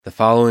The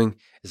following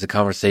is a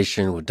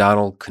conversation with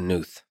Donald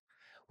Knuth,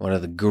 one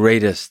of the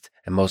greatest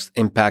and most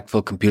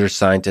impactful computer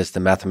scientists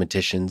and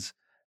mathematicians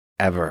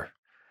ever.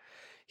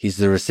 He's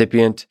the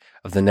recipient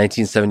of the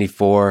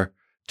 1974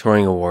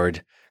 Turing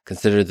Award,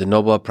 considered the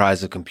Nobel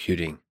Prize of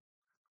Computing.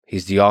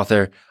 He's the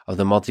author of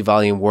the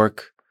multi-volume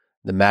work,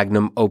 the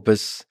magnum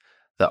opus,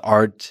 The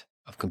Art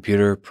of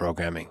Computer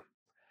Programming.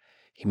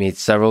 He made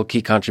several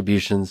key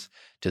contributions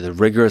to the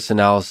rigorous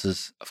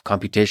analysis of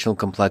computational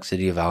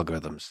complexity of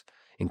algorithms,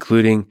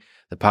 including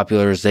the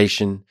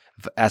popularization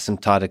of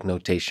asymptotic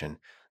notation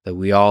that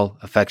we all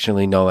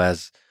affectionately know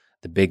as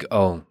the Big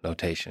O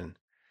notation.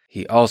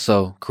 He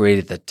also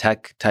created the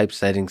TeX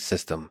typesetting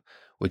system,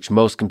 which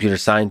most computer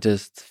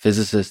scientists,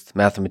 physicists,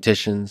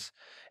 mathematicians,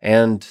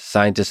 and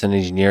scientists and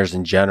engineers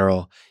in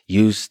general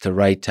use to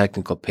write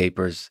technical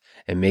papers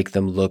and make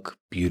them look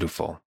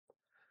beautiful.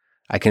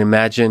 I can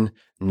imagine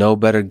no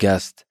better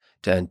guest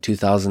to end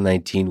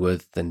 2019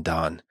 with than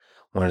Don,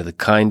 one of the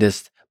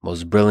kindest,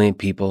 most brilliant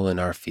people in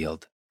our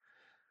field.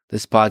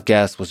 This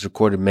podcast was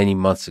recorded many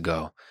months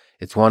ago.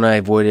 It's one I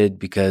avoided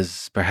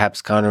because,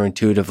 perhaps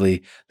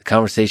counterintuitively, the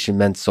conversation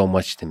meant so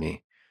much to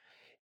me.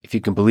 If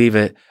you can believe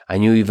it, I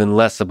knew even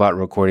less about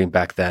recording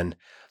back then,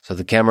 so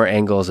the camera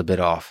angle is a bit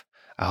off.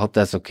 I hope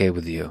that's okay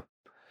with you.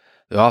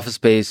 The office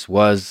space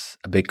was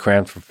a bit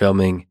cramped for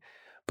filming,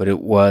 but it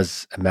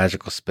was a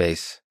magical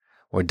space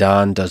where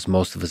Don does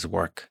most of his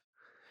work.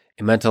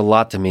 It meant a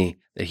lot to me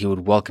that he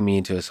would welcome me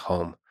into his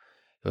home.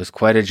 It was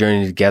quite a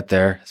journey to get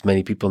there. As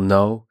many people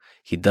know,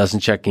 he doesn't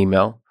check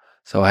email,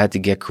 so I had to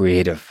get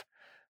creative.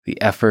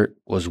 The effort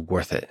was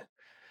worth it.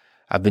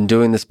 I've been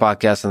doing this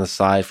podcast on the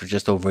side for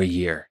just over a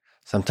year.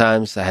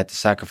 Sometimes I had to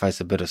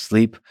sacrifice a bit of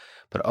sleep,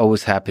 but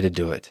always happy to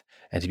do it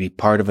and to be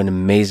part of an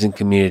amazing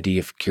community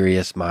of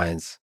curious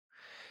minds.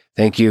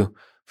 Thank you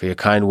for your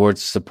kind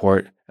words of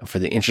support and for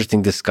the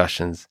interesting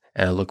discussions,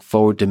 and I look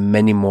forward to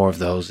many more of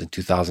those in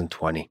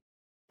 2020.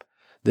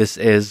 This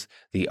is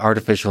the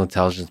Artificial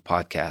Intelligence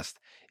Podcast.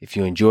 If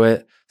you enjoy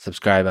it,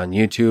 subscribe on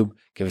YouTube,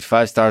 give it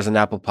 5 stars on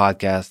Apple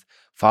Podcasts,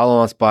 follow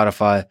on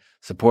Spotify,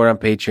 support on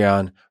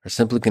Patreon, or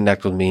simply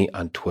connect with me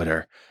on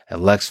Twitter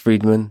at Lex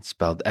Friedman,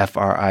 spelled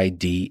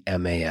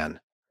Fridman.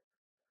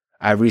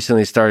 I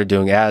recently started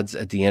doing ads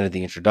at the end of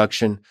the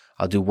introduction.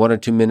 I'll do 1 or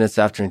 2 minutes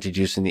after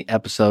introducing the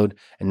episode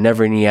and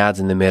never any ads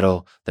in the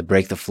middle that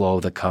break the flow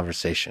of the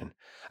conversation.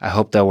 I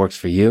hope that works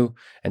for you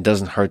and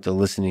doesn't hurt the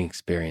listening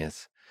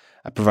experience.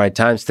 I provide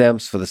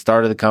timestamps for the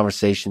start of the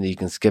conversation that you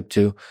can skip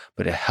to,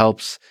 but it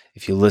helps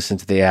if you listen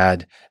to the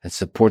ad and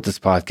support this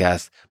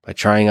podcast by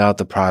trying out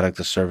the product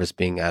or service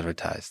being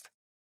advertised.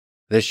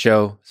 This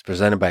show is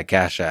presented by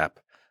Cash App,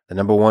 the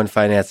 #1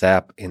 finance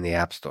app in the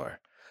App Store.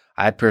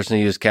 I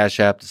personally use Cash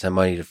App to send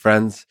money to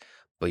friends,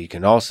 but you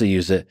can also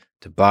use it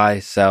to buy,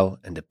 sell,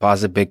 and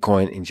deposit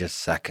Bitcoin in just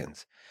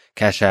seconds.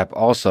 Cash App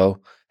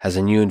also has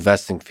a new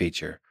investing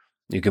feature.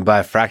 You can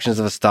buy fractions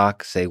of a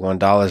stock, say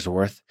 $1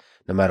 worth,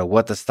 no matter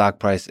what the stock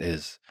price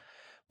is.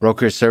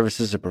 Brokerage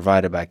services are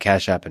provided by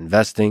Cash App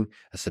Investing,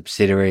 a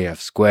subsidiary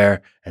of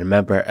Square and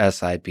member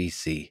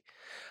SIPC.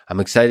 I'm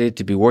excited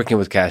to be working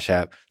with Cash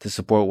App to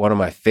support one of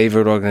my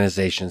favorite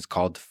organizations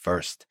called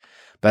FIRST,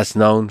 best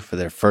known for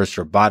their FIRST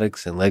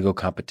robotics and Lego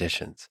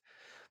competitions.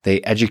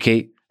 They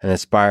educate and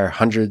inspire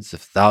hundreds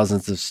of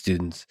thousands of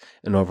students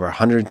in over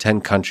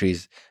 110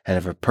 countries and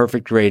have a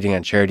perfect rating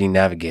on Charity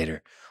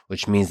Navigator,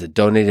 which means the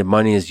donated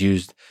money is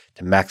used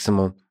to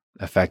maximum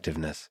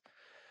effectiveness.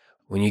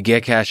 When you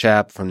get Cash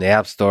App from the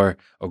App Store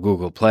or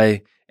Google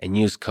Play and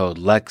use code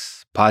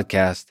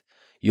LEXPODCAST,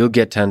 you'll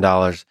get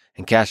 $10,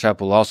 and Cash App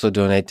will also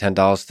donate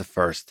 $10 to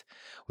FIRST,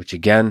 which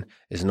again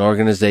is an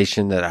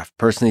organization that I've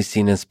personally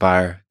seen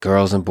inspire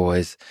girls and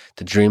boys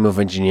to dream of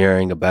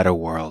engineering a better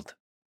world.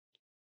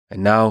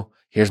 And now,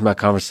 here's my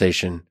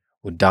conversation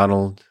with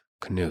Donald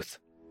Knuth.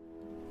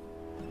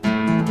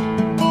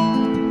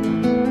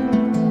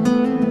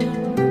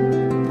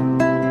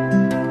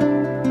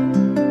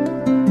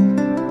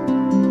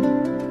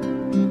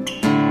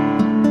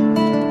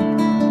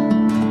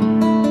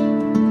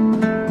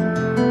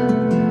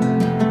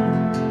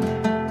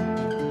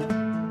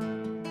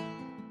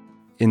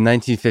 In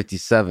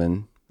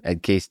 1957,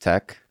 at Case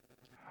Tech,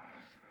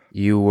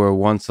 you were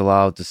once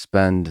allowed to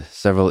spend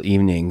several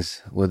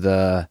evenings with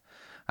a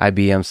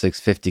IBM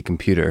 650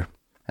 computer,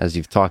 as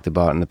you've talked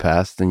about in the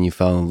past, and you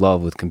fell in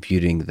love with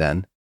computing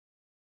then.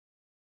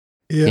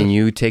 Yeah. Can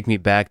you take me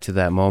back to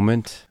that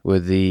moment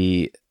with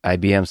the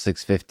IBM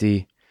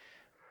 650?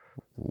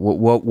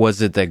 What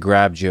was it that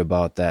grabbed you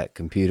about that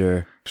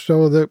computer?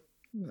 So the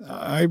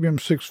IBM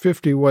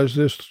 650 was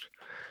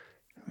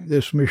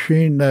this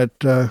machine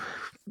that...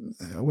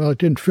 Well, it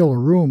didn't fill a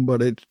room,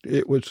 but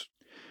it was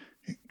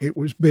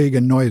big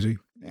and noisy.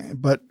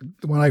 But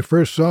when I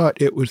first saw it,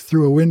 it was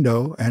through a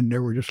window, and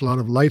there were just a lot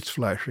of lights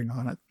flashing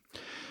on it.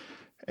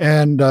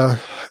 And I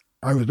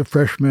was a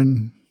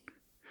freshman.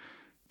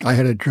 I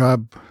had a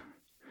job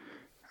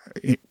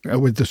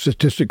with the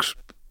statistics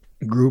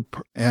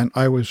group, and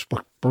I was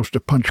supposed to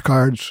punch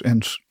cards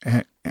and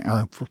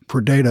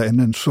for data and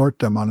then sort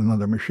them on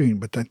another machine.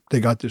 But then they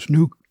got this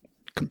new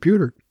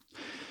computer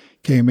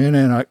came in,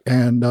 and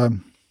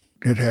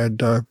it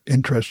had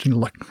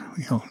interesting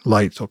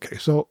lights. Okay,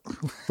 so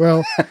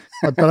well,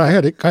 but I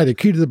had a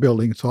key to the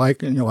building, so I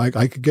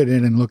could get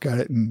in and look at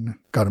it, and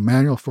got a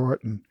manual for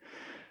it,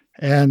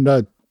 and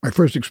my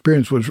first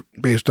experience was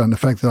based on the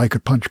fact that I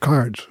could punch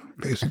cards,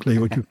 basically,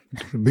 which is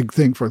a big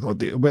thing for but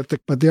the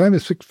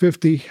IBM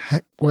 650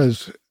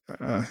 was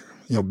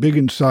big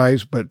in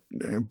size, but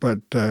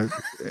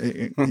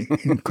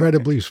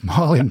incredibly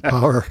small in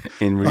power,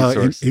 in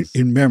resources,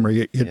 in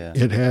memory.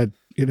 It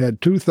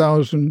had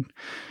 2,000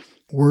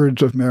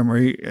 words of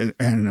memory,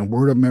 and a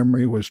word of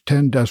memory was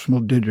 10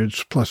 decimal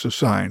digits plus a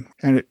sign.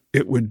 And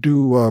it would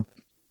do,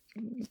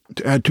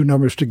 to add two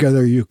numbers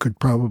together, you could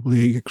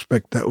probably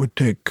expect that would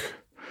take,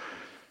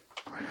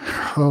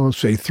 let's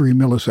say 3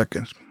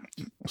 milliseconds.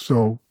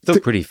 So still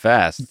pretty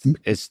fast.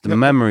 It's the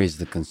memory is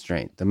the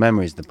constraint. The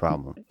memory is the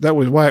problem. That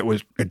was why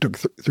it took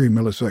 3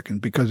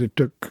 milliseconds, because it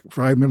took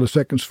 5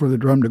 milliseconds for the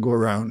drum to go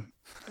around.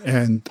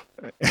 And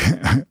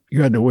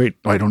you had to wait,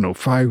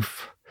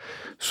 5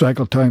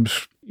 cycle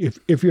times.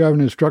 If you have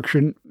an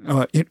instruction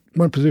in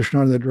one position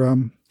on the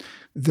drum,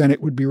 then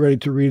it would be ready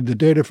to read the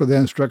data for that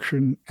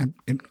instruction, and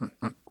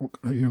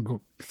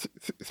go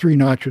 3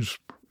 notches.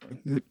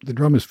 The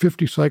drum is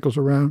 50 cycles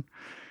around,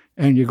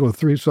 and you go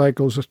 3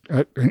 cycles,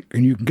 and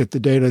you can get the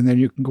data, and then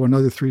you can go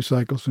another 3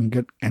 cycles and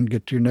get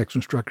to your next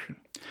instruction,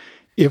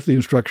 if the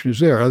instruction is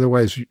there.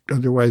 Otherwise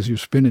you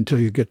spin until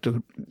you get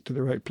to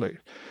the right place.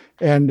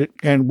 And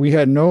we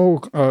had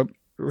no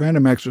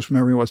random access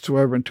memory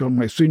whatsoever until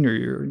my senior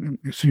year. In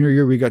my senior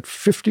year, we got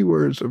 50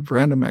 words of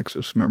random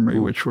access memory,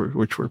 which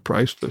were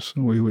priceless,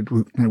 and we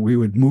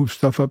would move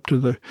stuff up to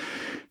the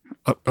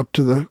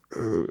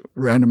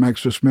random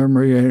access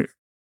memory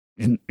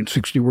in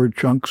 60-word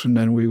chunks, and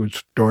then we would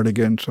store it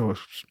again. So a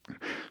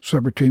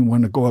subroutine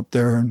wanted to go up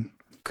there. And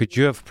could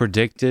you have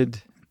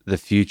predicted the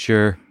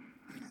future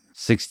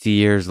 60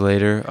 years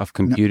later of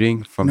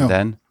computing from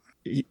then?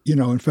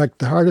 In fact,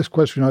 the hardest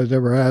question I was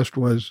ever asked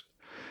was,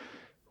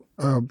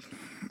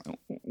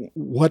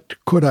 what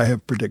could I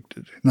have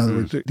predicted? In other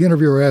words, the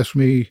interviewer asked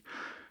me,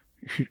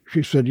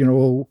 she said,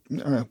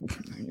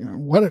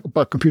 what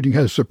about computing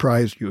has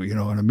surprised you?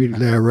 And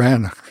immediately I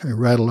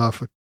rattled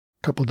off a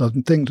couple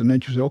dozen things, and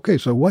then she said, okay,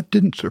 so what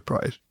didn't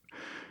surprise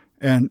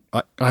you? And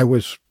I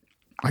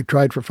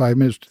tried for 5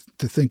 minutes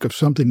to think of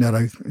something that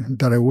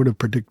I would have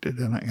predicted,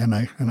 and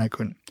I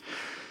couldn't.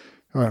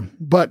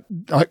 But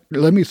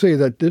let me say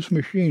that this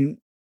machine,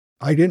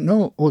 I didn't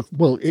know.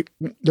 Well,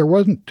 there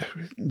wasn't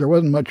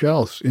much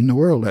else in the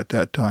world at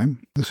that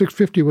time. The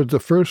 650 was the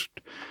first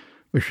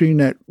machine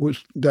that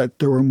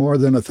there were more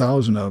than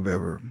 1,000 of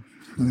ever.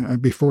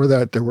 Before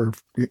that, there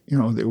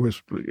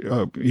was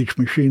each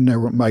machine there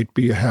might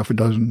be a half a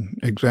dozen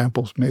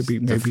examples, maybe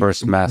the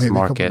first mass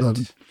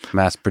market,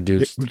 mass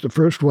produced. It was the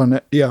first one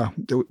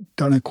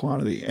done in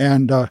quantity,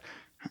 and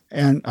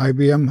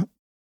IBM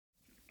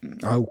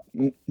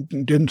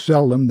didn't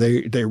sell them.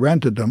 They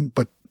rented them,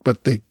 but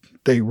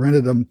they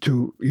rented them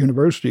to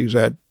universities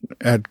at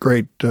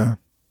great, had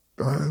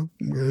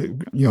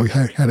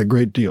a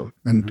great deal.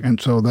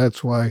 And so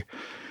that's why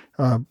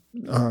a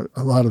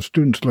lot of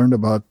students learned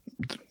about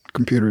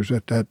computers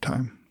at that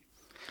time.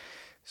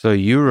 So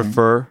you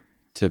refer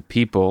to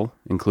people,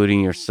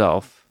 including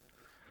yourself,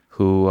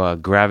 who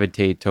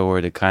gravitate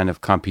toward a kind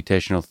of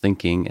computational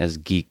thinking as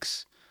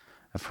geeks.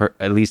 I've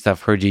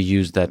heard you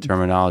use that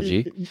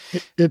terminology.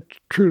 It's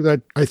true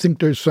that I think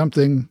there's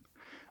something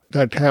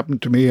that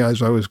happened to me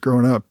as I was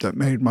growing up that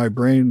made my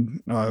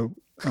brain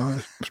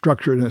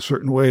structured in a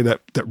certain way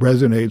that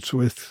resonates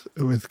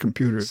with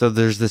computers. So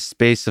there's this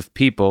space of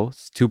people,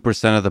 it's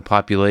 2% of the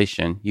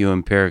population, you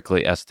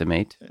empirically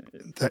estimate.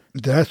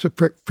 That's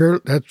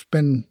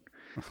been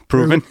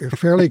proven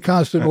fairly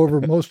constant over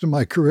most of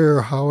my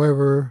career.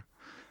 However,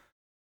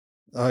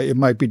 it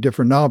might be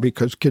different now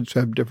because kids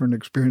have different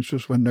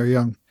experiences when they're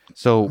young.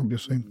 So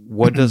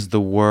what does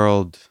the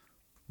world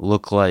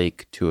look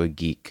like to a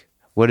geek?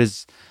 What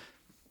is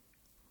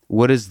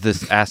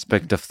this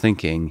aspect of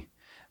thinking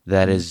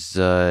that is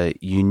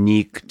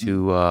unique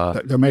to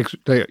that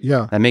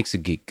makes a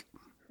geek?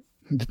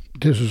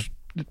 This is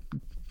a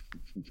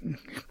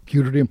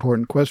hugely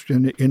important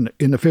question. In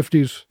the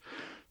 50s,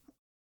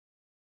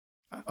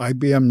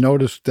 IBM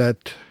noticed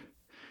that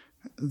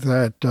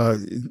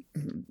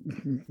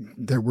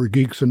there were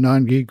geeks and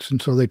non-geeks,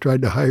 and so they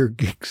tried to hire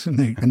geeks, and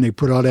they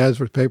put out ads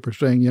with papers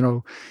saying,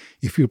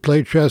 if you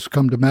play chess,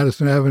 come to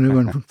Madison Avenue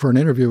and for an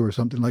interview or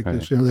something like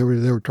this. They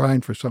were trying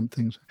for some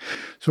things.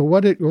 So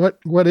what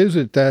is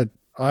it that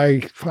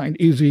I find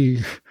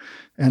easy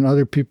and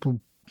other people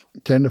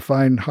tend to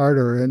find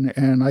harder?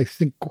 And I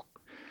think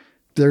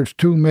there's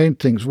two main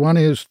things. One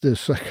is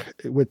this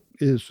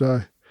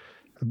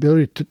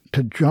ability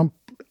to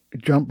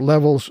jump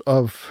levels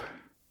of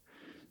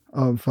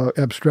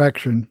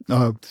abstraction.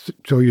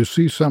 So you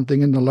see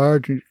something in the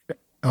large,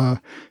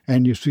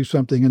 and you see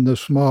something in the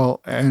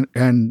small, and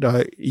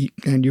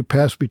you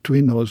pass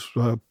between those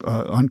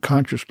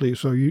unconsciously.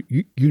 So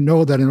you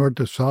know that in order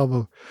to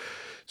solve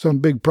some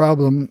big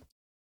problem,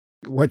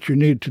 what you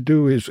need to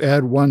do is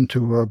add one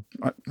to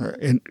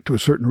a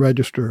certain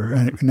register,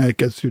 and that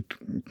gets you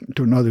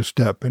to another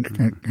step.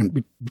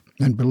 And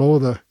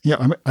below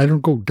I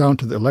don't go down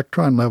to the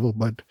electron level,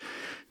 but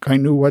I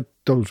knew what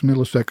those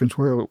milliseconds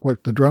were,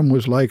 what the drum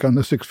was like on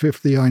the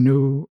 650. I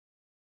knew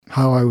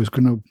how I was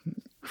going to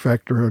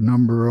factor a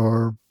number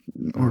or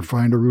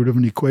find a root of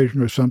an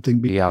equation or something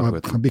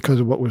because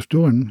of what was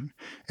doing.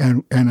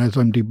 And as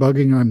I'm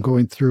debugging, I'm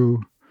going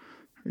through,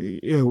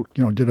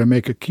 did I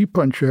make a key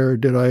punch error?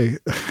 Did I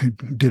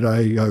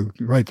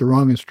write the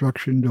wrong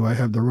instruction? Do I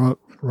have the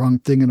wrong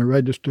thing in a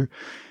register?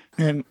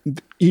 And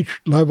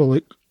each level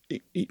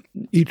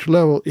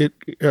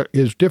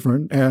is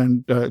different.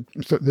 And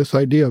so this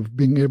idea of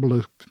being able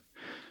to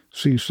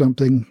see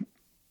something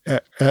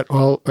at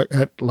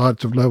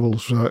lots of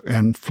levels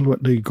and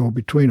fluently go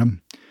between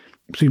them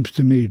seems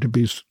to me to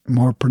be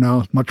much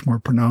more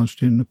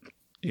pronounced in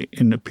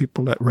the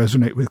people that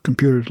resonate with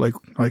computers like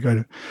I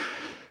do.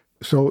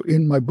 So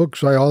in my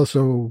books, I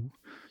also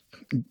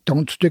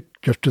don't stick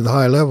just to the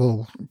high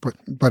level,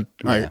 but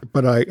I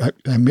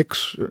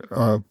mix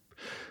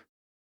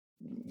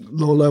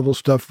low level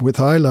stuff with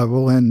high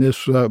level, and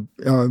this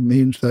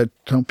means that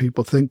some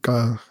people think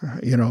that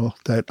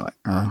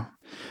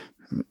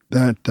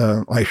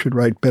I should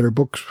write better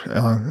books,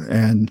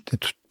 and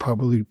it's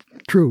probably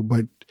true,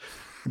 but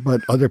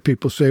other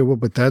people say, well,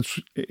 but that's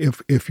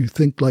if you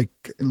think like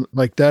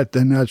that,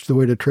 then that's the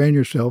way to train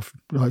yourself.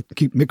 Like,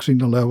 keep mixing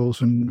the levels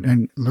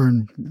and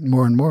learn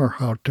more and more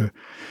how to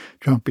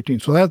jump between.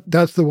 So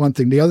that's the one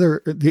thing. The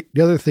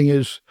other thing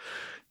is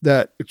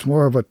that it's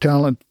more of a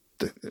talent.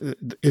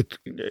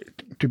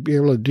 To be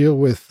able to deal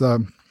with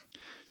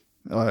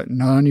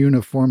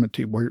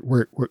non-uniformity,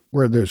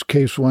 where there's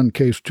case 1,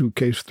 case 2,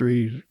 case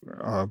 3,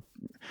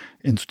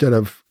 instead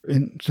of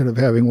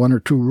having one or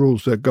two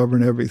rules that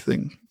govern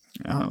everything.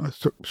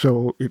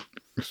 So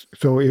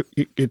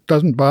it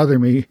doesn't bother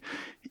me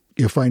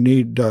if I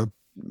need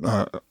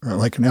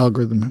like an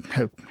algorithm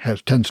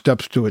has 10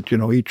 steps to it.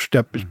 Each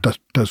step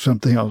does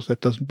something else.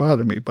 That doesn't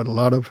bother me. But a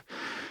lot of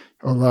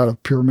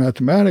pure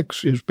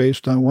mathematics is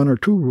based on one or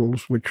two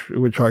rules,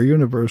 which are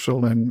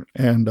universal, and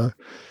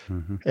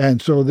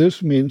so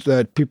this means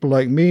that people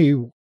like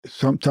me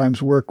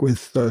sometimes work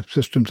with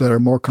systems that are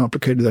more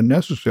complicated than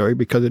necessary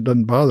because it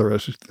doesn't bother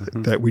us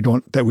that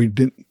we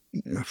didn't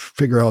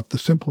figure out the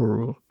simple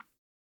rule.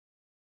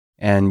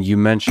 And you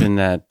mentioned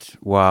that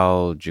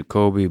while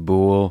Jacobi,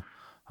 Boole,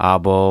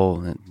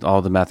 Abel, and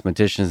all the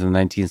mathematicians in the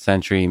 19th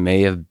century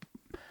may have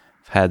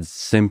had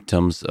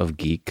symptoms of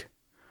geek,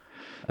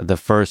 the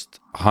first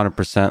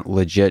 100%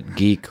 legit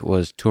geek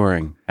was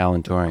Turing,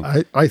 Alan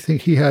Turing. I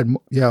think he had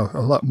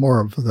a lot more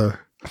of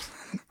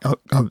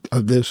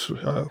of this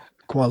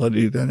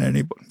quality than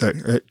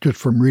anybody, just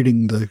from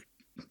reading the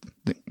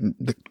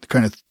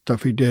kind of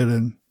stuff he did.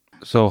 And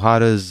so how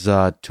does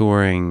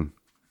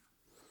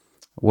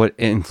what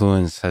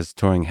influence has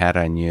Turing had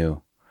on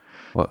you?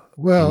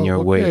 In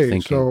your way of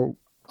thinking? So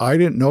I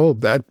didn't know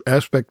that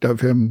aspect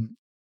of him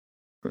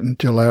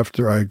until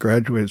after I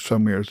graduated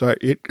some years.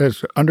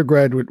 As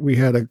undergraduate, we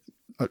had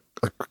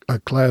a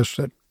class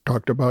that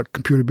talked about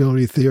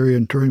computability theory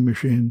and Turing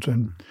machines,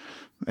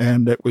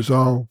 and it was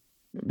all.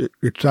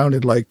 It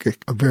sounded like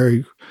a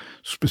very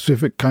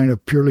specific kind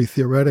of purely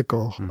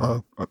theoretical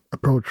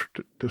approach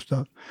to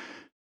stuff.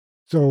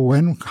 So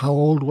how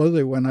old was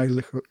I when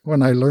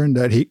I learned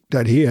that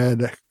he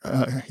had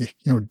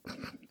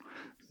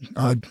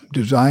a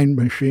design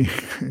machine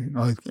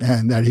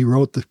and that he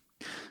wrote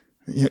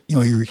he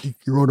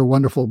wrote a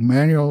wonderful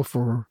manual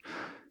for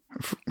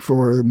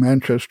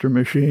Manchester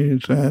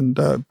machines,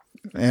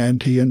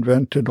 and he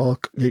invented all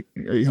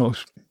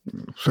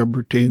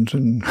subroutines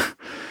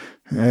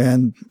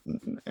and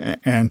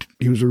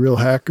he was a real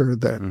hacker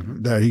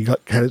that he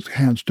had his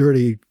hands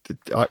dirty.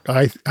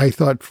 I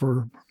thought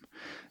for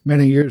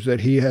many years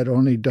that he had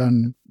only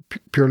done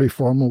purely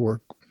formal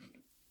work.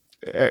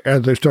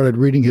 As I started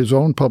reading his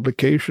own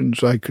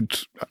publications, I could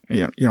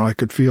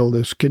feel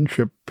this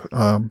kinship,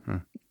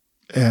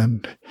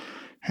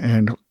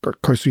 and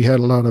of course he had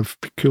a lot of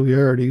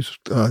peculiarities.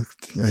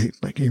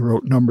 Like he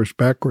wrote numbers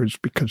backwards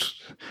because,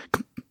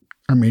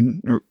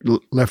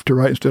 left to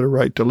right instead of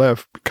right to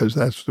left, because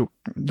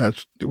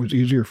it was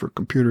easier for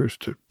computers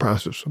to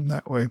process them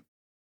that way.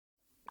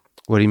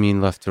 What do you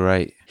mean left to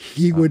right?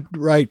 He would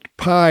write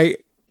pi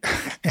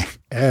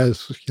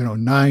as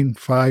 9,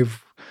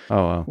 5,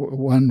 1,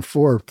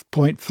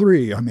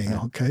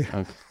 4.3. Okay.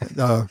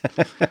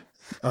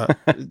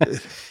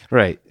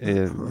 Right.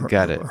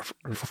 Got it.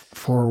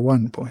 4,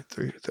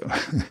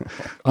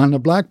 1.3 on the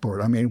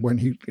blackboard. When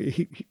he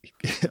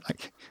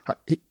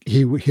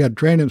had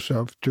trained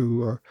himself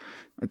to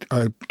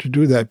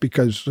do that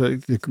because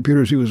the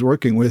computers he was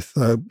working with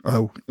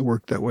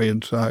worked that way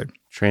inside.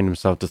 Trained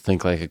himself to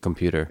think like a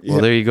computer.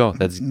 Well, there you go.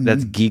 That's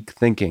geek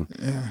thinking.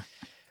 Yeah.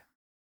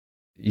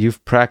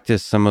 You've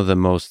practiced some of the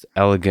most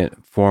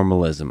elegant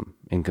formalism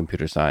in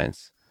computer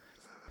science,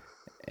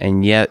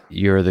 and yet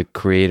you're the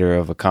creator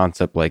of a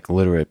concept like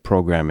literate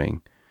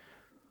programming.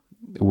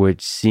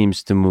 which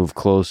seems to move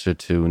closer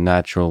to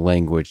natural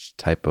language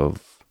type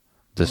of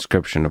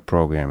description of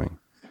programming.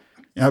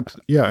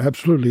 Yeah,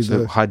 absolutely.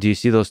 So how do you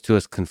see those two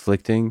as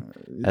conflicting,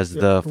 as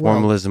the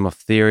formalism of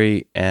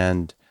theory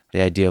and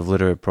the idea of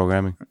literate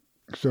programming?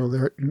 So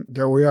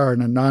there we are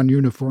in a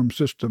non-uniform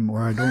system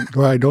where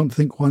I don't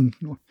think one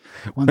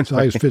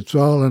size fits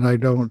all, and I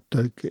don't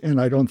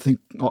think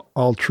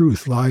all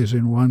truth lies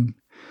in one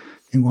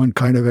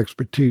kind of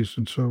expertise.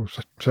 And so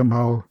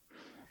somehow,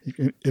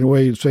 in a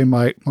way, you'd say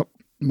my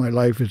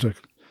life is a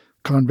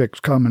convex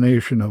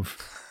combination of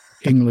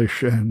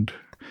English and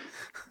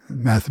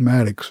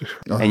mathematics.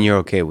 And you're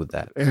okay with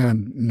that?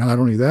 And not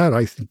only that,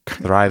 I think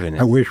thrive in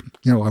it. I wish,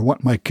 I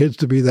want my kids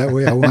to be that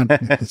way. I want,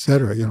 et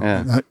cetera.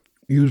 Not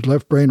use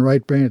left brain,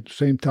 right brain at the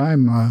same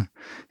time.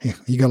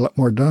 You got a lot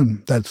more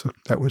done.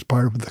 That was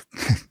part of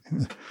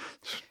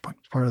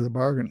the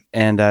bargain.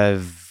 And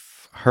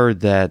I've heard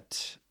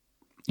that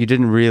you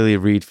didn't really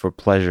read for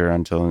pleasure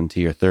until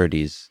into your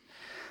 30s.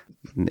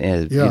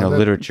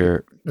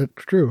 Literature. That's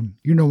true.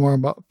 You know more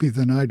about me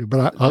than I do,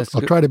 but I'll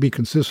try to be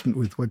consistent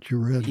with what you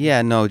read.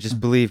 Yeah, no, just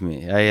believe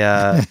me.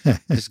 I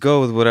just go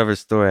with whatever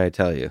story I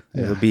tell you.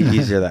 Yeah. It'll be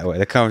easier that way.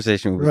 The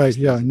conversation will be right.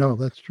 Yeah, no,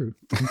 that's true.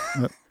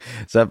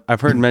 So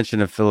I've heard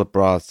mention of Philip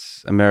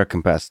Roth's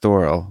American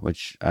Pastoral,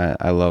 which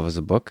I love as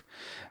a book.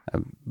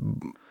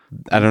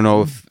 I don't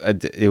know if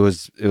it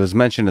was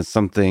mentioned as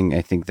something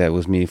I think that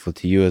was meaningful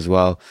to you as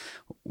well.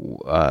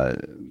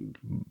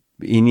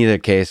 In either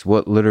case,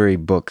 what literary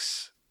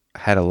books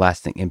had a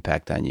lasting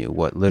impact on you?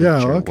 What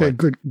literature? Yeah, okay,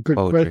 good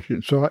poetry?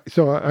 question.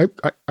 So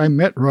I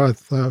met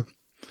Roth. Oh,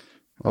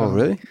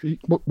 really?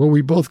 Well,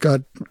 we both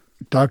got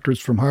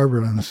doctorates from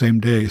Harvard on the same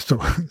day.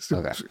 So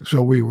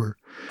we were,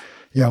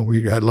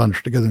 we had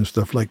lunch together and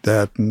stuff like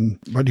that.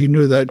 But he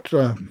knew that,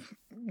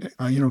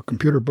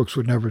 computer books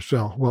would never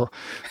sell. Well,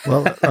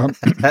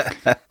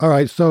 all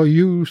right. So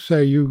you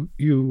say you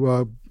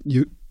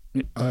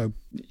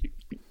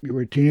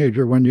were a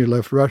teenager when you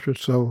left Russia,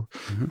 so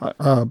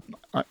I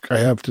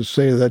have to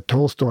say that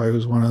Tolstoy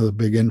was one of the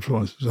big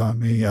influences on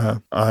me.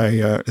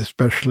 I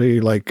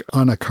especially like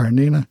Anna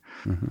Karenina,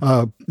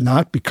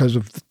 not because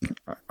of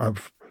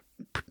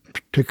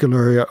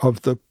particularly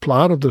of the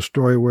plot of the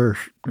story,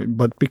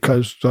 but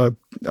because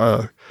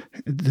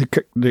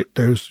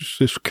there's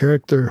this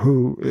character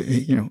who,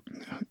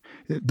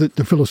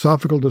 the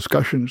philosophical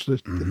discussions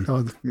that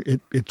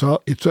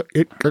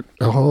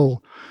a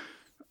whole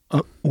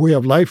way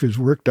of life is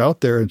worked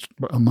out there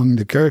among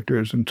the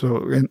characters, and so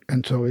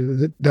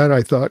that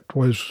I thought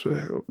was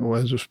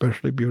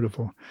especially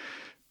beautiful.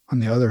 On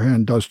the other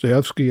hand,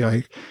 Dostoevsky,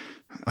 I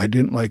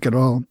didn't like at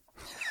all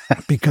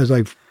because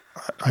I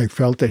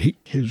felt that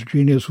his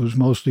genius was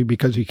mostly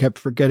because he kept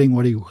forgetting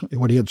what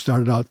he had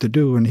started out to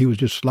do, and he was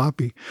just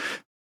sloppy.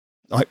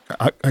 I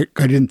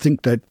didn't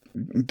think that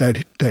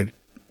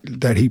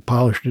he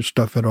polished his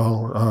stuff at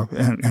all,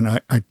 and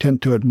I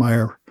tend to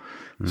admire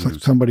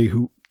somebody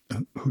who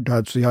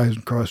dots the I's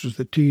and crosses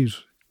the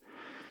T's.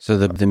 So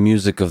the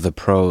music of the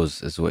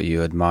prose is what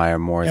you admire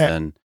more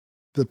than...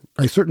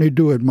 I certainly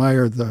do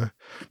admire the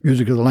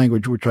music of the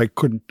language, which I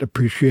couldn't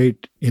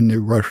appreciate in the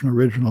Russian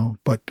original,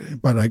 but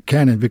I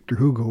can in Victor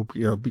Hugo,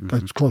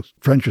 because it's close.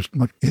 French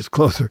is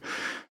closer.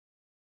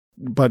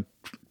 But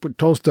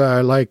Tolstoy,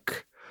 I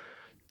like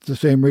the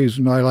same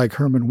reason I like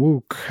Herman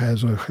Wouk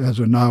as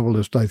a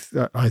novelist. I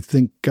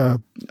think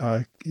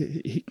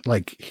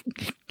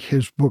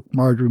his book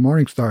Marjorie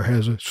Morningstar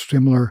has a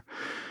similar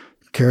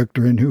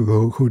character in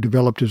who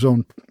developed his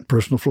own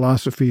personal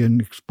philosophy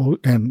and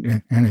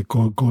it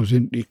goes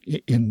in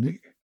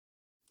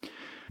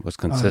was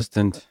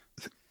consistent.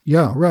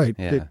 Yeah, right.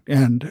 Yeah.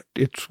 And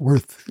it's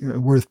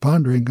worth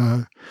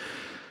pondering.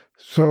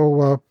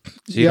 So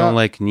you don't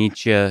like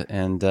Nietzsche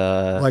and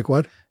like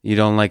what? You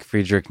don't like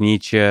Friedrich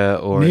Nietzsche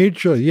or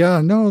Nietzsche?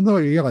 Yeah, no,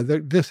 yeah.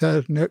 This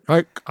has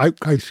I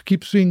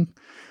keep seeing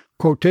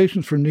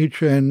quotations from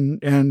Nietzsche, and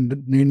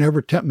they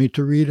never tempt me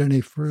to read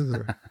any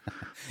further.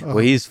 Well,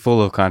 he's full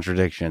of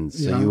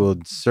contradictions, so you will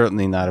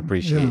certainly not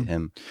appreciate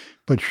him.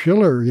 But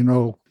Schiller,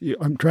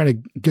 I'm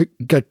trying to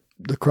get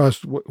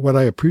across what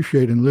I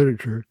appreciate in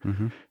literature,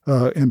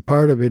 and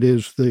part of it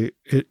is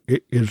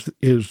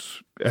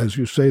is as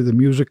you say, the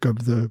music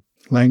of the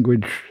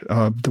language,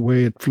 the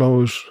way it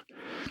flows.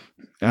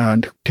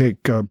 And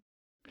take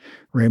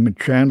Raymond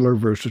Chandler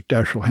versus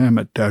Dashiell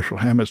Hammett. Dashiell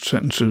Hammett's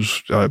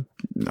sentences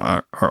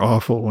are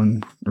awful,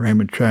 and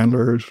Raymond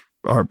Chandler's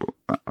are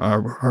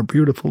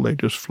beautiful. They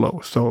just flow.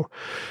 So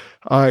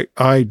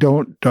I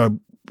don't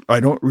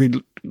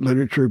read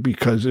literature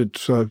because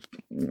it's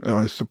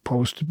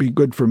supposed to be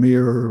good for me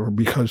or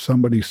because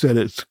somebody said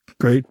it's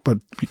great. But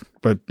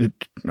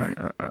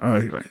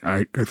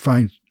I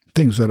find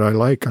things that I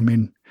like. I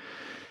mean.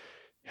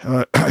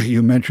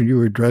 You mentioned you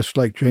were dressed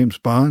like James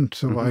Bond,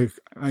 so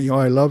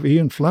I love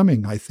Ian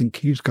Fleming. I think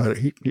he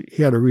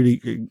had a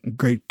really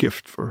great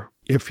gift for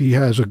if he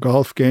has a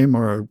golf game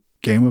or a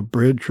game of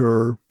bridge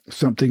or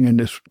something, and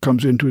this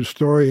comes into his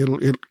story,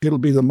 it'll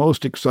be the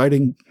most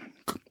exciting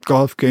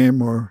golf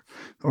game or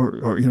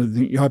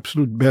the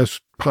absolute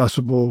best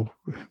possible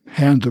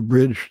hands of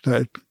bridge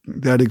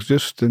that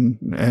exists, and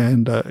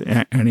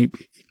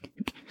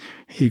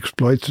he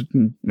exploits it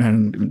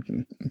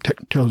and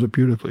tells it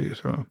beautifully.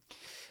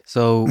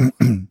 So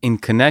in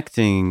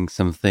connecting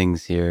some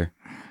things here,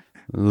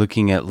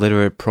 looking at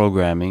literate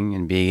programming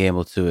and being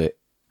able to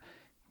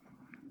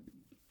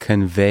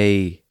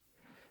convey,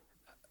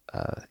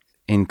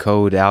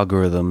 encode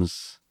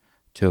algorithms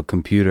to a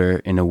computer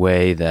in a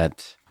way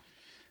that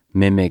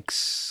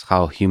mimics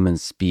how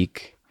humans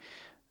speak.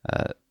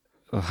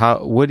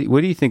 What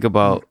do you think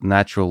about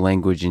natural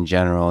language in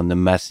general and the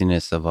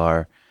messiness of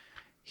our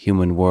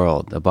human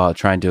world, about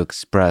trying to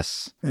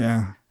express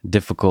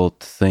difficult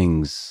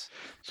things?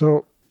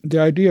 So the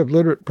idea of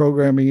literate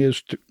programming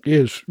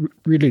is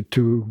really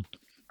to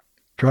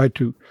try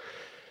to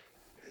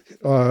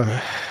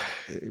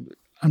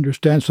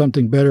understand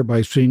something better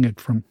by seeing it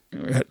from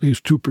at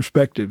least two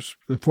perspectives,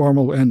 the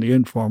formal and the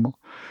informal.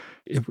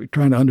 If we're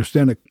trying to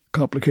understand a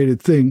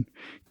complicated thing,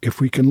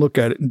 if we can look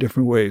at it in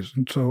different ways.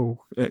 And so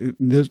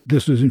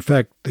this is, in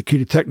fact, the key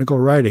to technical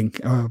writing.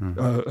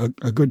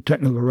 A good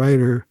technical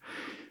writer,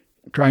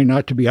 trying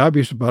not to be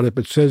obvious about it,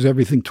 but says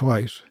everything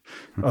twice,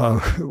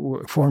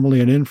 formally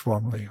and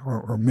informally,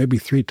 or maybe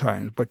three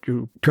times. But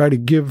you try to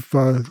give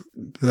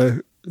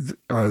the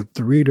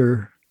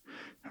reader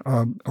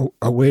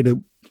a way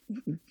to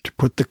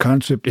put the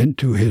concept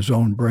into his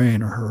own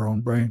brain or her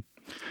own brain.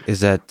 Is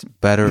that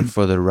better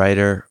for the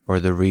writer or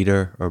the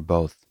reader, or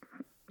both?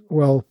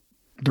 Well,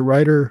 the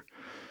writer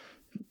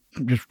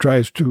just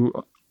tries to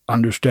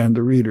understand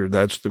the reader.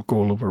 That's the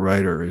goal of a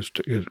writer, is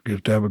to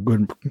have a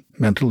good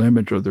mental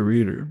image of the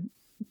reader,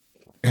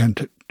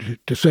 and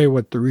to say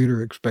what the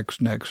reader expects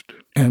next,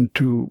 and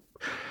to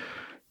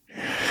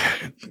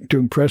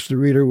impress the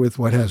reader with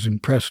what has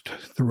impressed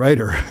the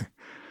writer.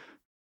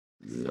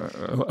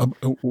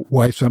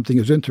 Why something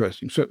is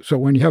interesting. So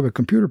when you have a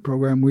computer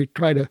program, we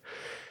try to,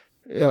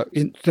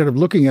 instead of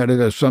looking at it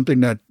as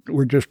something that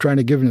we're just trying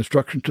to give an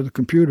instruction to the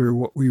computer,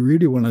 what we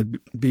really want to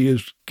be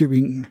is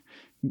giving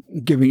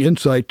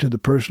insight to the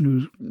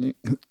person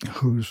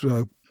who's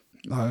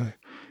going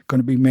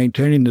to be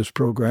maintaining this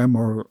program,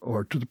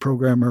 or to the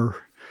programmer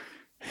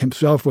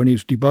himself when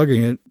he's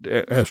debugging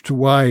it, as to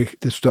why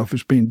this stuff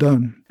is being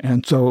done.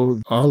 And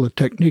so all the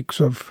techniques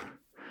of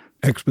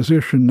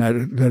exposition that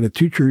a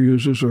teacher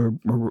uses or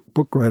a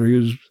book writer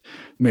uses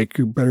make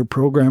you a better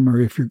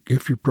programmer if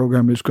your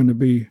program is going to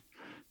be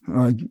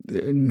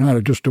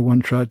not just a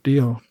one-shot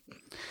deal.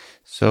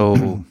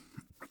 So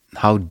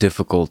how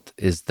difficult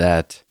is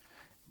that?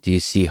 Do you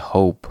see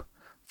hope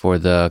for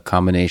the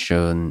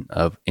combination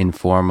of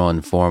informal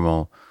and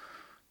formal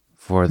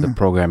for the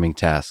programming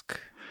task?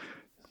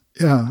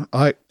 Yeah,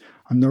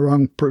 I'm the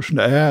wrong person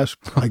to ask,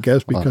 I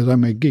guess, because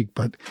I'm a geek.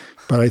 But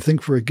I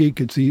think for a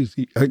geek, it's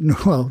easy. I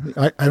don't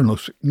know.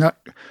 Not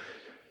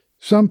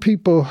some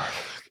people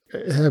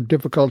have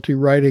difficulty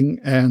writing,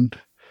 and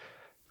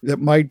that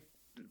might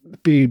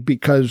be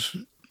because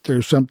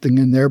there's something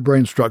in their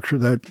brain structure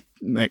that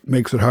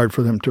makes it hard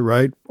for them to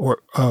write,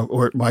 or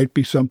it might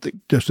be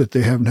something just that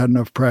they haven't had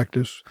enough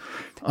practice.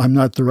 I'm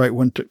not the right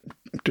one to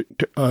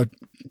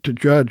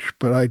judge,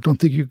 but I don't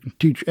think you can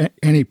teach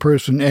any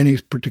person any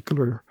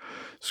particular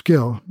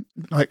skill.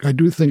 I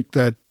do think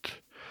that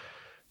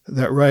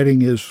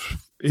writing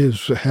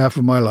is half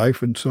of my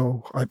life, and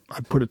so I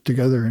put it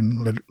together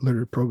in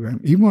literate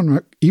program.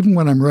 Even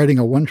when I'm writing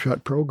a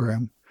one-shot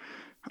program,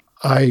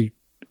 I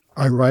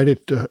write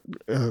it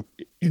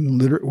in a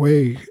literate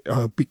way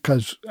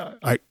because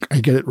I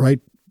get it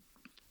right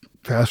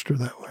faster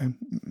that way.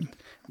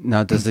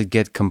 Now, does it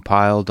get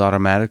compiled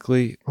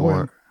automatically,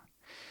 or?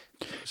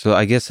 So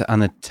I guess on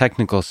the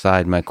technical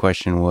side, my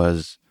question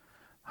was,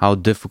 how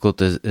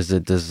difficult is it to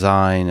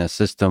design a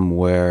system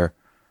where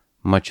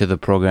much of the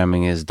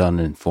programming is done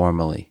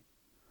informally?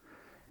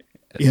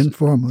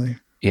 Informally?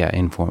 Yeah,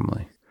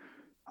 informally.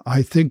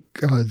 I think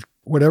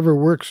whatever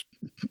works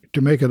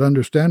to make it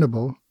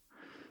understandable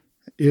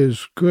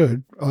is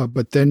good,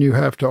 but then you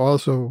have to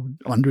also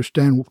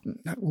understand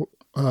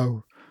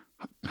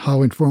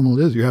how informal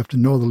it is. You have to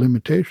know the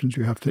limitations.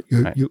 You have to.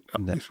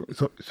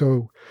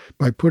 So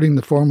by putting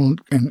the formal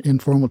and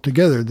informal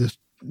together,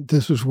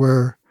 this is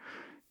where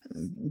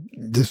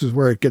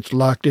it gets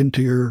locked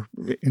into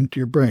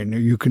your brain.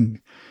 You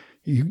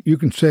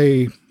can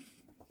say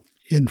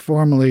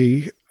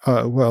informally,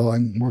 well,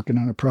 I'm working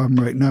on a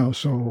problem right now,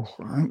 so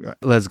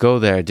let's go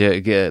there.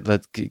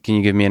 Can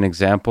you give me an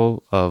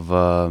example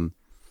of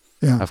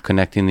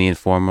connecting the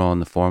informal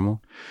and the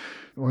formal?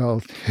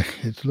 Well,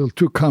 it's a little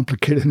too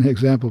complicated an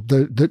example.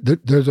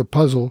 There's a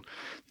puzzle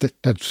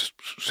that's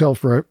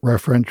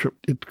self-referential.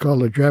 It's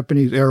called a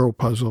Japanese arrow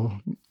puzzle,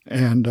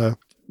 and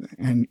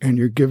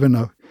you're given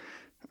a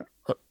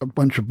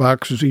bunch of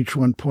boxes. Each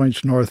one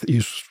points north,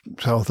 east,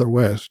 south, or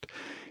west.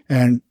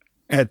 And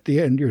at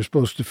the end, you're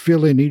supposed to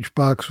fill in each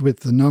box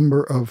with the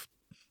number of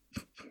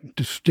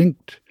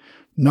distinct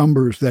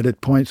numbers that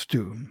it points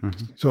to.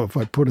 Mm-hmm. So if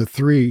I put a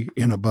 3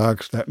 in a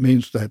box, that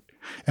means that,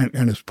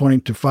 and it's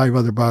pointing to 5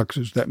 other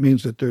boxes, that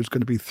means that there's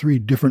going to be 3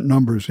 different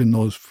numbers in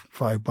those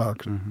 5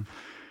 boxes. Mm-hmm.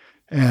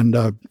 And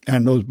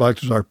those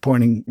boxes are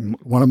pointing.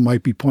 One of them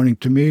might be pointing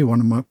to me.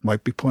 One of them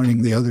might be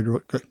pointing the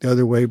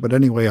other way. But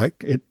anyway, I'm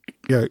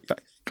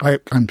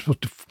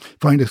supposed to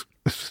find a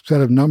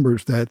set of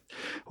numbers that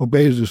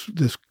obeys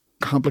this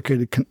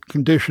complicated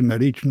condition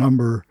that each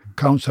number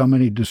counts how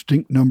many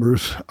distinct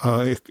numbers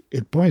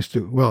it points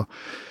to. Well,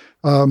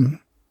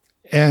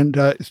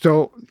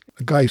 so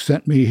a guy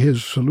sent me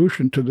his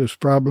solution to this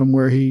problem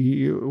where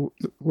he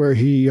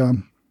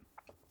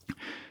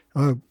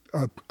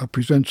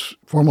presents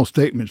formal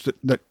statements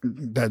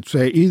that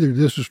say either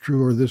this is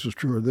true or this is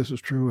true or this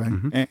is true,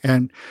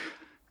 and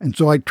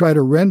so I try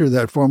to render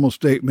that formal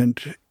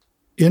statement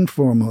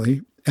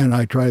informally, and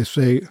I try to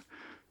say,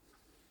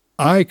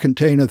 I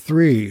contain a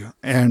 3,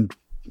 and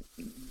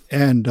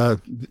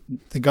the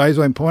guys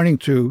I'm pointing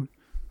to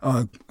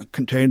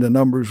contain the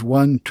numbers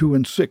 1, 2,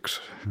 and 6.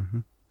 Mm-hmm.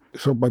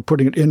 So by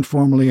putting it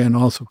informally, and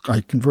also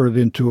I convert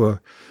it into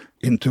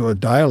a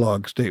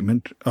dialogue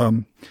statement.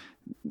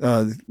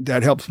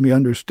 That helps me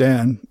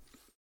understand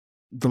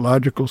the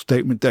logical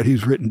statement that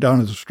he's written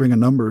down as a string of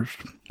numbers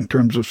in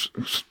terms of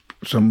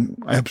some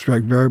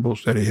abstract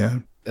variables that he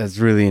had. That's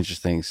really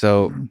interesting.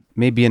 So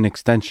maybe an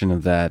extension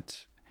of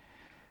that,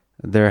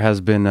 there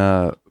has been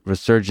a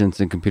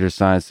resurgence in computer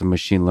science and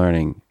machine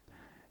learning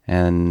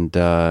and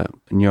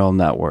neural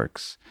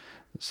networks.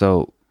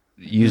 So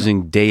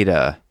using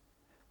data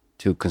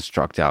to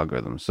construct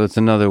algorithms. So it's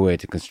another way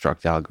to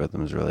construct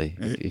algorithms, really.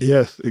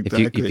 Yes,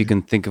 exactly. If you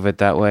can think of it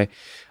that way.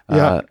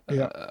 Yeah.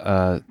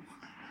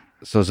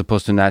 So as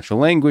opposed to natural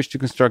language to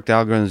construct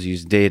algorithms,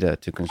 use data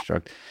to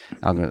construct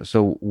algorithms.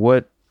 So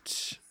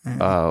what's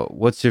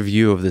your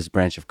view of this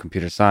branch of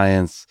computer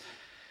science,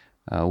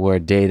 where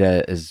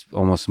data is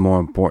almost more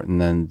important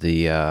than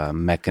the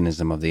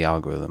mechanism of the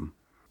algorithm?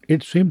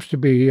 It seems to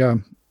be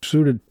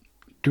suited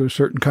to a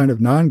certain kind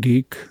of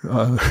non-geek,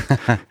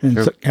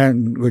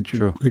 and which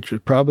is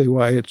probably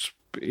why it's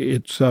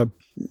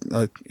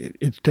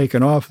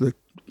taken off.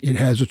 It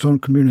has its own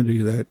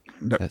community that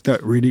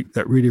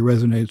really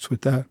resonates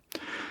with that.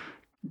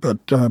 But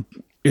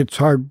it's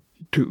hard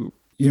to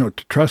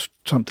trust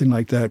something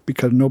like that,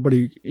 because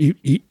nobody,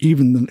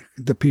 even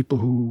the people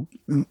who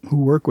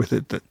work with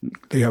it, that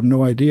they have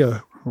no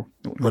idea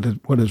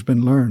what has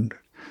been learned.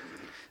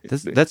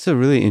 That's a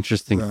really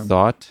interesting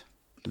thought,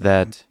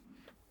 that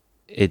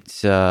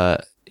it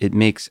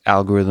makes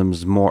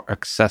algorithms more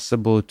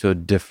accessible to a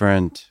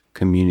different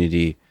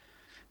community,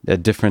 a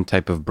different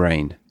type of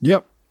brain.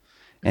 Yep.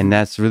 And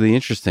that's really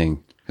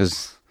interesting,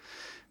 because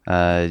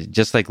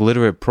just like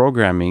literate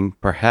programming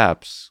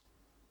perhaps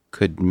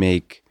could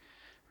make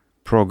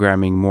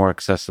programming more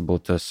accessible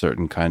to a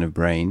certain kind of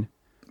brain.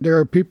 There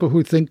are people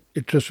who think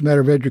it's just a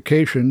matter of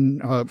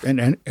education,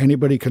 and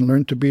anybody can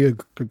learn to be a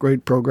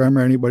great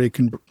programmer. Anybody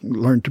can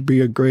learn to be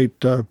a great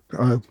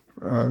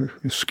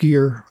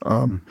skier.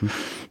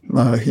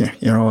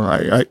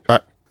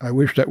 I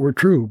wish that were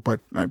true, but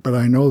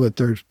I know that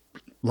there's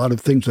a lot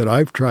of things that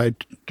I've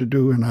tried to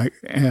do, and I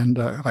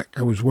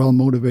was well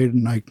motivated,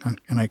 and I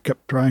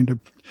kept trying to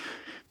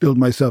build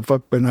myself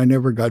up, and I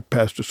never got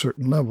past a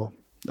certain level.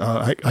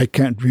 I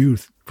can't view,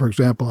 for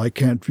example,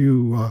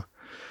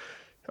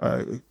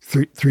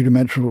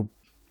 three-dimensional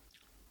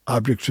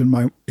objects in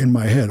my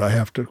head. I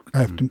have to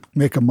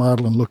make a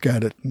model and look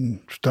at it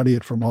and study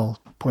it from all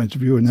points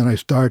of view, and then I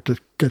start to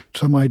get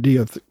some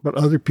idea of. But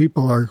other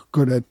people are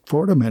good at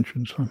 4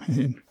 dimensions. I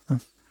mean,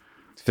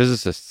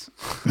 physicists.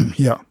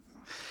 Yeah.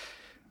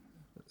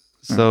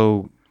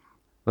 So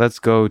let's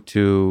go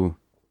to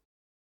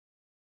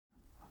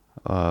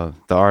the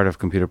art of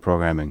computer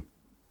programming.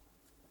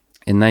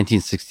 In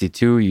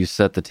 1962, you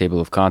set the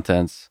table of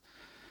contents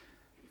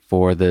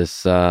for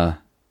this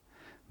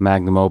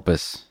magnum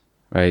opus,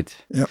 right?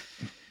 Yep.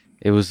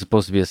 It was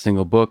supposed to be a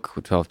single book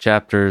with 12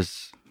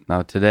 chapters.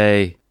 Now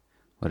today,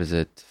 what is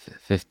it,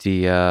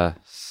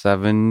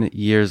 57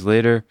 years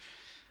later,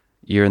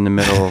 you're in the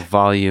middle of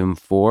volume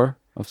 4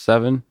 of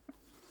 7.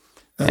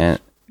 And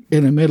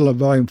in the middle of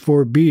volume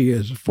 4B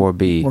is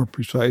 4B. More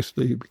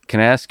precisely. Can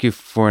I ask you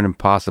for an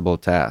impossible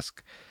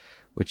task,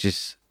 which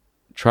is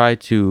try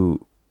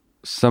to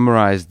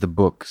summarize the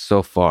book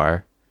so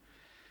far,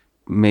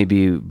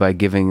 maybe by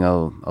giving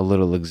a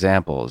little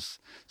examples.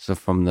 So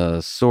from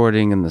the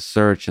sorting and the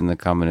search and the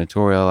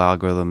combinatorial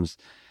algorithms,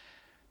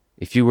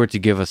 if you were to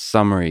give a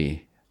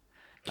summary,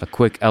 a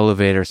quick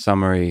elevator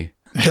summary.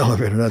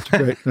 Elevator, that's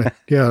great.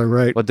 Yeah,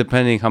 right. But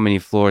depending how many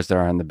floors there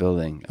are in the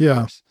building. Yeah.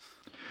 Course.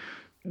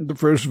 The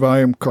first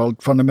volume,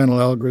 called Fundamental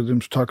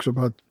Algorithms, talks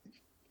about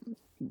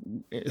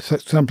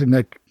something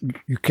that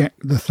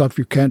the stuff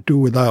you can't do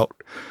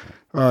without.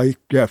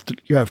 You have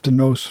to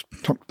know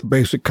the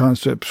basic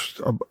concepts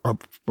of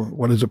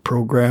what is a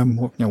program,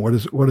 what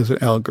is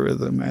an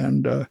algorithm,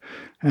 and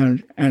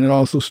it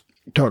also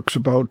talks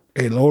about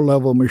a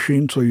low-level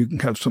machine, so you can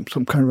have some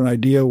kind of an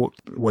idea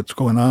what's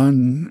going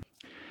on,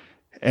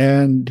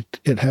 and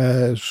it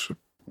has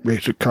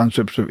basic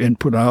concepts of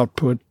input,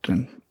 output,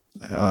 and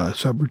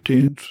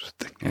subroutines.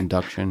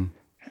 Induction,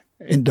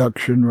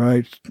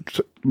 right?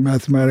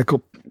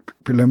 Mathematical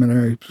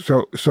preliminary.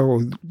 So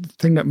the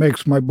thing that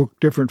makes my book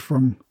different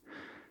from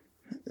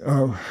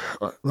a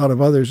lot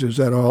of others is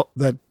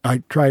that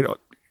I try to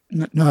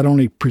not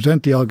only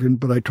present the algorithm,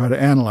 but I try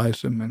to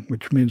analyze them,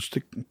 which means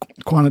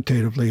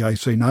quantitatively I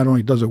say not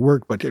only does it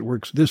work, but it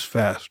works this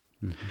fast.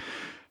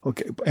 Mm-hmm.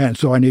 Okay, and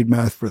so I need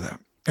math for that.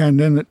 And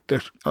then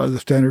there's the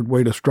standard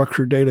way to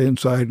structure data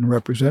inside and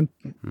represent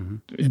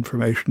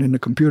information in the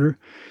computer.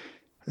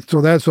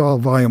 So that's all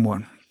volume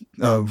 1.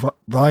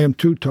 Volume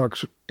 2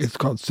 it's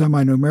called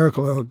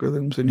semi-numerical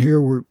algorithms, and here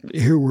we're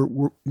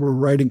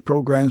writing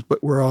programs,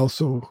 but we're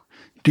also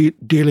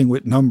dealing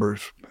with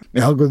numbers.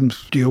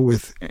 Algorithms deal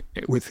with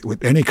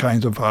any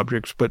kinds of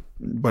objects, but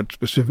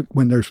specific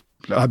when there's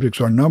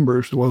objects are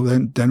numbers, well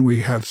then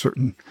we have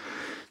certain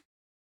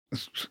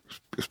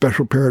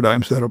special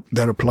paradigms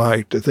that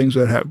apply to things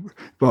that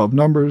involve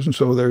numbers, and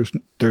so there's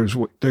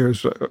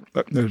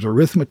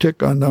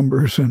arithmetic on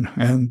numbers,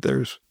 and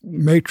there's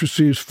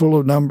matrices full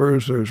of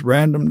numbers, there's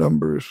random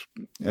numbers,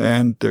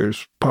 and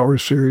there's power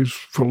series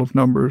full of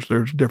numbers.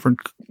 There's different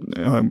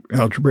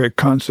algebraic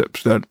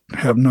concepts that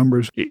have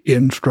numbers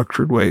in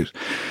structured ways.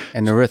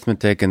 And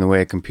arithmetic in the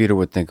way a computer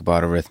would think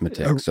about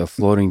arithmetic. So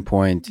floating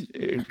point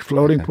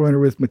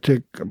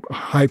arithmetic,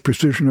 high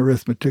precision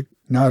arithmetic,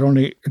 not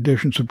only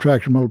addition,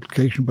 subtraction,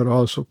 multiplication, but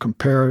also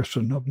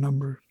comparison of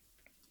numbers.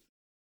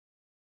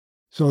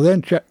 So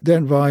then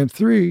volume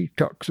 3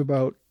 talks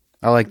about...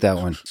 I like that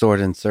one.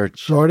 Sort and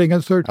search. Sorting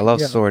and search. I love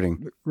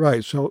sorting.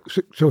 Right. So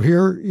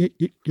here,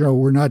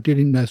 we're not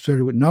dealing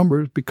necessarily with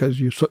numbers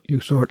because you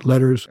sort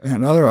letters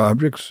and other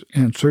objects,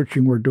 and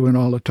searching we're doing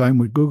all the time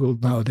with Google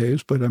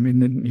nowadays. But I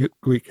mean,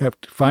 we have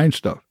to find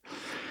stuff.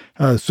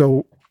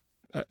 So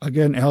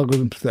again,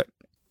 algorithms that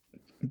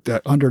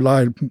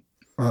underlie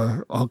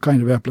all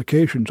kinds of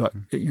applications.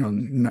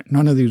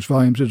 None of these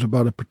volumes is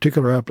about a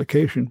particular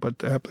application, but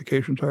the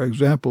applications are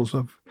examples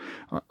of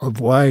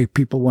why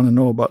people want to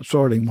know about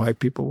sorting, why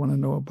people want to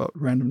know about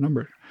random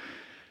numbers.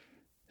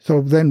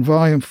 So then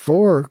volume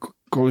 4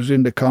 goes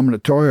into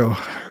combinatorial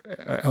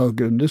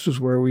algorithm. This is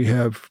where we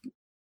have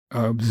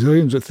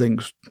zillions of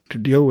things to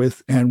deal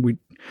with, and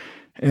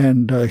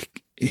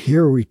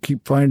here we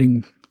keep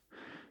finding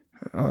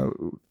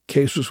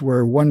cases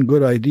where one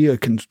good idea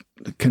can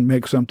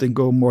make something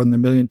go more than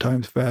 1 million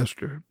times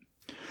faster,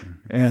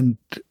 and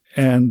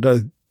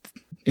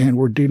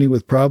we're dealing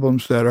with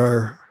problems that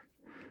are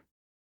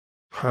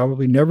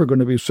probably never going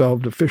to be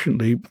solved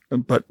efficiently,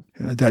 but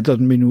that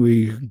doesn't mean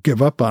we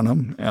give up on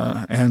them.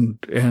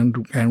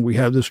 And we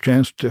have this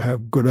chance to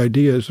have good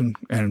ideas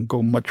and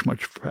go much,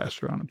 much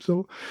faster on them.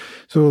 So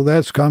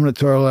that's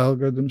combinatorial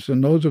algorithms,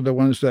 and those are the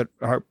ones that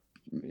are.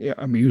 Yeah,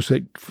 I mean, you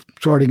say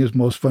sorting is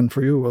most fun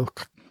for you. Well,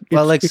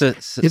 it's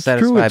satisfiability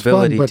true, it's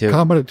fun, but too.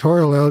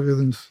 Combinatorial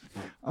algorithms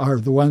are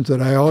the ones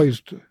that I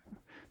always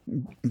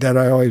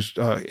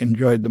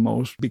enjoyed the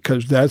most,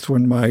 because that's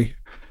when my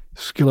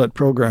skill at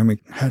programming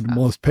had the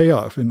most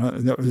payoff. And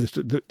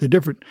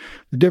the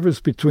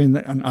difference between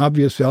an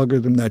obvious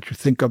algorithm that you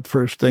think up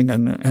first thing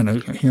and an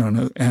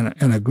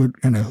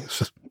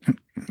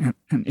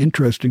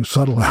interesting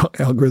subtle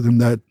algorithm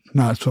that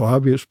not so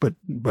obvious, but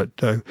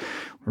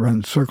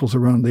runs circles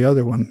around the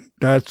other one.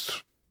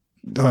 That's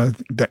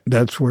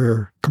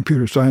where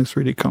computer science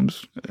really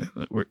comes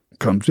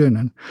in,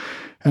 and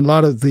a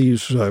lot of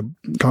these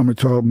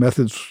combinatorial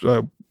methods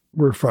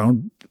were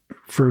found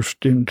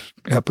first in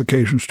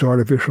applications to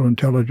artificial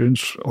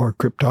intelligence or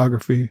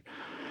cryptography.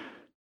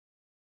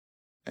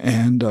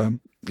 And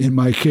in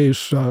my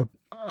case,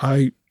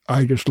 I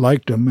just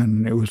liked them,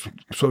 and it was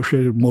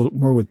associated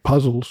more with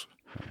puzzles.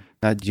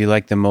 Do you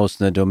like them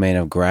most in the domain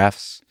of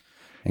graphs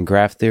and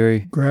graph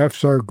theory?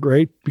 Graphs are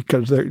great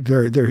because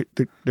they're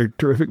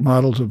terrific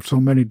models of so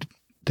many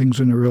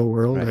things in the real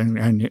world, right.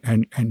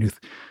 and you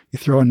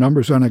throw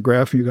numbers on a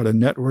graph, you got a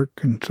network,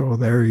 and so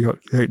there you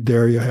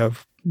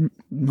have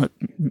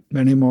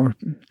many more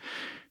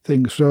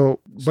things. So,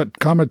 but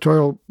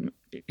combinatorial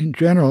in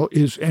general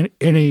is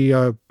any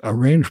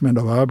arrangement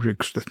of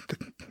objects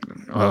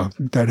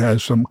that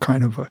has some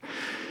kind of a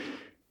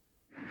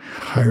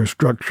higher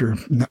structure,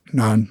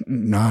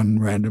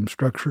 non-random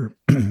structure.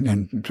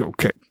 And so,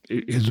 okay,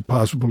 is it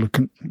possible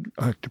to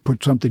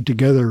put something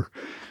together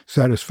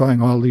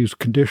satisfying all these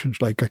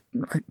conditions? Like I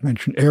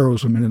mentioned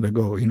arrows a minute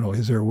ago.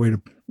 Is there a way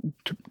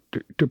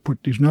to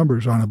put these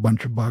numbers on a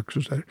bunch of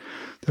boxes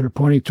that are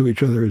pointing to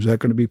each other? Is that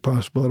going to be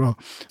possible at all?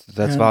 So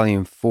that's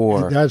volume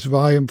 4. That's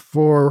volume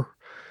 4.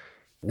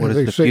 What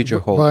does the future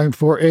hold? Volume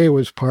 4A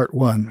was part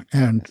 1,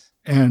 and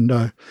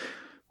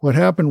what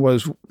happened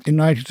was in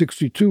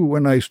 1962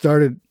 when I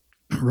started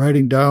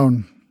writing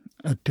down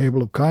a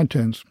table of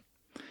contents,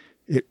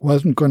 it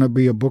wasn't going to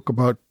be a book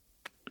about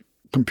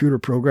computer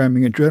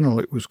programming in general.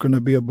 It was going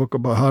to be a book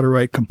about how to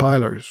write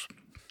compilers.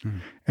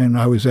 And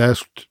I was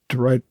asked to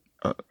write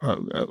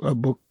a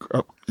book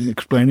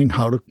explaining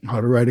how to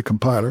write a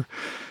compiler.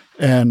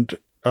 And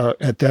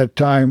at that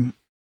time,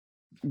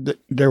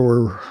 there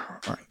were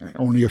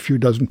only a few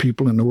dozen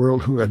people in the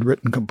world who had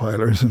written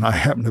compilers, and I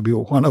happened to be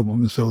one of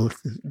them. So,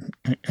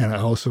 and I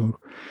also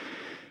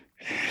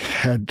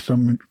had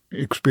some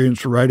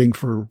experience writing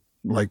for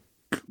like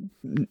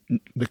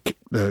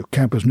the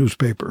campus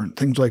newspaper and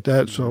things like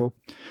that. So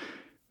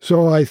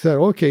I thought,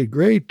 okay,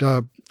 great.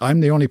 I'm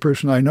the only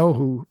person I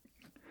know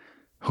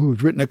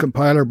who's written a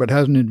compiler but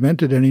hasn't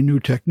invented any new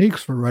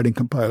techniques for writing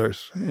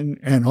compilers.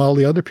 And all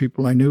the other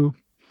people I knew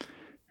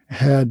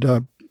had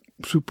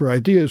super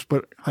ideas,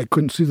 but I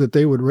couldn't see that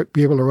they would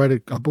be able to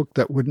write a book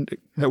that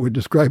would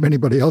describe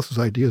anybody else's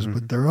ideas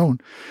but their own.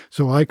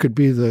 So I could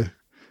be the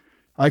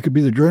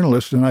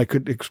journalist, and I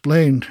could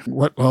explain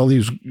what all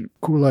these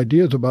cool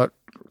ideas about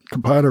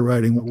compiler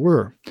writing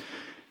were.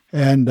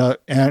 And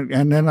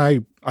then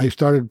I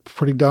started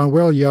putting down,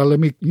 well, yeah,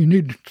 you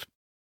need to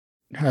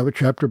have a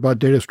chapter about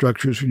data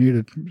structures. You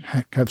need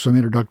to have some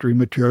introductory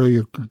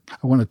material.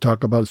 I want to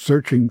talk about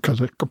searching,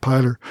 because a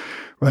compiler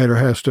writer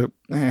has to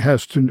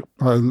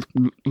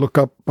look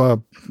up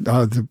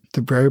the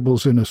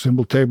variables in a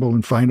symbol table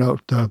and find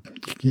out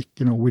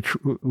which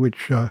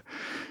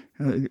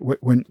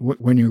when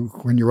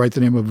you write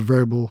the name of a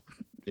variable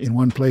in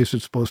one place,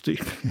 it's supposed to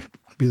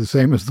be the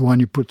same as the one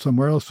you put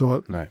somewhere else.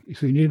 So, right.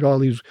 So you need all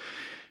these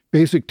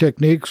basic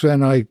techniques,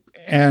 and I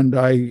had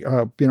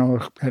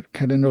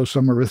to know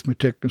some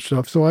arithmetic and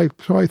stuff. So I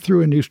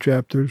threw in these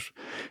chapters,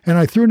 and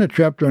I threw in a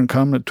chapter on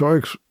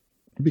combinatorics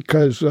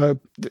because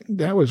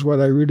that was what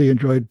I really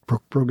enjoyed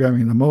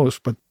programming the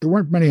most. But there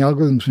weren't many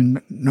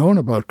algorithms known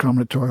about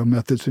combinatorial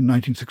methods in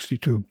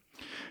 1962.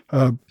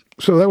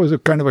 So that was a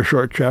kind of a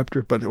short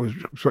chapter, but it was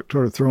sort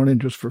of thrown in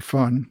just for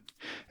fun.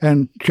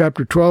 And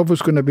chapter 12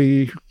 was going to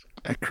be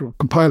actual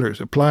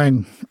compilers,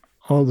 applying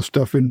all the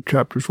stuff in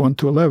chapters 1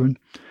 to 11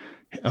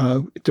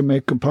 to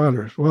make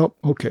compilers. Well,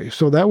 okay,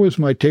 so that was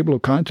my table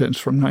of contents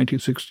from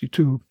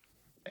 1962.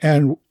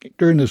 And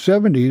during the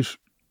 70s,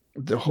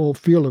 the whole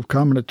field of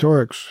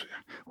combinatorics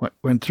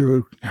went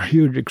through a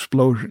huge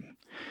explosion.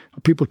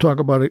 People talk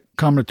about a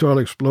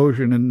combinatorial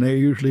explosion, and they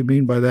usually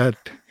mean by that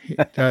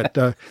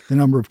the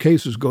number of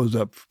cases goes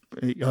up.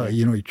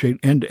 You change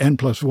n to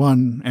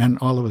n+1, and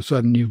all of a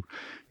sudden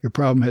your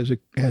problem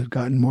has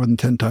gotten more than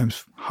 10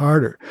 times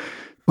harder.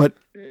 But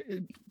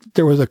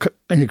there was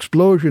an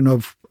explosion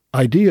of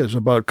ideas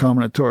about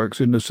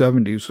combinatorics in the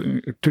 70s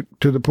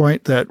to the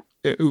point that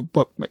take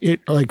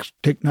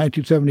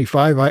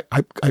 1975,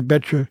 I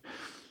bet you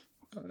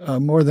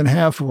more than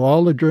half of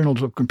all the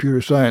journals of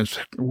computer science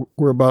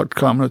were about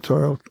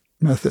combinatorial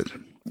method.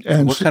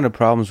 And what kind of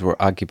problems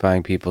were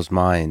occupying people's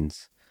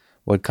minds?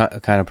 What kind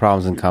of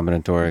problems in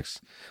combinatorics?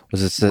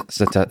 Was it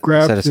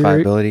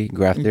satisfiability,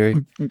 graph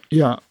theory?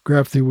 Yeah,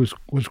 graph theory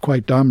was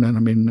quite dominant. I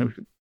mean,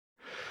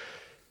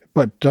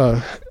 but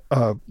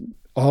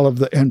all of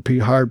the NP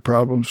hard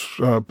problems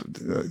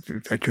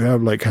that you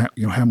have, like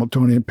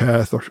Hamiltonian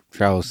path or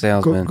Shallow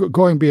salesman,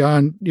 going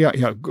beyond,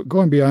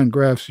 going beyond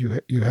graphs,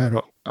 you had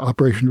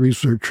operation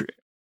research.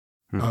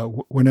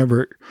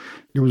 Whenever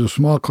there was a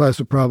small class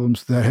of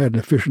problems that had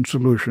efficient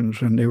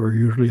solutions, and they were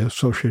usually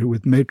associated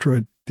with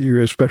matroid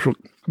theory, special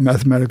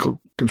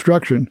mathematical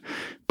construction.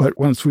 But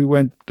once we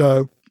went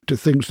to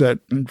things that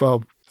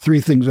involved 3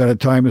 things at a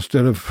time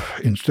instead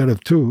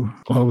of 2,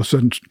 all of a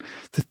sudden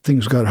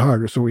things got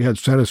harder. So we had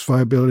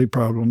satisfiability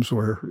problems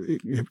where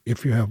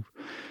if you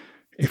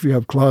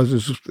have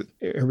clauses,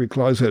 every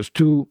clause has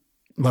 2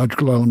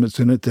 logical elements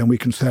in it, then we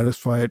can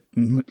satisfy it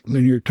in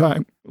linear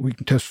time. We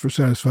can test for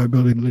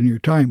satisfiability in linear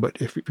time. But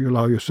if you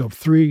allow yourself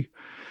 3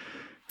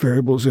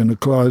 variables in a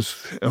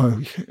clause,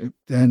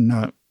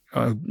 then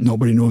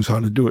nobody knows how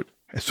to do it.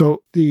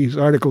 So these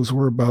articles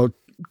were about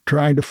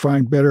trying to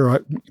find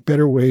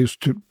better ways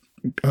to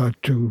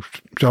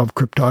solve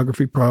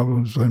cryptography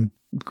problems and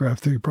graph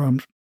theory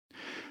problems,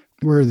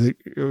 where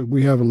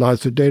we have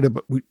lots of data,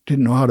 but we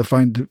didn't know how to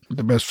find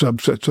the best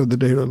subsets of the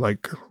data.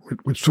 Like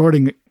with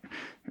sorting,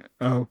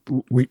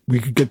 we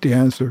could get the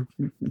answer.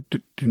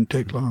 It didn't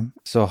take long.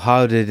 So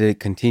how did it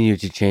continue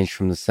to change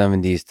from the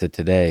 70s to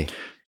today?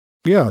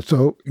 Yeah,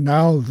 so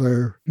now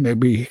there may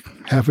be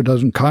half a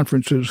dozen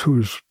conferences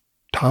whose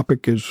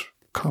topic is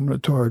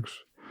combinatorics,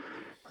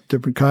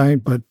 different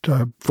kind, but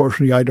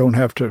fortunately I don't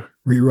have to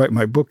rewrite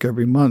my book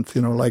every month,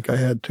 like I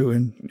had to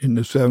in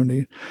the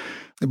 70s.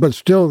 But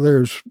still,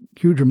 there's a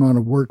huge amount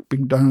of work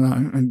being done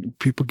and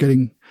people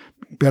getting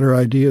better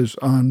ideas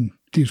on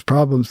these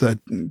problems that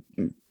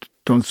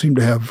don't seem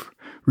to have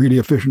really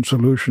efficient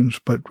solutions,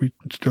 but we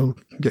still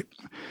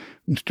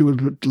let's do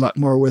a lot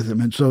more with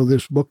them. And so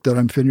this book that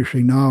I'm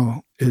finishing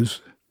now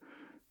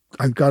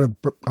I've got a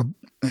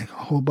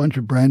whole bunch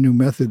of brand new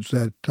methods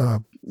that,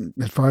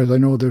 as far as I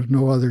know, there's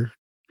no other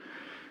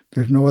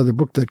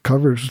book that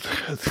covers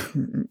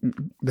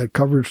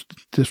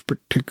this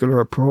particular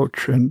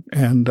approach,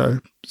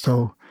 and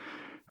so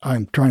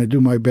I'm trying to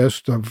do my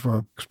best of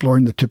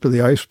exploring the tip of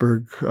the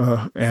iceberg,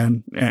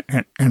 and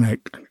I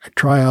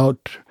try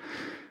out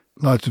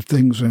lots of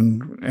things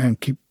and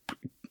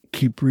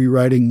keep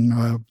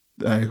rewriting,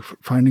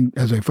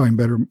 as I find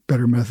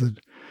better methods.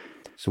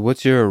 So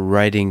what's your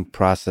writing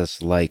process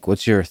like?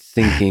 What's your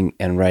thinking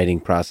and writing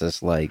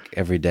process like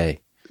every day?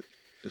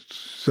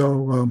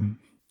 So,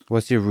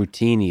 what's your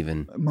routine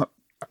even?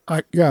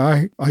 I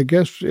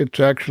guess it's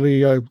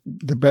actually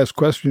the best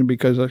question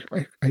because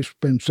I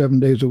spend 7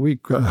 days a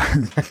week doing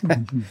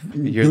it.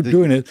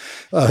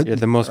 You're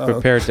the most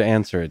prepared to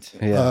answer it.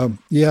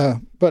 Yeah.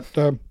 But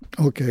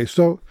okay.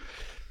 So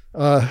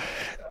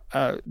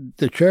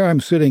the chair I'm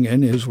sitting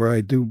in is where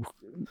I do.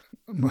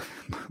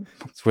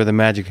 It's where the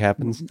magic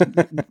happens.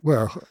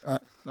 Well,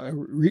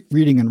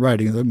 reading and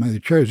writing. The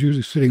chair is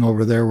usually sitting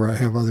over there where I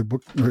have other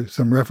books or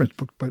some reference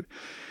books.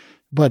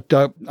 But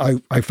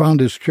I found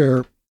this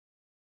chair,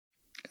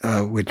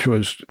 which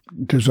was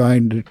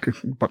designed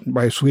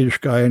by a Swedish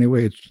guy.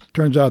 Anyway, it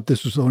turns out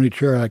this is the only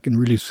chair I can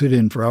really sit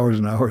in for hours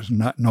and hours and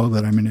not know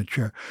that I'm in a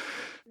chair.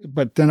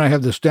 But then I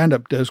have the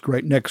stand-up desk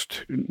right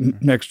next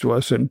to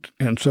us, and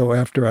so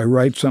after I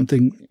write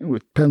something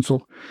with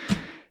pencil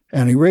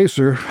and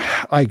eraser,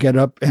 I get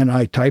up and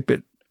I type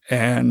it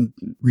and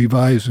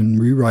revise and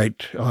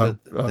rewrite. I'm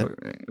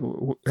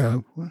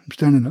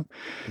standing up.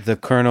 The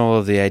kernel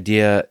of the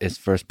idea is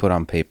first put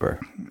on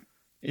paper.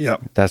 Yeah.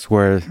 That's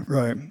where...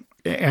 Right.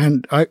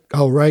 And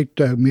I'll write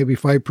maybe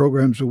 5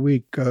 programs a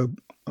week, of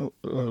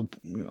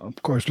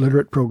course,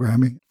 literate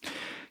programming.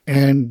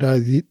 And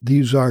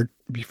these are,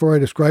 before I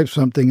describe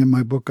something in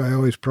my book, I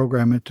always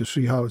program it to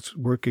see how it's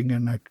working,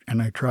 and I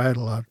try it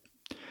a lot.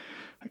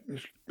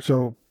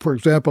 So, for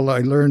example, I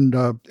learned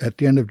at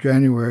the end of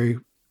January,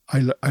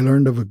 I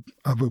learned of a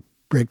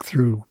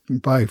breakthrough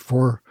by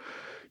 4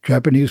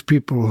 Japanese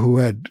people who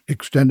had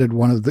extended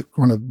one of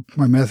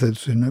my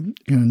methods in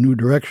a new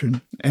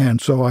direction, and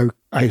so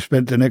I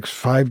spent the next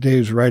 5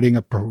 days writing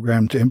a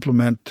program to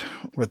implement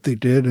what they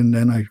did, and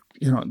then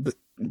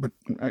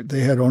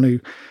they had only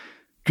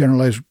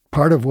generalized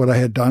part of what I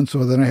had done,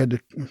 so then I had to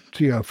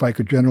see if I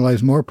could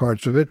generalize more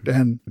parts of it,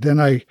 and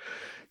then I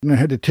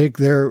had to take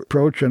their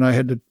approach, and I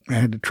had to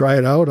try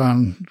it out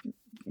on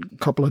a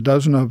couple of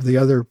dozen of the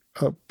other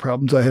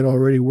problems I had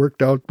already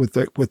worked out with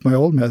my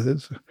old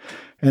methods,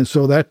 and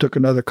so that took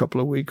another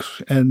couple of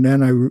weeks. And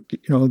then I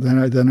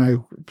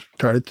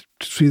started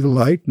to see the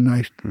light,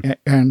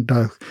 and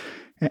I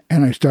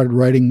started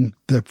writing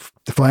the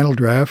final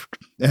draft,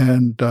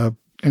 and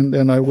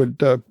then I would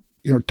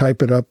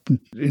type it up. It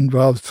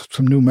involved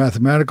some new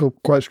mathematical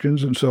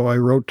questions, and so I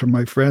wrote to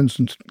my friends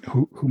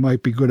who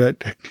might be good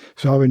at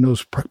solving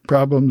those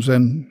problems,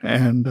 and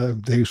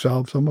they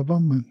solved some of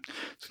them, and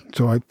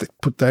so I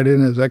put that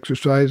in as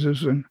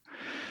exercises, and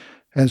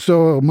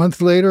so a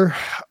month later,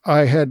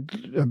 I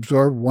had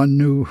absorbed one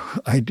new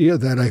idea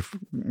that I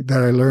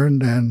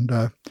learned, and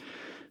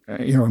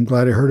I'm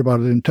glad I heard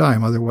about it in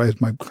time. Otherwise,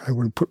 I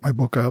would have put my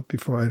book out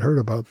before I'd heard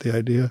about the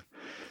idea.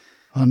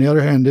 On the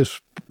other hand, this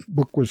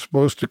book was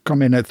supposed to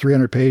come in at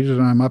 300 pages,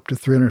 and I'm up to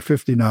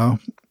 350 now.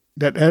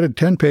 That added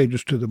 10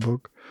 pages to the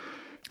book.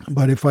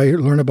 But if I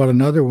learn about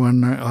another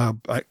one, my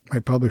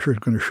publisher is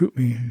going to shoot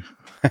me.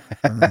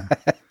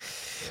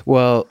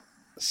 Well,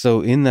 so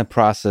in that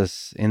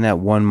process, in that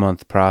 1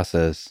 month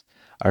process,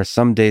 are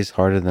some days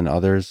harder than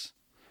others?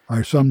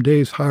 Are some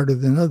days harder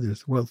than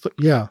others? Well,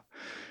 yeah.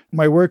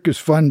 My work is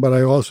fun, but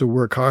I also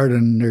work hard,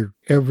 and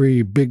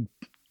every big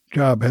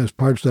job has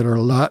parts that are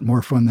a lot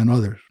more fun than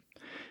others.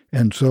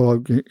 And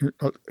so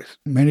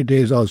many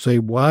days I'll say,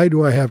 why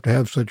do I have to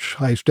have such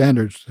high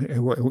standards?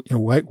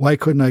 Why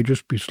couldn't I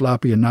just be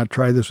sloppy and not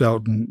try this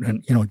out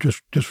and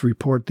just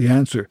report the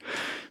answer?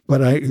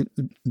 But I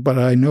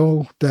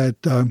know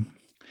that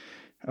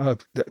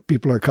that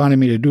people are counting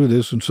me to do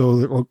this, and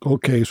so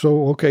okay,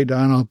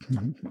 Don, I'll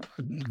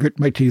grit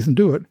my teeth and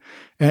do it,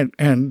 and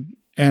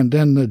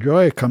then the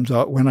joy comes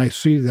out when I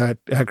see that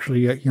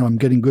actually I'm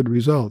getting good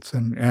results,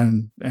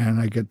 and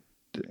I get.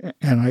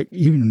 And I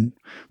even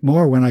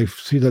more when I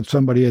see that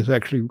somebody has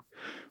actually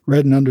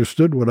read and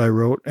understood what I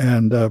wrote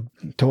and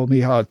told me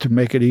how to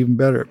make it even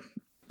better.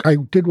 I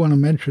did want to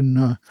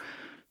mention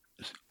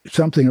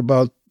something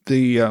about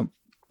the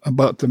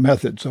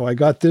method. So I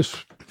got this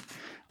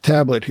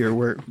tablet here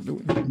where I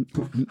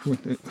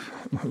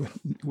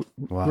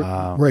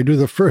do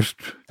the first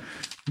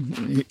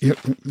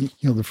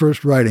the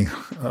first writing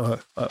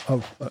of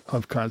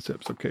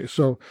concepts. Okay,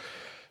 so.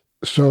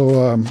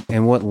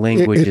 And what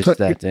language is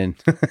that in?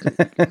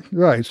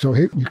 Right. So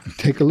here, you can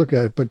take a look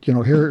at it. But,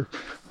 here,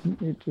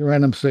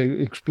 random say,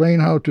 explain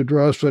how to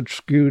draw such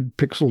skewed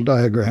pixel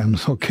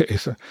diagrams. Okay.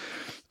 So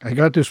I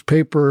got this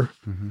paper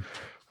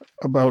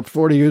about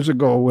 40 years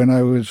ago when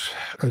I was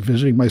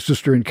visiting my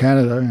sister in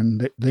Canada,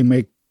 and they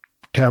make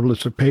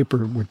tablets of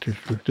paper with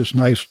this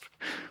nice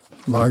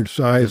large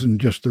size and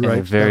just the right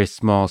a very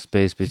small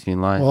space between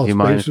lines. All Do you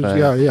spaces, mind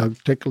if yeah.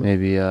 Take a look.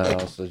 Maybe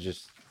also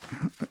just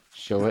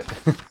show it.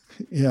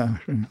 Yeah.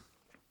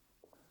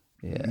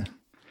 Yeah.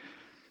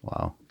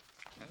 Wow.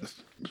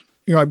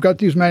 I've got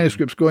these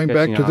manuscripts going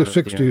back to the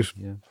 60s.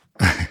 Yeah.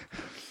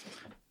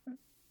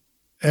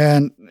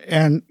 And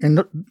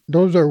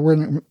those are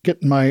when I'm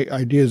getting my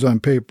ideas on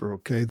paper.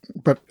 Okay,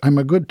 but I'm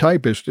a good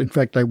typist. In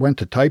fact, I went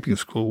to typing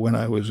school when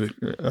I was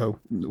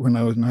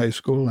in high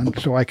school, and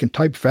so I can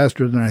type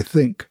faster than I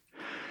think.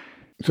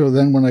 So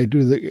then, when I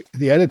do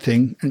the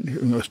editing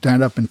and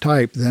stand up and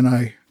type, then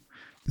I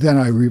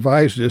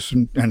revise this,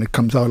 and it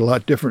comes out a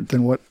lot different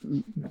than what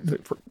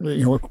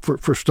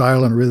for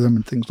style and rhythm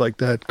and things like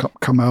that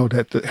come out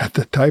at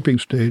the typing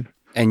stage.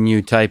 And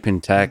you type in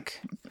TeX.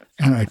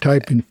 And I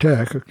type in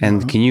TeX.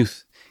 And can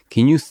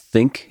you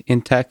think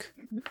in TeX?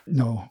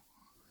 No.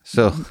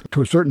 So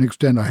to a certain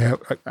extent, I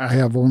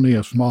have only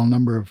a small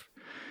number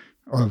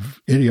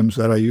of idioms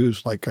that I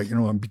use. Like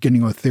I'm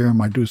beginning a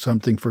theorem, I do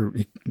something. For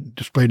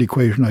displayed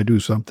equation, I do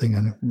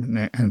something,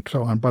 and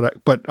so on.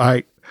 But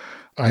I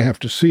have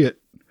to see it,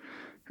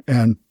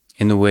 and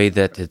in the way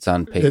that it's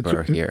on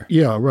paper here.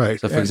 Yeah, right.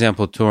 So, for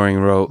example,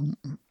 Turing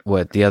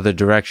wrote the other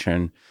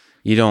direction.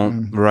 You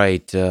don't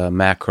write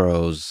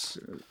macros.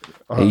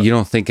 You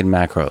don't think in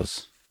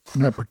macros.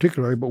 Not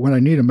particularly, but when I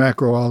need a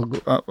macro,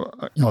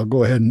 I'll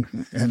go ahead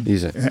and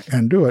use it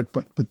and do it.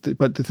 But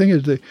the thing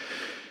is that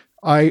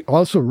I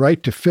also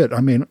write to fit.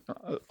 I mean,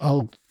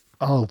 I'll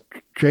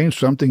change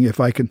something if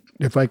I can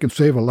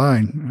save a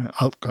line.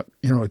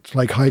 It's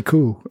like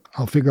haiku.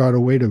 I'll figure out a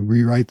way to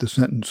rewrite the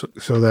sentence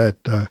so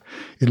that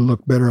it'll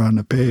look better on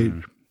the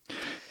page.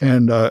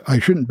 And I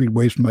shouldn't be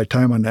wasting my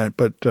time on that,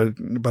 but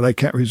I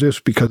can't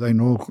resist because I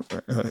know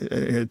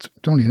it's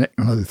only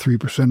another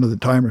 3% of the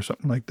time or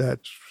something like that.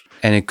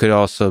 And it could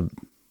also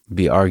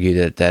be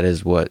argued that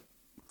is what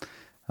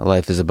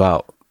life is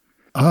about.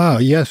 Ah,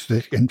 yes.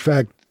 In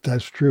fact,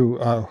 that's true.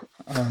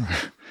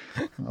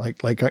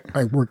 Like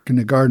I worked in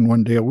the garden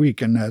one day a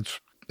week, and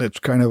that's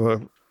kind of a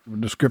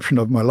description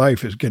of my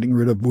life, is getting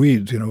rid of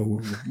weeds,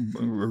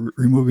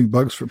 removing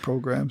bugs from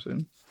programs.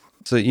 And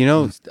so,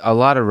 a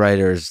lot of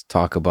writers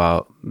talk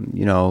about,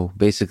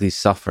 basically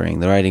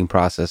suffering the writing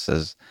process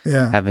as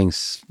having,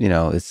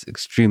 it's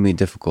extremely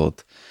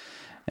difficult.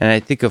 And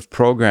I think of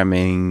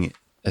programming,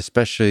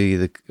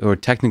 especially or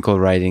technical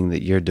writing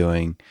that you're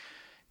doing,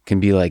 can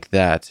be like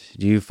that.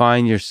 Do you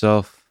find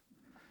yourself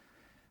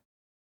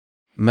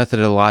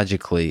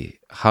methodologically,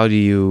 how do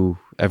you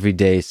every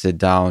day sit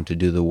down to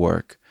do the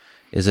work?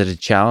 Is it a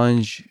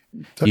challenge?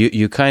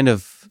 You kind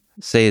of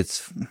say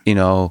it's,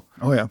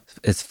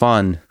 it's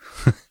fun.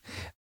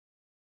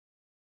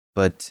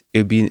 But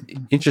it'd be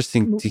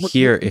interesting to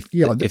hear if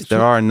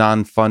there are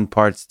non-fun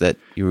parts that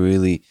you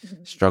really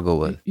struggle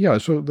with. Yeah,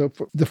 so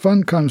the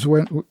fun comes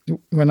when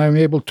I'm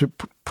able to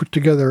put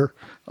together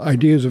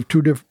ideas of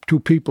two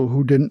people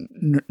who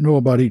didn't know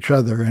about each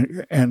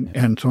other,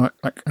 and so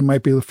I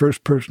might be the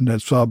first person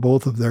that saw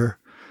both of their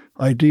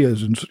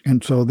ideas,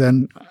 and so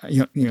then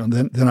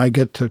then I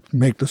get to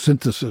make the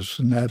synthesis,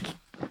 and that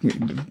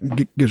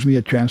gives me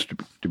a chance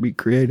to be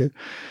creative.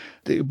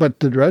 But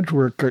the drudge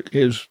work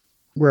is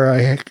where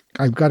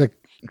I've got to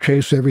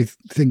chase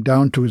everything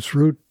down to its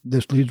root.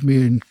 This leads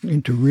me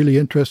into really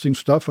interesting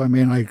stuff. I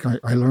mean,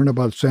 I learn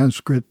about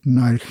Sanskrit, and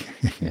I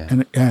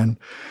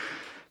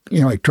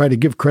try to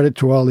give credit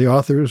to all the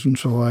authors, and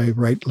so I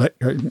write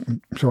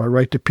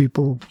to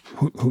people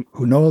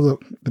who know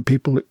the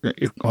people,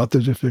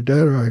 authors if they're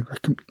dead, or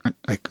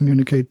I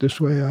communicate this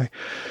way.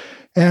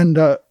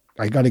 I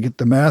got to get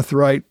the math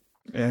right,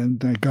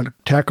 and I got to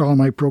tackle all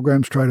my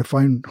programs, try to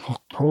find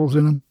holes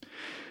in them.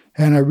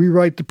 And I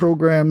rewrite the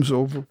programs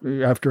over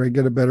after I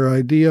get a better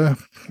idea.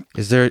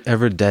 Is there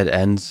ever dead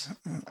ends?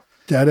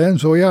 Dead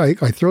ends? Oh, yeah.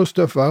 I throw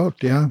stuff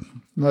out, yeah.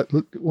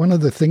 One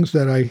of the things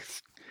that I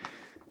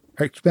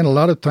spent a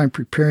lot of time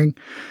preparing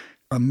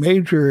a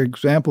major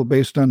example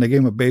based on the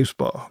game of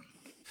baseball.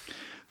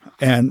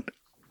 And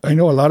I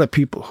know a lot of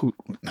people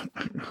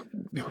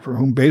for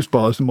whom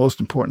baseball is the most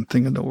important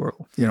thing in the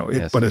world.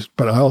 Yes.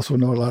 But I also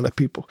know a lot of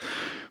people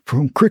for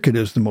whom cricket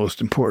is the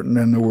most important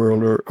in the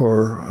world,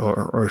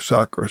 or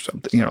soccer or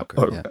something.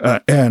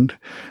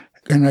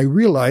 And I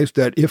realized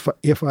that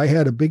if I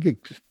had a big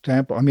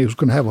example, it was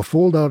going to have a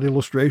fold-out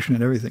illustration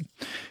and everything.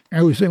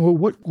 I was saying, well,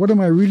 what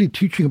am I really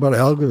teaching about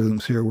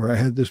algorithms here? Where I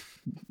had this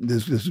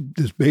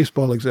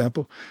baseball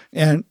example,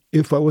 and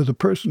if I was a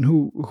person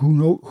who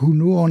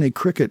knew only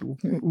cricket,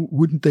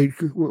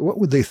 what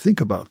would they think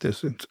about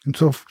this? And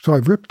so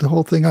I've ripped the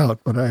whole thing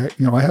out. But I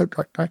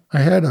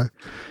had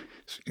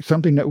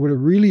something that would have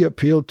really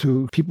appealed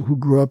to people who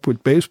grew up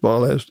with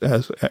baseball as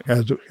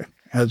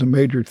a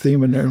major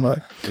theme in their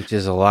life. Which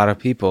is a lot of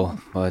people,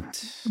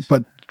 but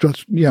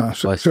just, yeah.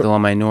 So still a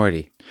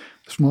minority.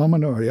 Small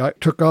minority. I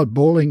took out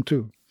bowling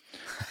too.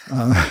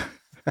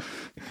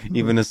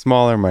 Even a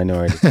smaller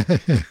minority.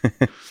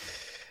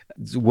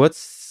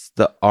 What's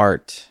the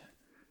art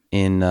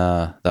in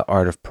the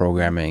art of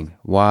programming?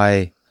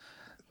 Why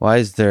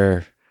is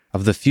there,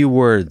 of the few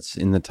words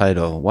in the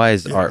title, why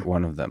is art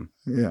one of them?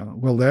 Yeah,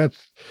 well,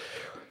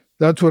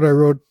 that's what I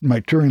wrote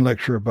my Turing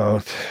lecture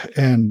about,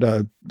 and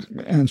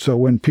so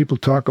when people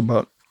talk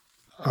about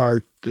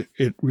art,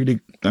 it really,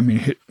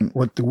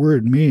 what the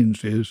word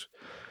means is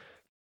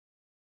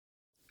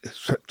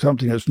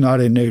something that's not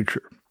in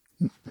nature.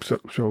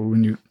 So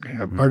when you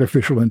have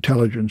artificial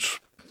intelligence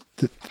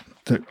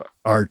that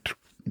art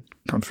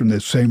comes from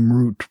this same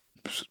root,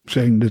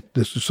 saying that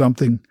this is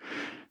something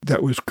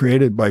that was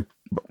created by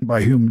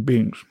human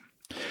beings.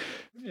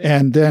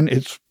 And then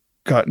it's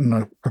gotten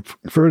a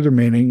further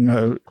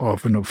meaning,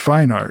 often of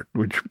fine art,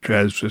 which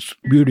has this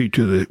beauty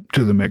to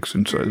the mix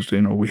and says,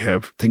 we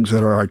have things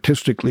that are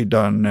artistically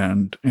done,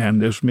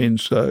 and this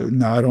means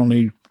not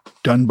only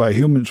done by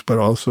humans, but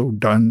also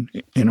done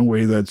in a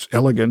way that's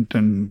elegant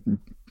and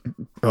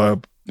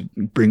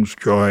brings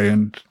joy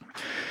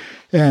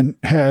and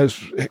has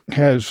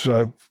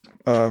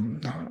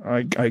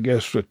I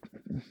guess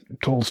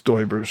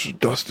Tolstoy versus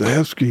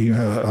Dostoevsky,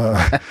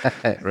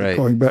 right?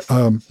 Going back,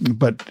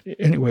 but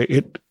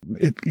anyway,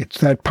 it's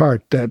that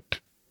part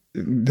that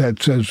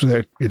says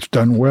that it's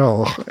done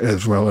well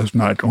as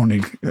not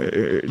only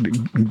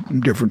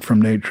different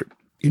from nature.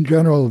 In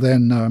general,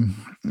 then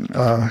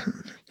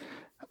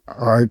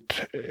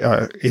art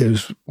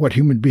is what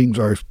human beings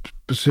are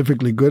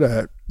specifically good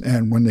at,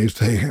 and when they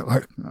say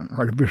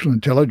artificial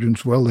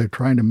intelligence, well, they're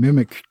trying to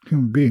mimic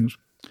human beings.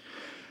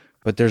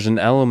 But there's an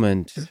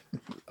element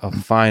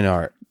of fine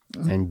art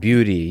and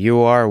beauty. You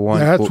are one.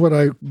 That's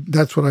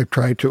what I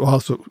try to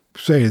also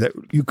say, that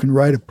you can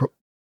write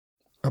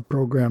a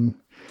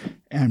program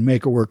and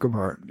make a work of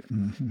art.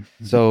 Mm-hmm.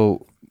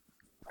 So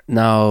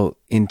now,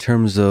 in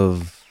terms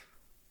of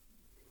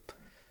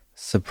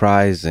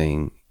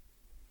surprising,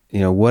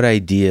 what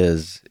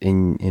ideas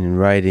in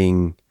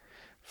writing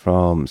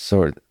from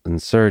sort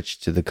and search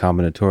to the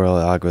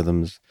combinatorial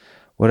algorithms,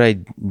 what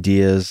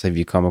ideas have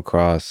you come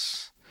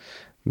across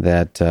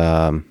that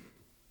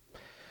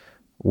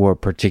were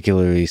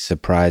particularly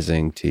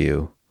surprising to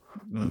you,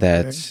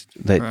 that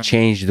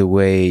changed the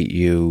way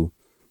you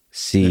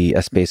see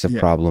a space of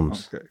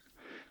problems? Okay.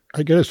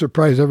 I get a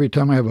surprise every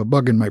time I have a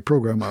bug in my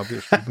program,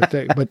 obviously,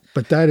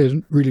 but that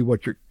isn't really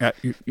what you're at.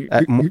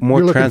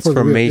 More you're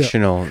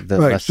transformational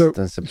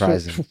than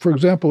surprising. So, for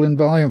example, in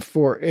volume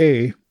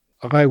 4A,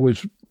 I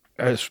was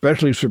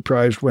especially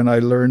surprised when I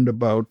learned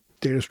about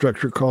data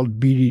structure called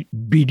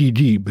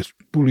BDD,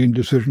 Boolean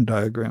Decision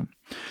Diagram,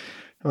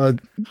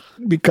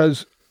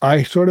 because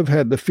I sort of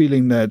had the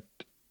feeling that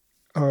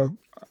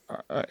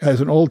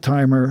as an old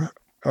timer,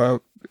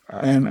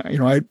 and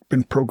I'd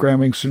been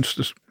programming since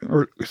the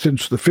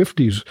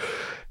 50s,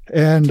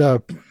 and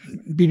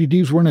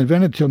BDDs weren't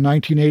invented till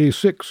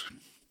 1986.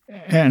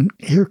 And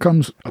here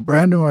comes a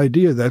brand new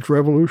idea that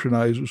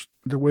revolutionizes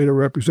the way to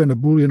represent a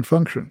Boolean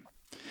function.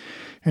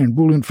 And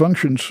Boolean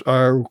functions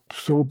are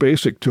so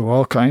basic to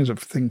all kinds of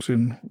things.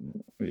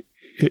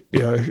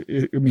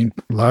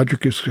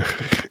 Logic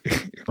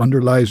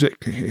underlies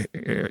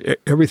it,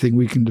 everything.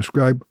 We can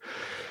describe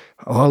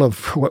all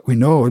of what we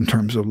know in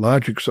terms of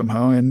logic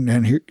somehow, and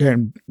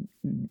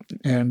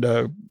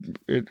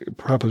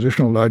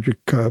propositional logic.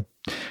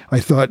 I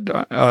thought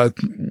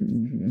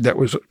that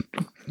was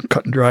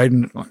cut and dried,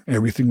 and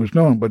everything was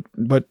known. But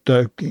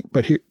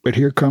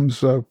here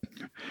comes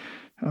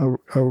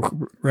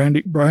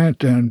Randy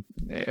Bryant and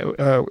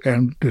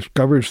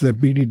discovers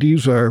that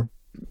BDDs are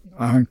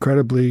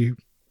incredibly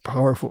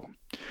powerful.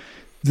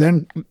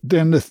 That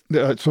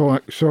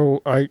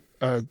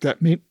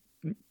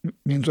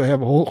means I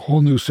have a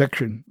whole new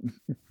section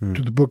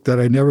to the book that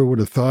I never would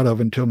have thought of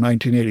until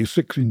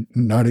 1986, and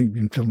not even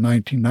until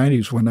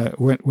 1990s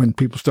when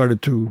people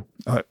started to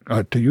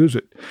use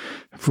it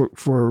for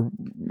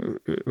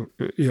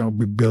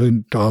 $1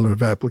 billion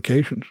of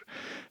applications,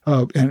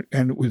 and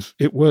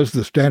it was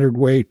the standard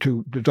way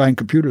to design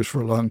computers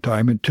for a long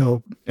time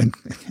until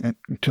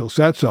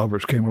sat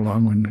solvers came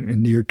along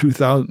in the year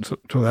 2000. So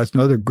that's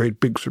another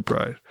great big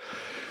surprise.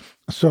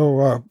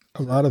 So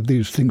a lot of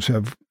these things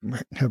have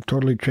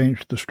totally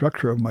changed the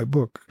structure of my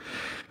book.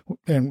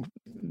 And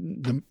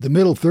the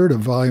middle third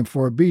of Volume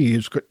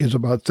 4B is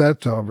about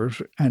sat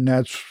solvers, and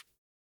that's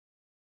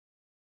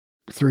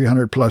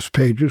 300 plus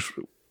pages,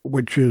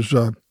 which is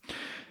all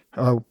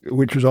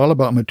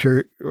about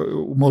material,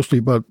 mostly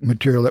about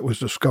material that was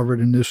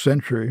discovered in this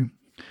century.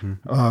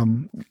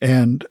 Mm-hmm.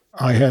 And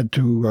I had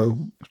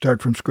to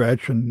start from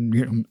scratch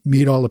and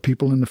meet all the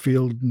people in the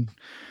field and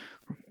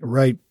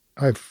write.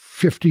 I have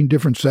 15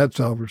 different sat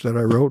solvers that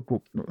I wrote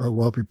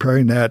while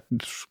preparing that.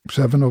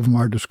 7 of them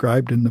are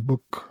described in the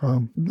book.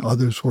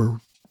 Others were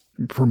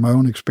from my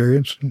own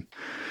experience.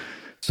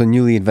 So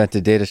newly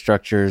invented data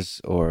structures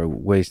or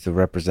ways to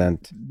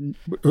represent?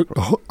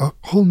 A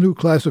whole new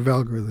class of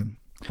algorithm.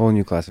 Whole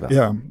new class of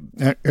algorithm.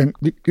 Yeah. And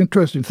the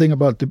interesting thing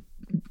about the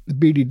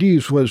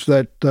BDDs was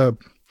that the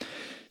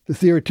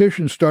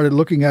theoreticians started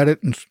looking at it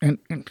and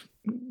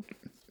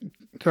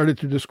started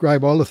to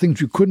describe all the things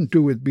you couldn't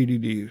do with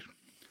BDDs.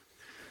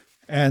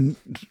 And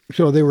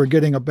so they were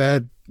getting a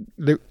bad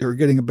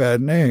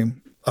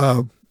name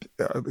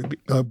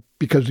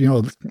because they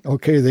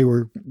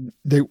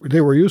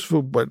were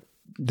useful, but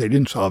they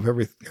didn't solve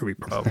every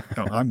problem.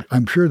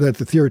 I'm sure that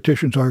the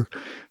theoreticians are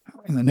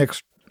in the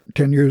next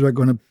 10 years are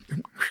going to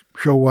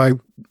show why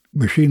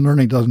machine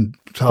learning doesn't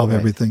solve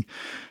everything.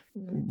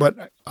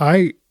 But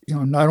I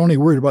not only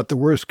worried about the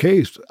worst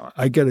case,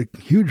 I get a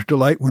huge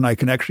delight when I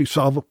can actually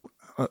solve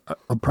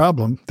a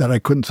problem that I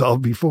couldn't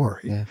solve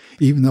before,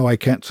 even though I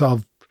can't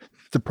solve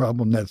the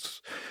problem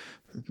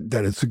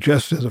that it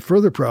suggests as a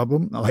further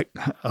problem. I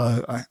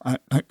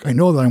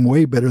know that I'm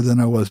way better than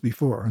I was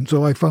before. And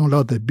so I found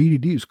out that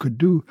BDDs could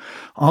do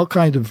all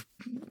kinds of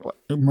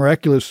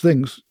miraculous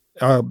things.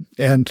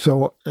 And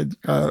so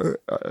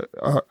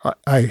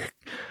I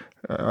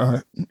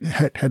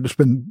had to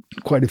spend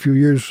quite a few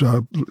years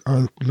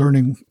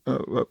learning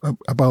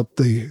about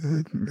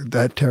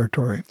that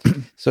territory.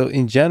 So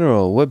in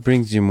general, what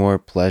brings you more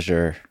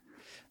pleasure?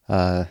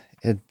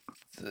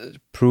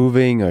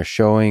 Proving or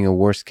showing a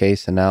worst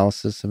case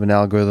analysis of an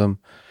algorithm,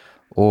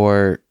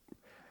 or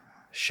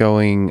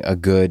showing a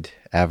good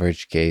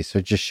average case,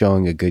 or just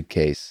showing a good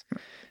case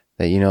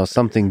that,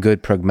 something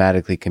good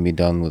pragmatically can be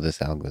done with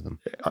this algorithm?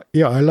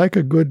 Yeah, I like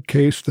a good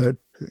case that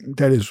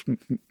is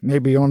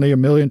maybe only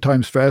 1,000,000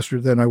 times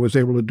faster than I was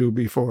able to do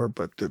before,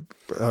 but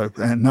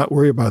and not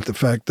worry about the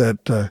fact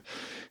that that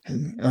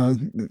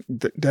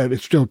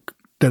it's still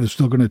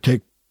going to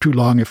take too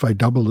long if I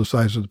double the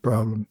size of the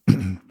problem.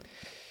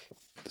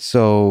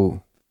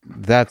 So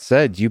that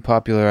said, you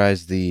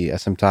popularized the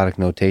asymptotic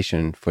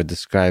notation for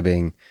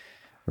describing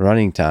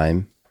running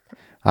time.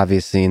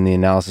 Obviously, in the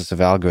analysis of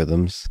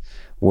algorithms,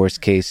 worst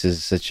case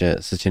is such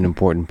an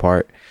important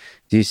part.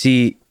 Do you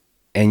see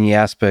any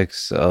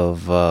aspects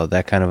of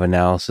that kind of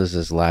analysis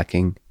as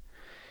lacking?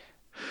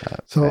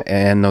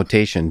 And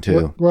notation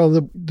too.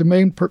 Well, the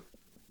main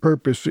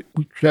purpose,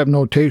 we should have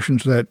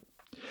notations that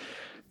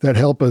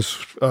help us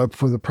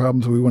for the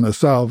problems we want to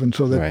solve, and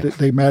so that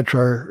they match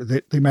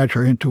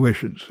our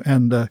intuitions.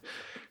 And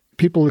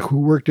people who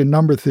worked in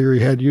number theory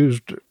had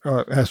used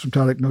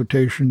asymptotic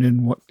notation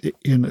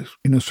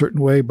in a certain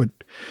way, but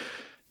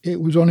it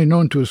was only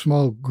known to a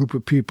small group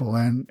of people.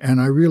 And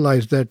I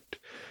realized that,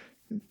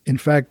 in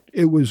fact,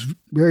 it was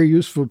very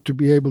useful to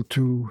be able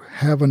to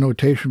have a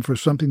notation for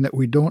something that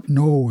we don't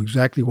know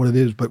exactly what it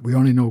is, but we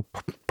only know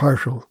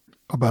partial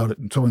about it.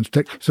 And so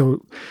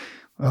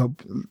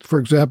for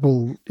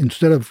example,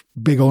 instead of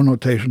big O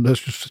notation, let's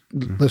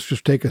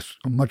just take a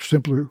much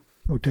simpler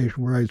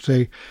notation where I'd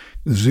say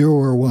 0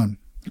 or 1,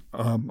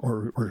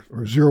 or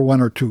 0,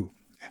 1, or 2.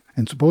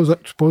 And suppose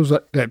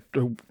that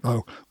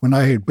when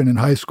I had been in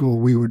high school,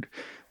 we would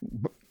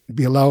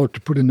be allowed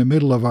to put in the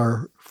middle of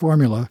our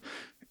formula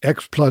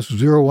x plus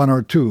 0, 1,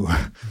 or 2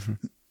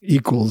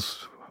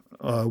 equals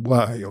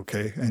y.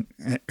 Okay,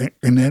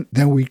 and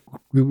then we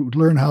would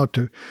learn how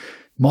to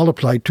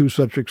multiply two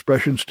such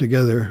expressions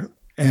together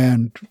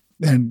and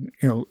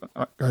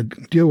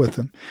deal with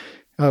them.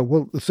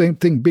 Well, the same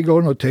thing, big O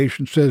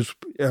notation says,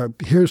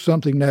 here's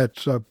something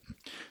that's,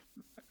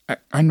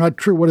 I'm not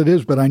sure what it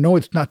is, but I know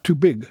it's not too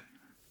big.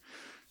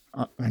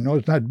 I know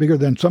it's not bigger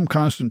than some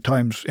constant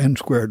times n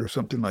squared or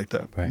something like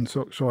that. Right. And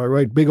so I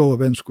write big O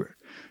of n squared.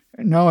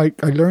 And now I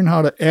learn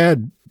how to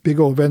add big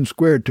O of n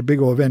squared to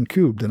big O of n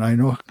cubed, and I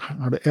know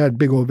how to add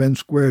big O of n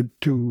squared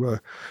to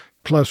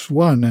plus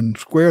 1 and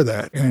square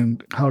that,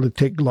 and how to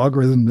take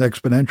logarithms,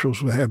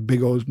 exponentials, will have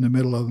big O's in the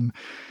middle of them.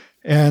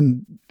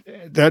 And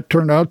that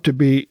turned out to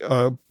be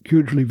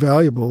hugely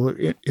valuable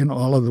in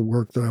all of the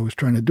work that I was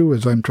trying to do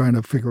as I'm trying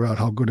to figure out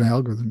how good an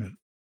algorithm is.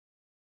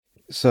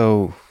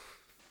 So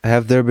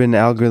have there been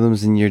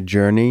algorithms in your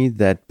journey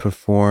that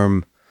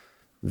perform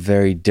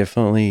very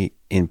differently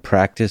in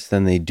practice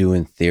than they do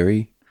in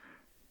theory?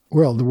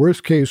 Well, the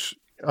worst case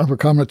of a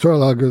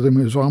combinatorial algorithm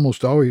is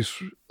almost always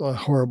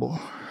horrible.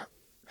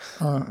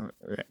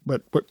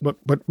 But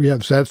we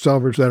have SAT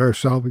solvers that are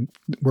solving,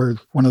 where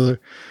one of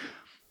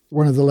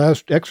the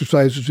last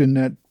exercises in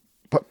that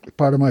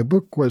part of my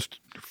book was to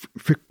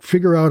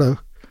figure out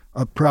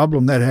a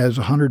problem that has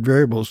 100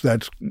 variables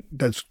that's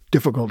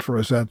difficult for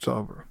a SAT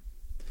solver.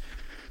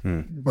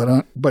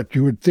 But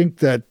you would think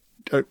that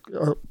a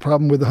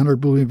problem with 100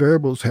 Boolean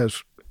variables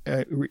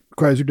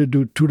requires you to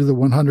do 2 to the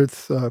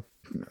 100th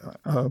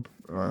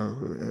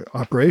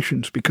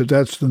operations, because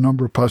that's the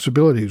number of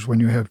possibilities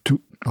when you have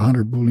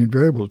 100 Boolean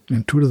variables.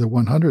 And 2 to the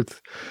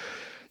 100th,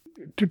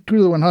 2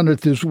 to the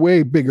 100th is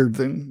way bigger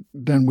than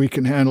we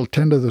can handle.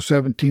 10 to the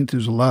 17th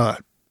is a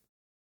lot.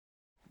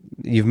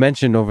 You've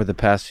mentioned over the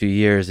past few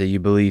years that you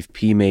believe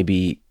P may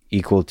be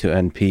equal to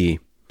NP,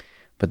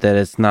 but that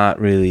it's not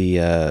really,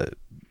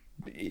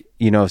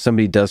 if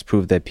somebody does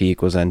prove that P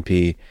equals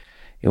NP,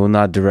 it will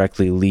not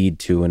directly lead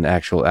to an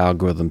actual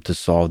algorithm to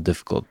solve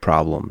difficult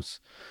problems.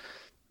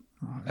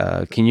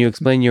 Can you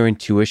explain your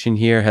intuition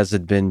here? Has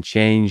it been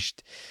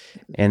changed?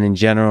 And in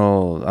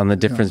general, on the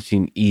difference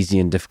between easy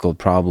and difficult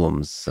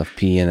problems of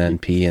P and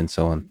NP and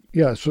so on?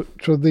 Yeah, so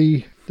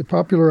the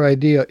popular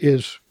idea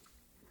is,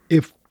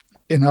 if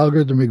an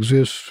algorithm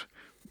exists,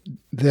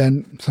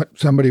 then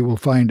somebody will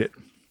find it.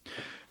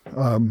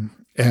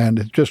 And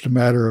it's just a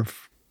matter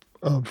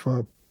of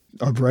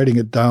writing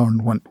it down.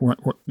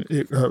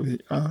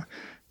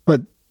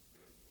 But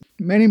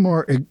many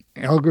more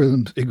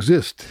algorithms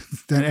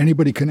exist than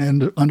anybody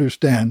can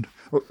understand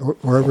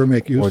or ever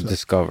make use of. Or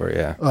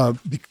discover,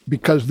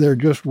 because they're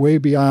just way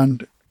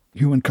beyond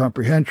human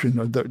comprehension.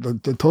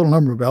 The total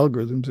number of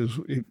algorithms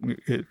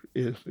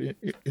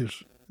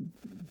is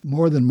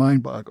more than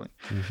mind-boggling.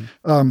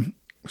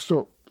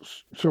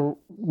 So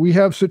we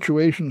have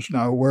situations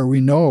now where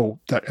we know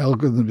that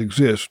algorithms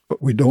exist,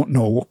 but we don't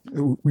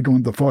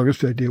have the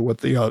foggiest idea what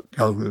the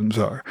algorithms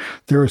are.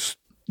 There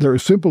are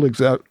simple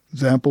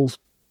examples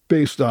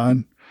based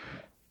on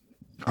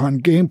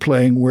game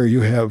playing where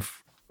you have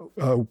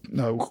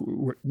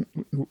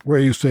where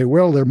you say,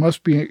 well, there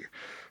must be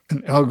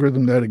an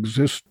algorithm that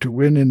exists to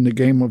win in the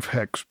game of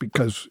hex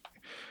because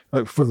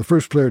for the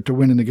first player to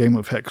win in the game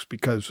of hex,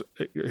 because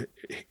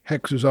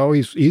hex is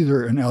always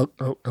either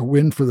a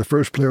win for the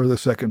first player or the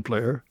second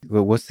player.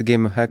 Well, what's the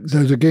game of hex?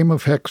 There's a game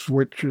of hex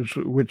which is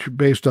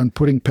based on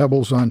putting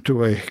pebbles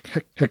onto a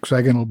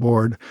hexagonal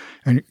board,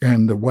 and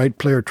the white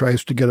player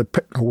tries to get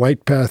a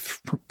white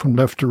path from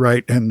left to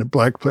right, and the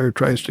black player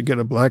tries to get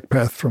a black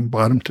path from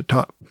bottom to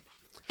top.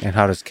 And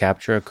how does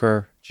capture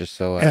occur? Just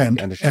so I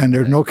understand. And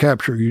there's no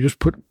capture. You just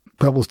put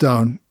pebbles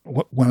down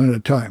one at a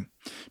time.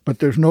 But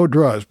there's no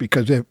draws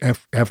because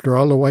after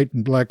all the white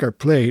and black are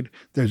played,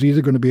 there's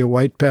either going to be a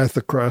white path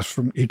across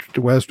from east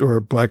to west or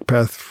a black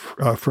path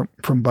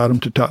from bottom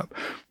to top.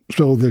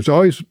 So there's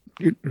always,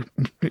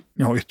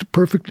 it's a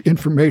perfect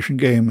information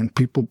game, and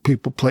people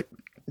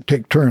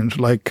take turns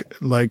like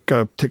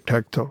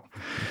tic-tac-toe.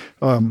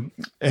 And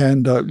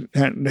the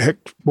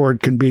hex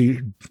board can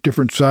be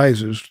different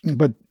sizes,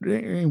 but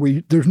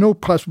anyway, there's no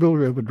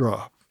possibility of a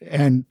draw,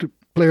 and the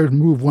players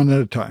move one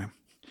at a time.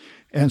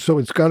 And so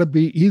it's got to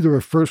be either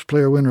a first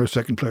player win or a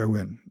second player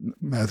win.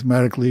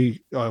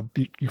 Mathematically,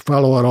 you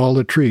follow out all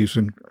the trees,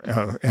 and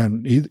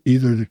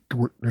either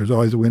there's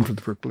always a win for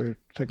the first player,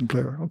 second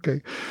player.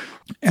 Okay,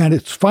 and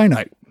it's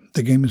finite.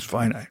 The game is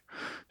finite.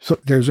 So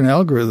there's an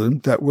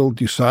algorithm that will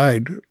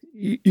decide.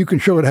 You can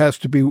show it has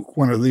to be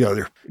one or the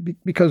other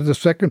because the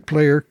second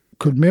player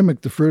could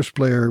mimic the first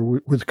player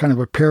with kind of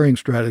a pairing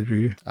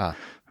strategy.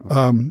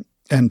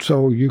 And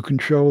so you can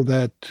show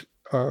that.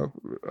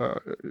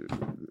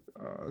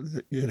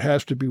 It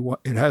has to be one.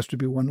 It has to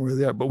be one way or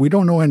the other. But we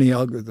don't know any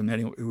algorithm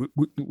anyway.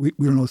 We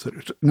don't know.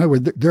 In other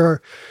words,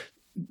 there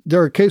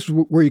are cases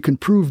where you can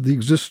prove the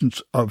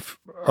existence of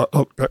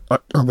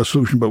a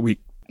solution,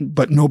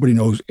 but nobody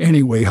knows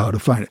any way how to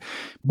find it.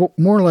 But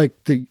more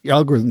like the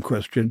algorithm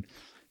question,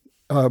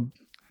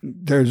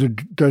 there's a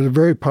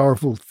very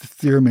powerful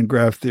theorem in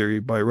graph theory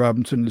by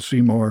Robinson and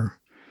Seymour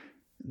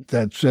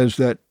that says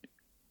that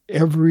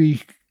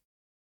every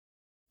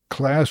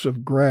class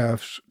of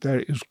graphs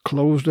that is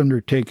closed under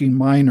taking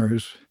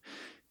minors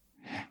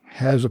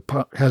has a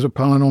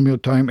polynomial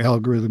time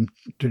algorithm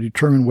to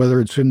determine whether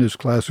it's in this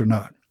class or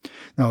not.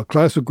 Now, a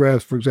class of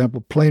graphs, for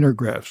example, planar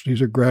graphs.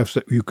 These are graphs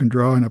that you can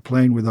draw in a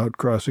plane without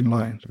crossing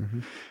lines. Mm-hmm.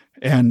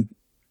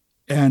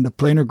 And a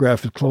planar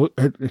graph is closed.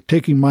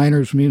 Taking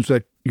minors means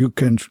that you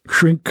can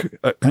shrink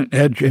an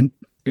edge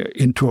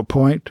into a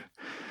point,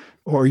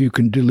 or you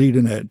can delete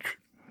an edge.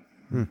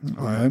 Mm-hmm.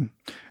 All right?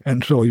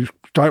 And so you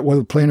start with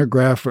a planar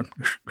graph, and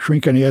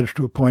shrink any edge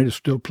to a point is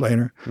still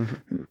planar.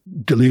 Mm-hmm.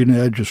 Delete an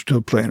edge is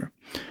still planar.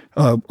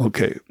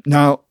 Okay.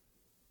 Now,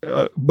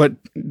 but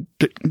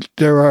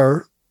there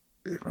are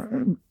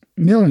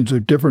millions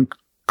of different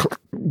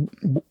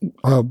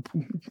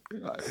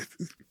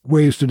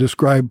ways to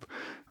describe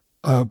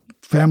a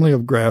family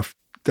of graph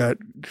that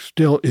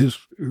still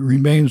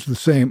remains the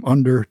same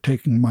under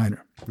taking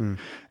minor. Mm.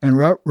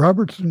 And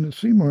Robertson and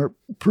Seymour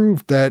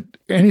proved that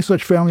any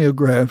such family of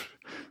graphs,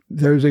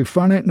 there's a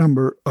finite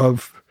number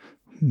of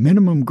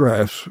minimum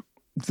graphs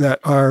that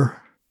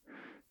are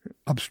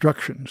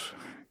obstructions.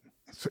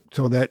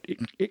 So that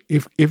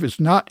if it's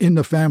not in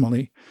the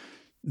family,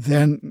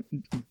 then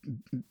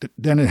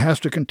it has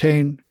to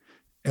contain.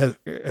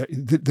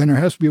 Then there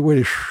has to be a way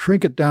to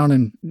shrink it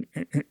down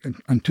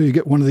until you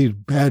get one of these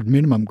bad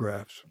minimum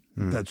graphs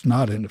that's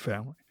not in the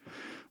family.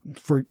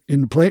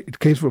 In the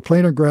case of a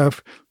planar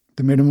graph,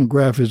 the minimum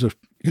graph is a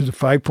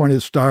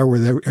 5-pointed star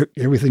with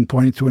everything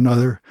pointing to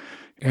another,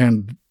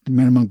 and the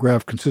minimum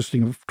graph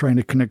consisting of trying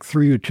to connect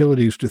 3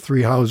 utilities to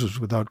 3 houses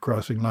without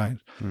crossing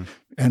lines. Mm.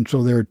 And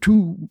so there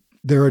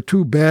are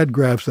two bad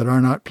graphs that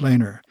are not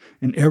planar,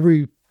 and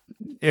every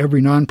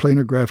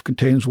non-planar graph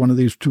contains one of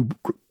these 2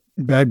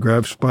 bad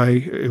graphs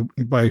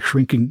by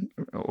shrinking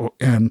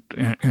and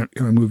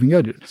removing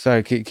edges.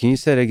 Sorry, can you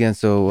say it again?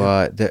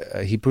 So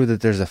he proved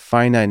that there's a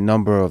finite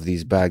number of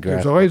these bad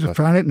graphs. There's always a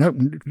finite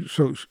number.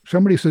 So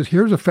somebody says,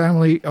 here's a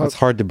family. That's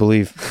hard to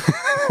believe.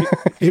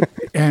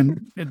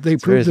 And they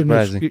proved in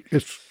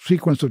this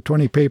sequence of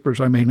 20 papers.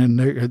 I mean, and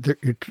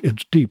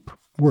it's deep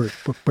work,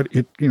 but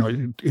it's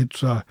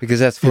because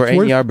that's for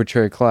any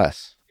arbitrary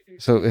class.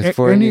 So it's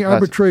for any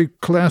arbitrary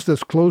class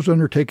that's closed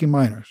under taking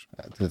minors.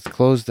 That's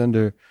closed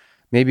under.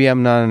 Maybe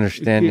I'm not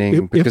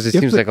understanding because it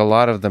seems like a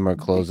lot of them are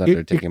closed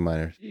under taking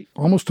minors.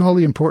 Almost all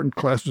the important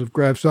classes of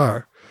graphs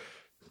are.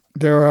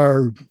 There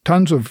are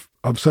tons of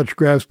such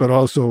graphs, but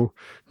also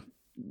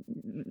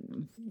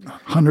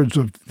hundreds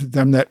of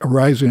them that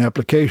arise in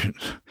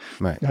applications.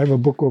 Right. I have a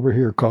book over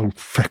here called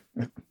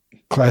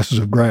Classes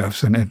of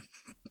Graphs, and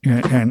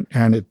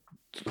it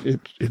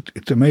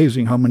it's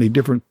amazing how many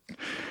different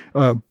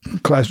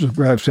classes of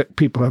graphs that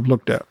people have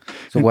looked at.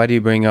 So why do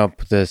you bring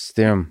up this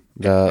theorem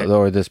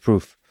or this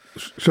proof?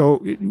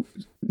 So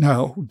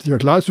now there are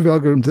lots of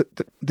algorithms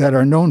that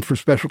are known for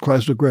special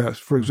classes of graphs.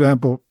 For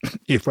example,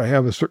 if I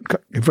have a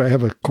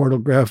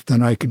chordal graph,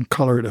 then I can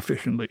color it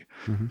efficiently.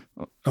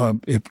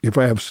 Mm-hmm. If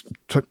I have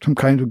some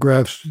kinds of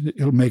graphs,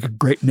 it'll make a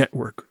great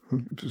network.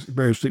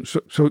 Various things.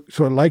 So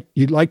like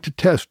you'd like to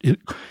test it.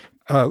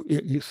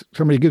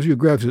 Somebody gives you a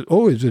graph, says,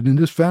 "Oh, is it in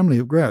this family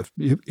of graphs?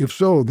 If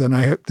so, then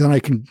I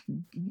can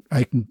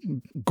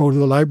go to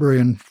the library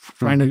and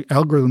find an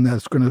algorithm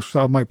that's going to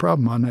solve my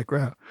problem on that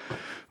graph."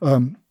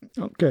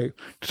 Okay,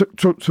 so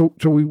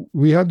we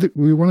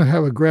want to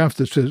have a graph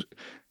that says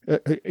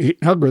an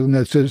algorithm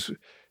that says,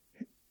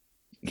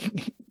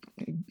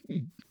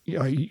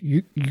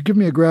 you give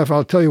me a graph,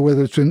 I'll tell you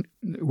whether it's in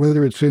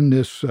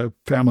this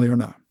family or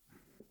not.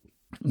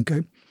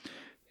 Okay,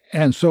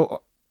 and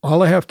so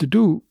all I have to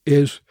do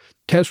is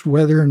test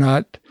whether or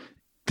not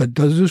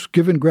does this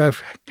given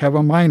graph have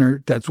a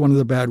minor that's one of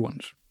the bad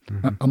ones.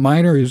 Mm-hmm. A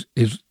minor is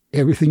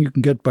everything you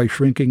can get by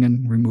shrinking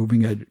and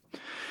removing edges.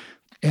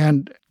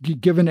 And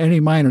given any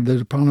minor,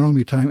 there's a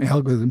polynomial time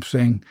algorithm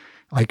saying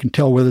I can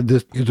tell whether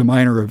this is a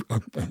minor of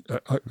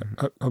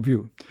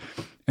you.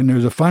 And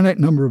there's a finite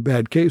number of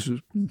bad cases.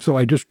 So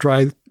I just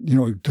try,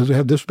 does it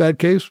have this bad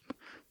case?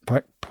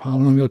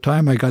 Polynomial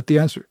time, I got the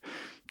answer.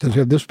 Does it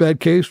have this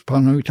bad case?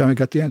 Polynomial time, I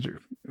got the answer.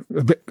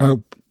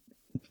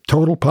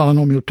 Total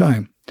polynomial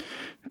time.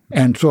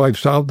 And so I've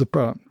solved the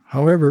problem.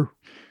 However,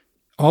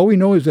 all we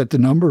know is that the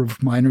number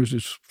of minors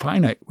is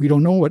finite. We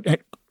don't know what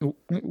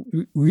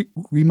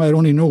we might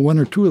only know one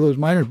or two of those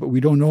minors, but we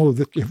don't know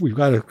that if we've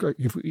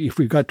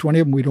got 20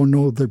 of them, we don't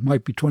know there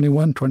might be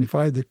 21,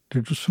 25. There's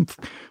just some.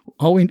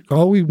 All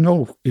we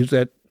know is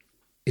that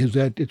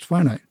it's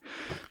finite.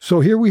 So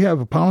here we have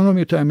a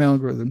polynomial time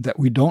algorithm that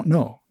we don't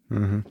know.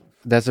 Mm-hmm.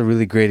 That's a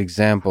really great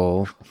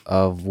example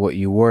of what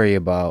you worry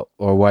about,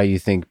 or why you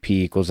think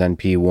P equals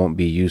NP won't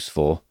be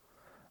useful.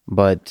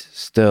 But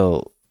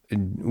still,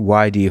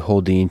 why do you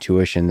hold the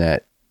intuition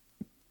that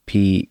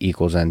P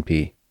equals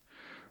NP?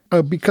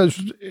 Because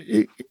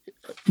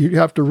you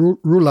have to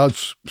rule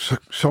out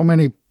so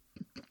many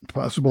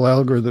possible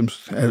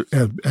algorithms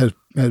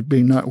as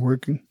being not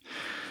working.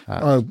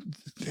 There's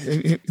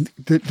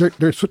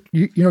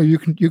you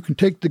can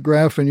take the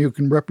graph and you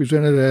can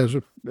represent it as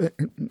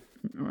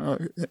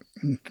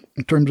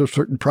in terms of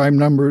certain prime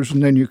numbers,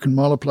 and then you can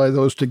multiply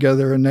those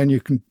together, and then you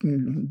can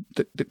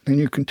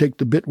take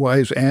the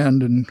bitwise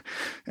and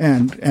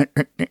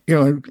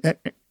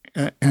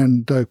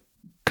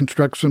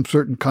construct some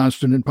certain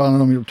constant in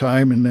polynomial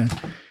time, and then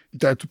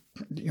that's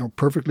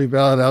perfectly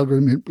valid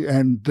algorithm.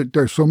 And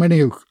there's so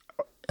many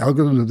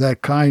algorithms of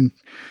that kind.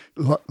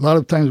 A lot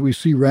of times we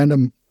see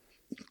random.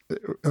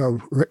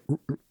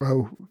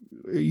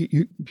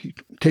 You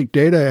take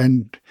data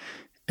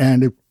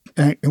and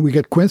we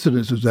get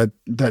coincidences that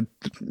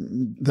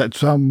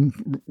some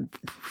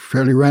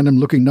fairly random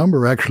looking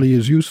number actually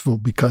is useful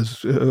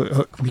because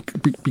it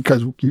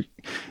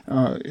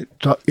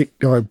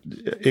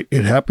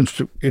happens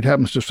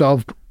to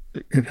solve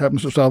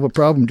a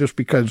problem just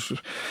because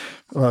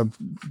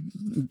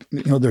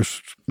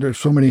there's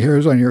so many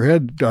hairs on your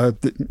head. But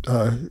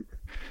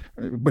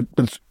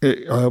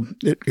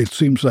it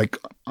seems like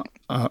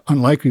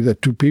unlikely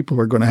that two people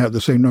are going to have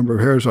the same number of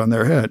hairs on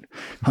their head.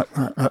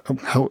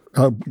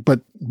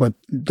 But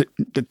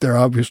they're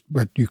obvious.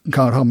 But you can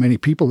count how many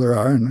people there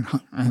are and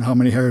how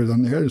many hairs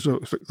on their head. So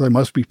there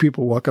must be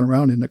people walking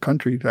around in the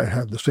country that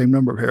have the same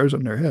number of hairs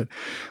on their head.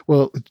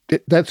 Well,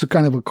 that's a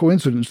kind of a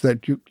coincidence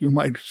that you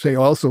might say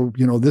also.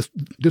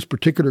 This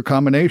particular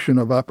combination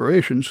of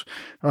operations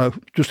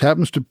just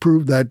happens to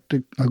prove that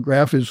a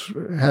graph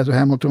has a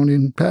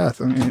Hamiltonian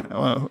path. I mean,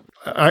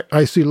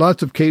 I see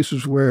lots of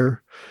cases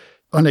where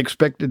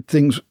unexpected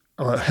things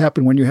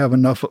happen when you have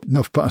enough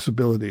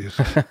possibilities.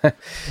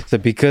 So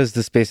because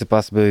the space of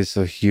possibilities is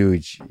so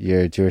huge,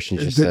 your intuition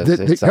just says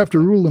they have to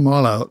rule them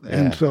all out. Yeah.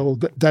 And so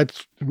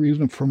that's the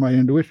reason for my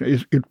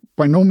intuition. It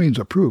by no means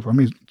a proof. I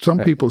mean, some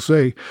people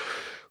say,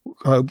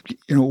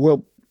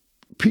 well,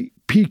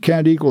 P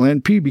can't equal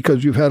NP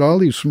because you've had all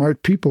these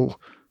smart people.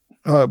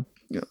 The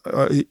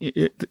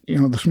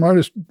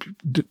smartest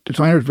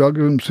designers of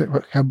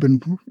algorithms have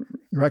been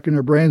racking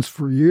their brains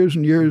for years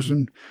and years,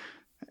 and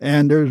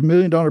there's $1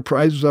 million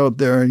prizes out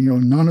there,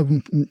 and none of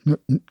them,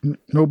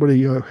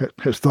 nobody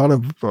has thought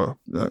of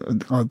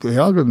the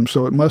algorithm.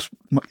 So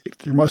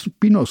there must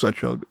be no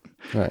such algorithm.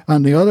 Right.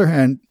 On the other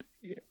hand,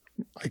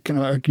 I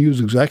can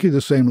use exactly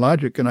the same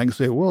logic, and I can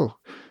say, well,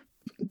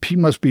 P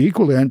must be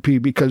equal to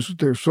NP because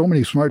there's so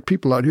many smart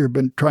people out here who've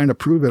been trying to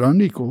prove it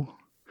unequal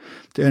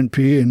to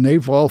NP, and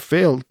they've all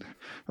failed.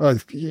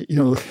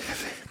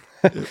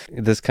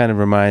 This kind of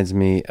reminds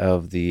me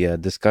of the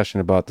discussion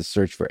about the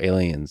search for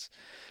aliens.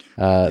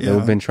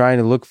 We've been trying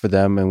to look for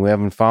them, and we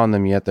haven't found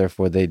them yet.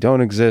 Therefore, they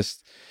don't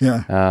exist.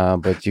 Yeah.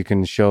 But you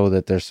can show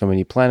that there's so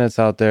many planets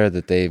out there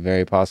that they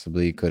very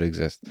possibly could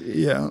exist.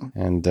 Yeah.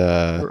 And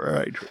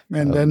right.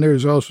 And then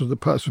there's also the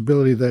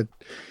possibility that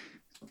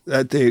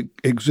that they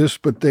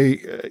exist, but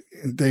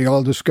they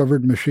all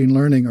discovered machine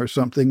learning or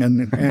something,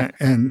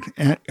 and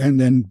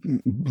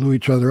then blew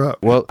each other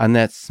up. Well, on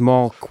that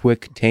small,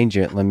 quick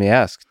tangent, let me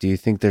ask: do you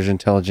think there's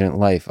intelligent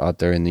life out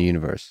there in the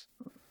universe?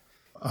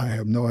 I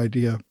have no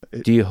idea.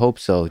 Do you hope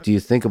so? Do you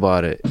think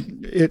about it?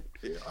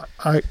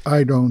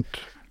 I don't.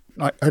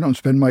 I don't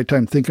spend my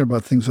time thinking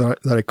about things that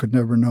I could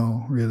never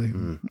know, really.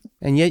 Mm.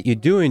 And yet you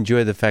do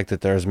enjoy the fact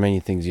that there's many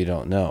things you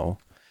don't know.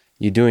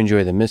 You do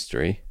enjoy the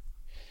mystery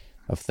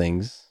of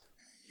things.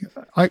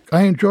 I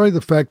enjoy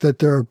the fact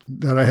that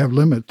I have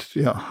limits,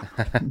 yeah.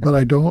 but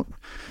I don't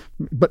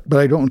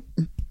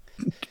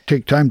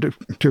take time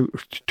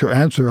to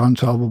answer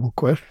unsolvable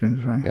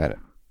questions, right? Got it.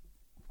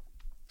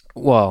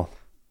 Well,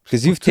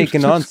 because you've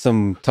taken on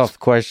some tough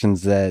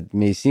questions that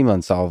may seem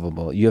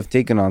unsolvable. You have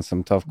taken on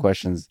some tough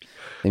questions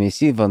that may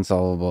seem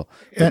unsolvable,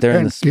 but they're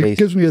in the space. It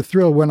gives me a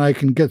thrill when I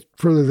can get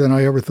further than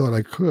I ever thought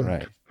I could.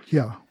 Right.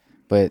 Yeah.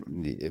 But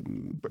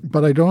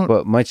I don't.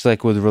 But much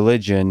like with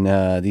religion,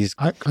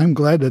 I'm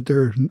glad that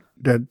there's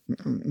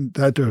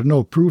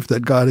no proof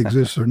that God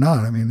exists or not.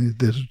 I mean,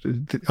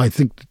 I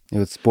think it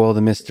would spoil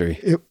the mystery.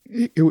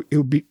 It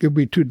would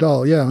be too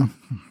dull. Yeah.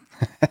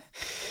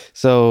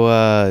 So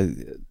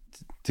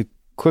to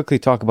quickly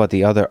talk about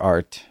the other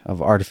art of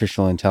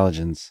artificial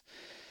intelligence,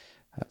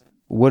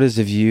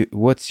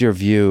 what's your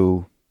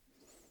view?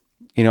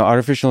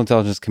 Artificial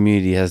intelligence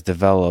community has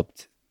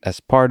developed as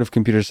part of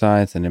computer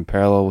science and in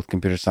parallel with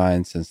computer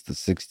science since the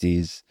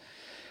 60s.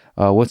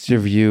 What's your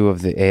view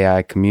of the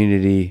AI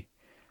community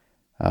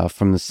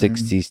from the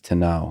 60s to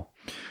now?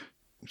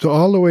 So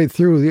all the way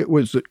through, it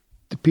was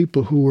the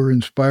people who were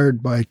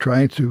inspired by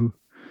trying to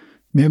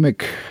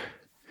mimic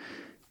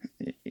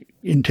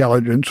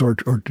intelligence or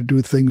to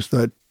do things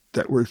that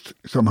were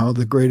somehow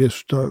the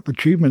greatest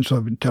achievements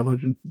of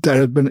intelligence that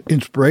have been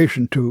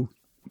inspiration to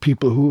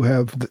people who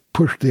have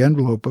pushed the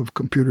envelope of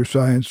computer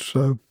science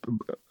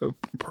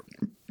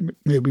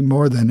maybe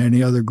more than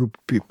any other group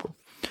of people.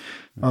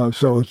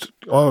 So it's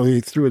all the way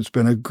through. It's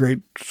been a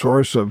great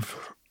source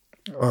of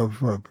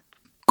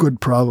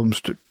good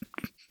problems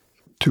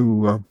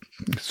to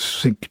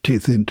sink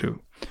teeth into,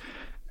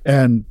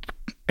 and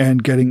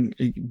getting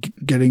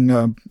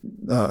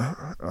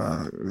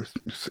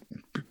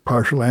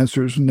partial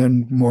answers and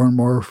then more and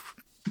more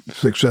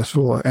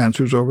successful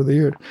answers over the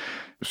years.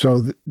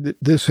 So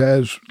this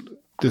has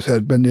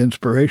been the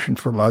inspiration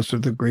for lots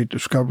of the great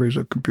discoveries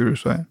of computer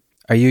science.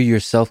 Are you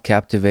yourself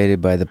captivated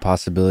by the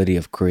possibility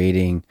of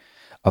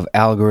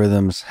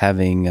algorithms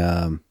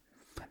having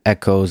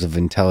echoes of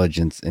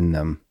intelligence in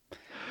them?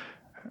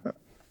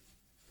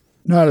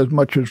 Not as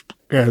much as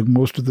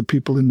most of the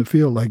people in the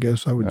field, I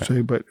guess I would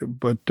say, but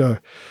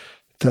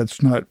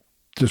that's not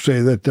to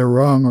say that they're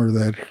wrong or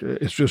that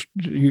it's just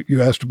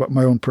you asked about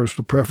my own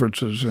personal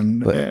preferences,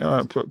 and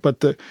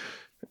but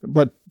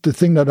the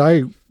thing that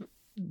I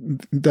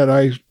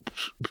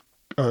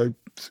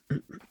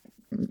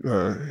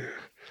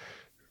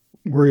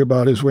worry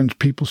about is when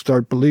people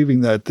start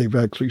believing that they've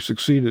actually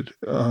succeeded,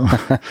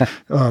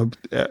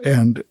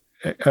 and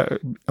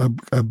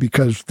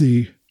because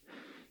it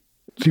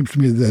seems to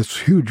me this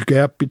huge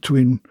gap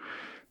between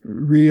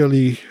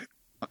really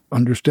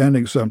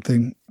understanding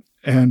something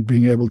and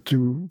being able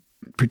to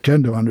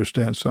pretend to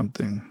understand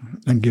something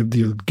and give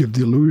the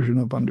illusion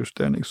of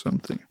understanding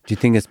something. Do you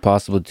think it's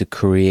possible to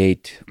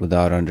create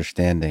without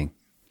understanding?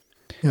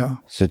 Yeah.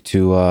 So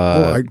to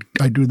I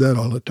do that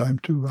all the time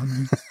too.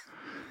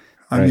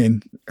 I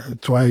mean,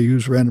 that's why I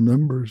use random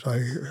numbers.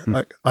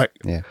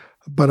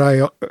 But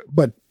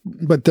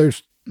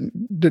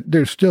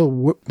there's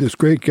still this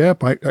great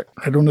gap. I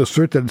don't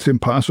assert that it's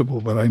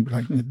impossible, but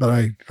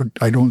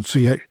I don't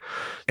see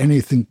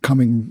anything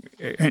coming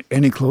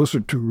any closer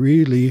to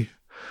really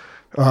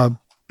the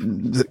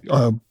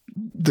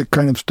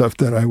kind of stuff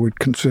that I would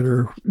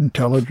consider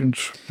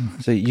intelligence.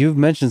 So you've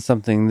mentioned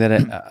something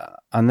that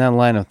on that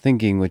line of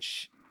thinking,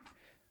 which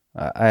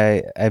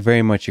I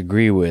very much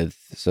agree with.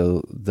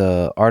 So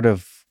the Art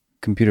of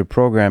Computer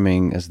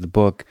Programming, as the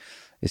book,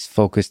 is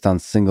focused on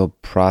single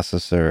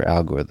processor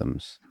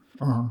algorithms,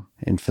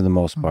 and for the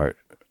most part,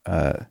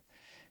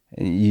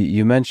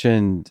 you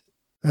mentioned.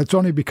 That's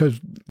only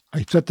because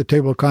I set the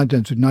table of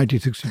contents in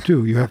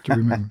 1962. You have to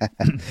remember.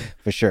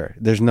 For sure,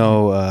 there's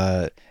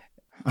no.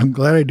 I'm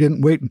glad I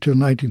didn't wait until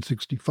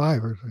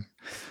 1965 or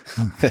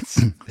something. That's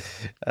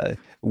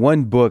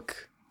one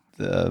book.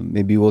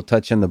 Maybe we'll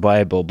touch on the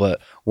Bible,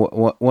 but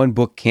one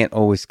book can't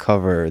always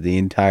cover the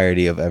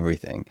entirety of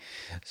everything.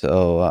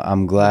 So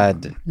I'm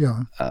glad.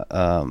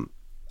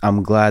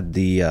 I'm glad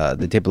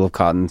the table of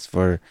contents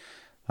for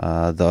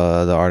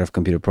the Art of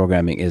Computer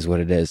Programming is what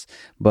it is.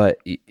 But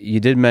you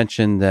did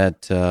mention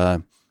that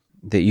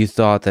you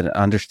thought that an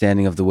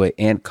understanding of the way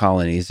ant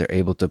colonies are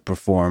able to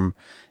perform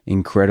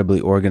incredibly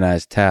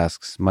organized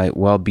tasks might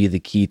well be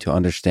the key to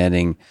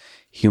understanding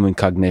human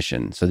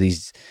cognition. So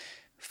these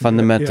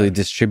fundamentally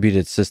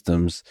distributed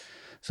systems.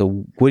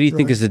 So what do you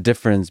think is the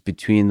difference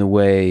between the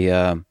way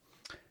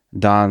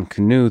Don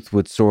Knuth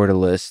would sort a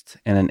list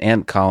and an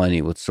ant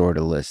colony would sort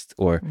a list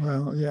or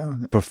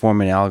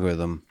perform an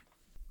algorithm?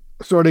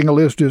 sorting a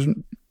list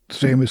isn't the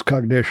same as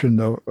cognition,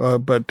 though.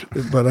 But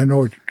I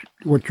know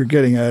what you're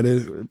getting at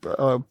is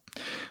the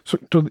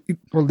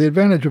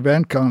advantage of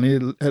ant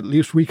colony. At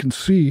least we can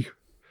see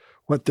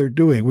what they're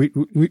doing.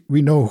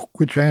 We know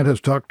which ant has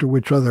talked to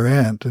which other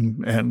ant,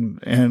 and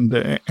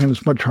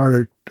it's much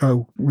harder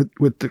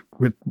with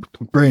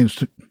brains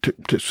to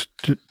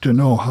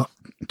know how,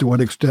 to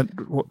what extent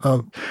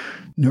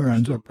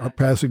neurons are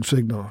passing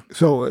signal.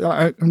 So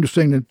I'm just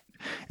saying that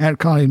ant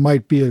colony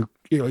might be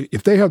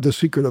if they have the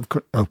secret of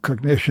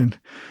cognition,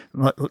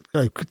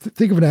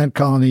 think of an ant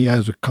colony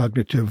as a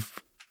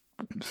cognitive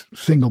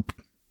single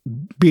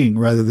being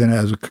rather than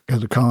as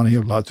a colony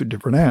of lots of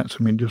different ants.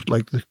 I mean, just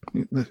like the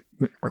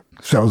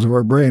cells of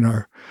our brain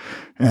are,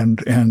 and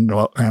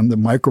the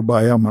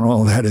microbiome and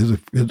all that is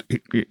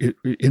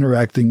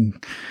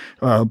interacting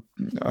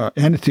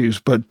entities.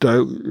 But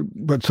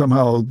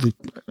somehow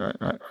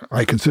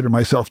I consider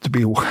myself to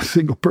be a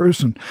single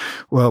person.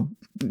 Well,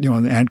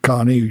 an ant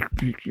colony,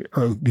 you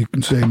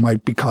can say,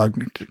 might be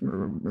cognitive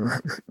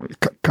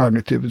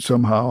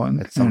somehow,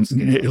 and some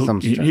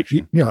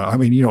I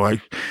mean,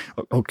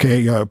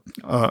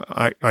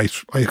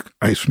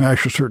 I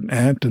smash a certain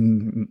ant,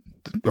 and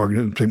the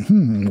organism say,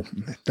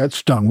 that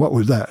stung. What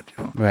was that?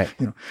 Right.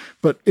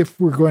 But if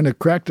we're going to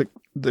crack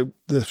the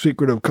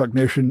secret of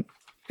cognition,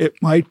 it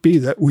might be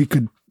that we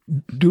could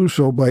do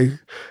so by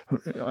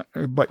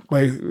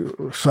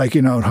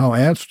psyching out how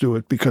ants do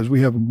it, because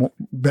we have a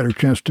better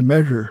chance to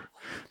measure.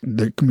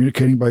 They're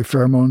communicating by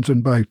pheromones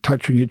and by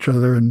touching each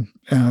other and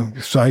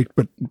sight,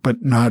 but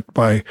not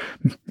by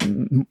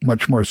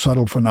much more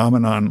subtle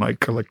phenomenon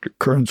like electric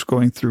currents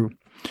going through.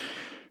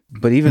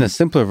 But even a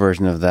simpler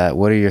version of that,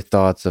 what are your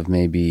thoughts of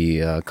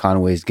maybe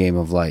Conway's game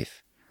of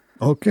life?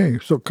 Okay,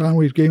 so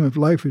Conway's game of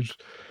life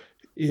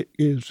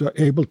is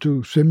able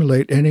to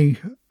simulate any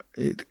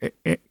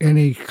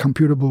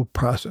computable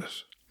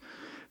process,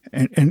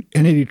 and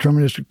any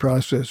deterministic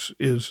process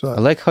is. I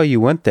like how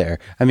you went there.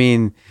 I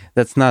mean,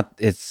 that's not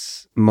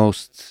its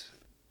most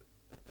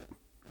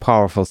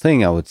powerful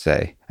thing, I would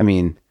say. I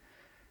mean,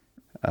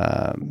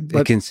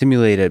 it can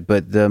simulate it,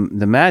 but the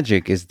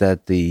magic is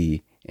that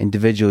the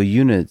individual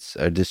units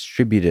are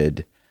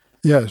distributed.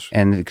 Yes.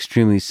 And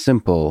extremely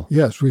simple.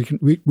 Yes,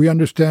 we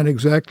understand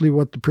exactly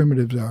what the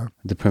primitives are.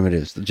 The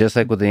primitives, just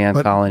like with the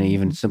ant colony,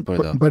 even simpler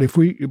though.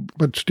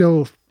 But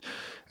still,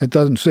 it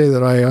doesn't say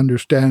that I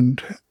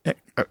understand.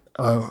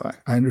 I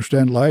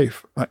understand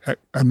life.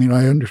 I mean,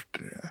 I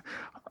understand.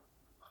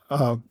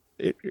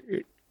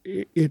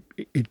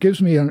 It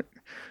gives me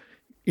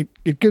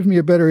it gives me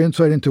a better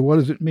insight into what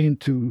does it mean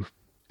to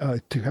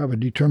have a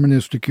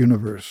deterministic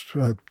universe.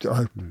 What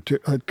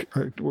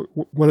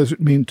does it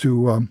mean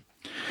to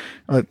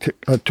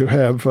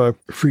have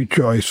free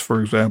choice,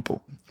 for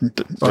example.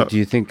 So do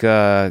you think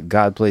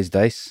God plays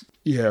dice?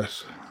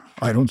 Yes.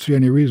 I don't see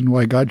any reason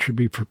why God should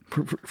be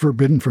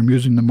forbidden from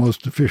using the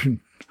most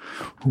efficient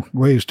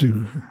ways I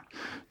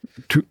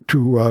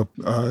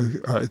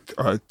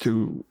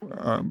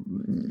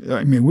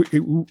mean,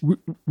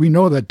 we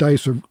know that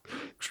dice are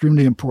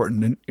extremely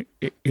important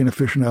in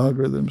efficient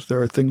algorithms.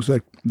 There are things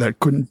that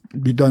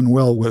couldn't be done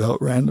well without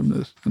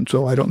randomness, and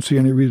so I don't see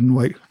any reason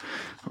why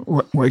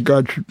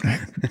God should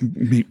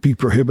be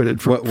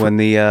prohibited from when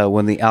the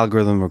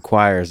algorithm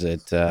requires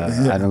it.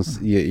 I don't.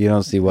 You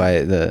don't see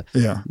why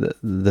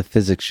the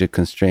physics should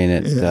constrain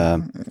it.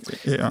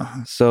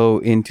 So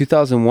in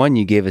 2001,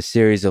 you gave a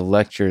series of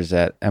lectures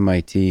at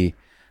MIT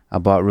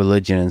about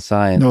religion and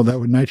science. No, that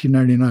was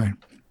 1999.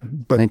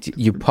 But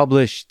you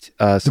published.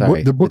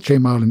 The book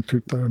came out in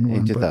 2001.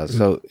 In 2000.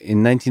 So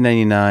in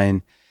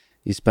 1999,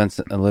 you spent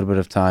a little bit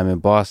of time in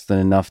Boston,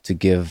 enough to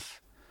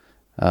give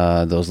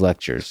those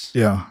lectures.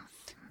 Yeah.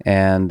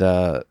 And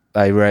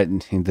I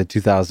read in the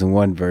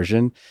 2001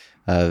 version,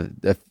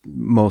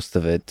 most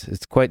of it.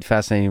 It's quite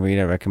fascinating read.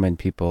 I recommend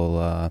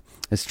people,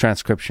 it's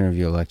transcription of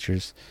your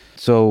lectures.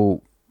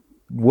 So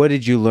what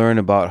did you learn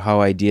about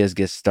how ideas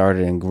get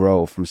started and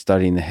grow from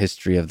studying the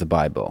history of the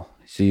Bible?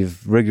 So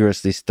you've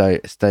rigorously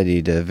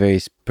studied a very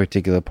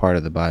particular part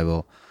of the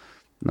Bible.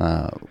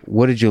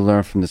 What did you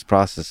learn from this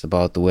process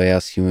about the way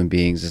us human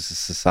beings as a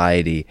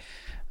society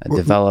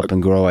develop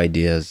and grow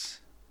ideas,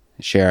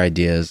 share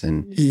ideas,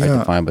 and are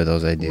defined by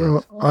those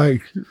ideas? Well,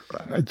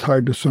 it's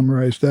hard to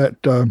summarize that.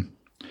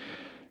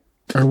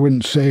 I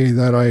wouldn't say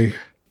that I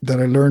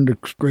learned a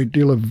great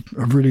deal of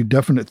really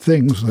definite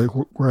things, like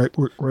where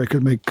I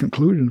could make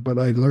conclusions, but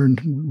I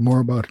learned more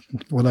about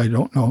what I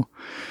don't know.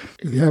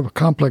 You have a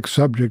complex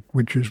subject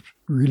which is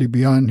really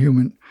beyond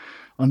human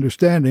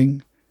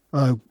understanding.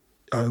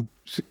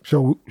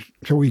 So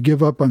we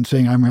give up on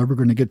saying I'm ever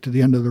going to get to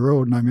the end of the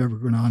road and I'm ever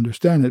going to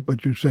understand it.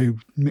 But you say,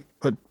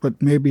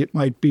 but maybe it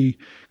might be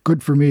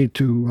good for me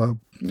to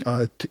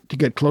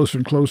get closer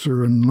and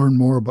closer and learn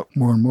more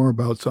and more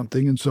about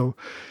something. And so,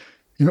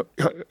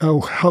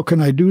 how can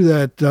I do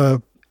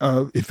that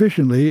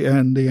efficiently?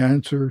 And the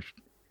answer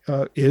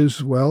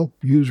is, well,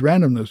 use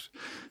randomness.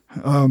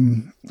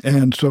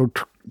 And so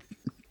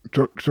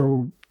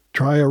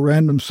try a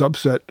random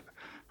subset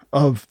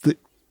of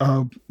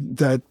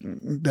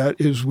that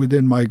is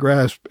within my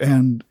grasp,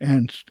 and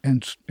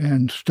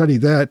study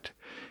that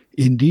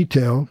in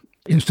detail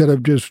instead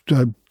of just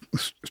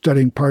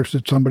studying parts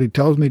that somebody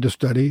tells me to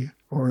study,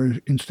 or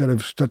instead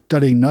of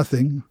studying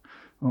nothing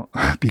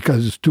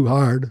because it's too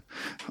hard.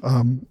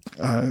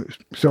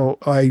 So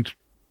I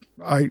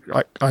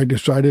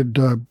decided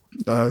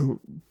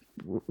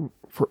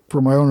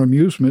for my own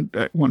amusement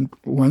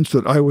once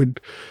that I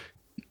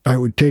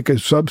would take a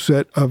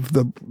subset of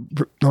the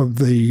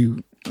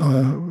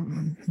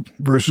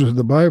verses of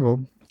the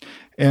Bible,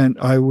 and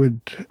I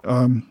would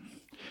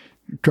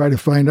try to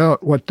find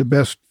out what the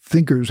best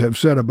thinkers have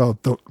said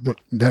about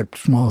that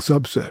small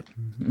subset.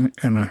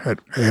 And I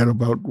had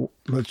about,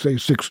 let's say,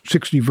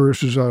 60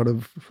 verses out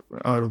of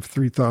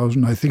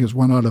 3,000. I think it's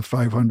 1 out of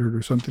 500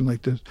 or something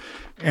like this.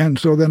 And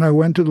so then I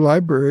went to the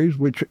libraries,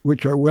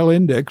 which are well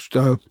indexed.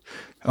 I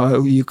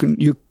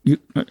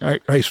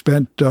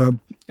spent,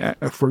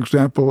 for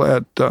example,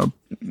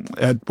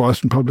 at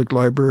Boston Public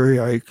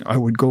Library, I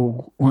would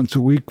go once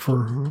a week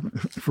for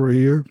a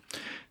year,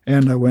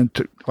 and I went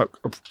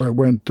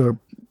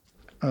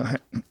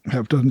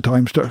half dozen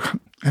times to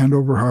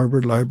Andover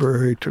Harvard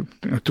Library to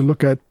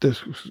look at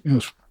this,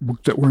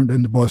 books that weren't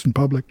in the Boston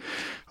Public,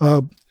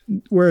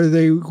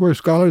 where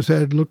scholars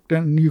had looked,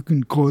 and you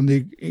can go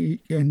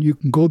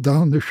go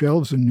down the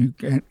shelves and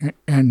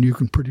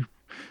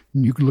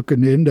you can look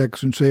in the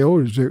index and say, oh,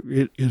 is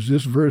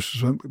this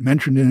verse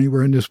mentioned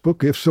anywhere in this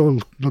book? If so,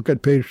 look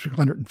at page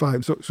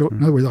 105. So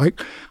in other words,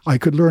 I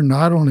could learn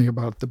not only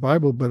about the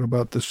Bible, but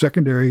about the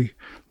secondary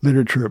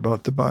literature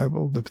about the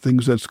Bible, the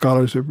things that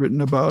scholars have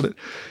written about it.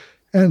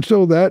 And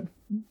so that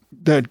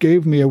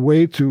gave me a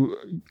way to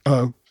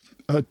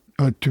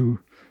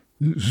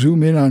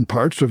zoom in on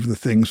parts of the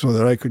thing so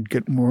that I could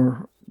get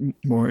more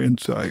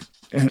insight.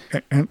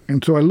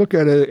 And so I look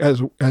at it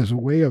as a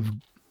way of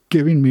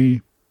giving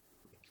me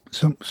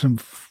some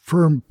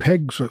firm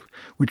pegs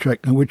which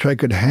I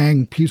could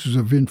hang pieces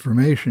of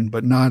information,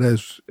 but not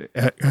as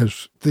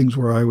things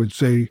where I would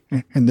say,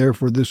 and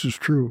therefore this is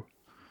true.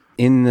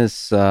 In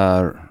this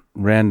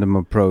random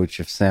approach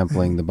of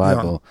sampling the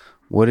Bible,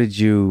 what did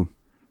you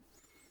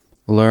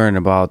learn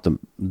about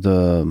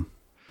the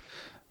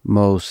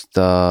most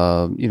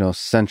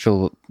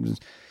central?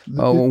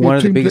 One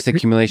of the biggest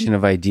accumulation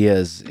of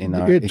ideas in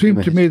our. It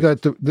seemed to me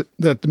that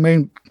the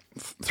main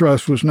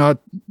thrust was not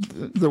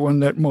the one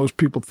that most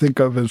people think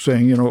of as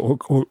saying,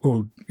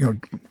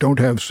 don't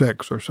have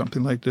sex or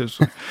something like this,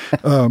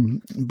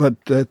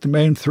 but that the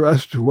main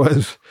thrust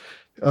was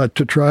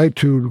to try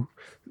to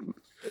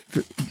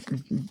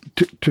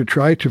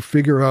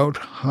figure out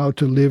how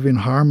to live in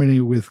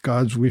harmony with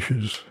God's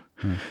wishes.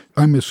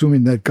 I'm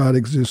assuming that God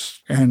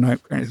exists, and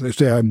as I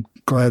say, I'm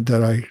glad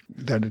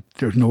that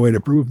there's no way to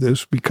prove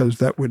this,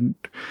 because I would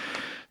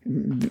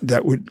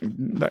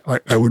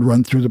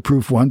run through the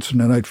proof once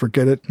and then I'd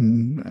forget it,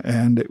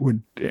 and it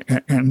would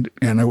and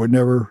I would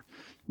never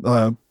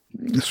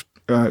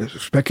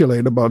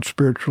speculate about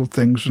spiritual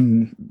things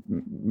and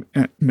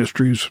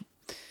mysteries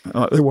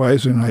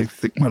otherwise, and I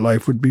think my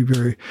life would be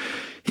very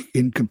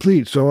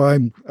incomplete. So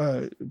I'm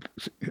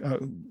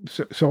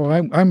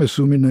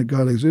assuming that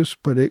God exists,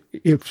 but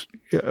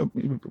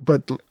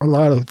but a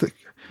lot of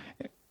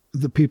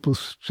the people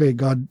say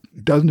God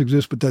doesn't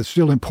exist, but that's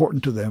still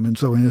important to them, and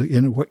so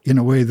in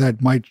a way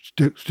that might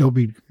still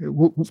be,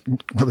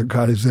 whether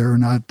God is there or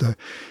not.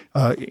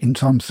 In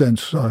some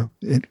sense, God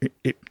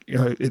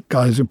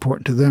is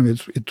important to them.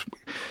 It's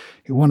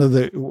one of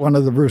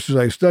the verses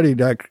I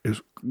studied.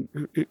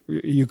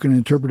 You can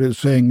interpret it as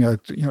saying,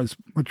 it's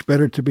much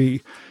better to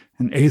be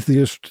an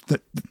atheist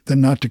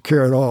than not to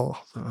care at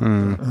all.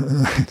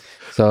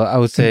 So I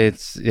would say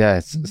it's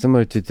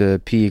similar to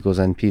the P equals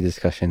NP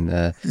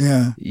discussion.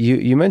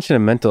 You mentioned a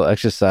mental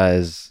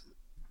exercise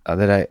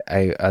that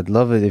I'd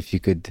love it if you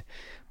could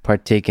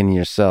partake in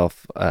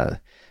yourself. A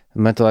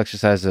mental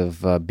exercise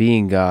of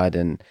being God.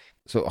 And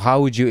so how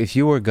would you, if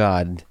you were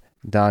God,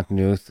 Don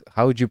Knuth,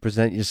 how would you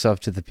present yourself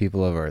to the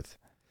people of Earth?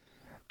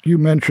 You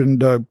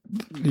mentioned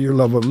your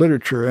love of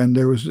literature, and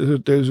there's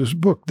this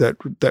book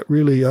that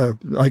really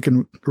I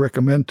can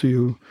recommend to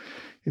you.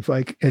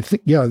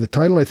 The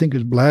title I think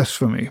is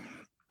Blasphemy.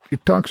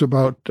 It talks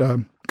about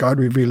God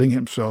revealing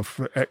Himself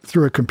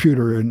through a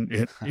computer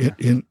in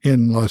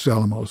Los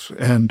Alamos,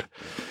 and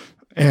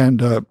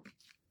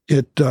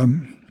it's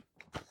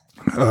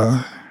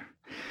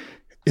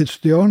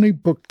the only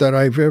book that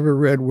I've ever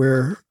read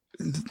where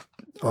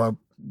the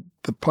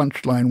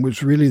punchline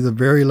was really the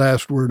very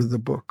last word of the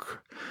book.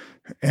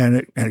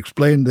 And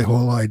explained the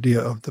whole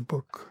idea of the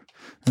book,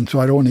 and so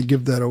I don't want to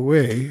give that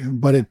away.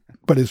 But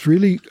it's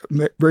really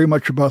very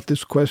much about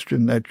this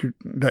question that you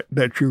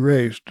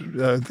raised.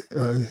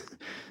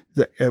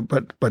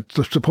 But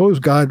suppose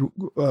God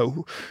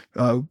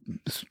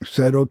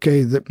said,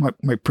 okay, that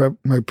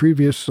my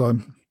previous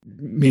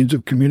means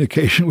of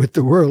communication with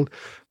the world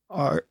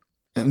are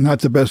not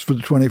the best for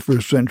the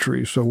 21st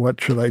century. So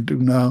what should I do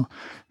now?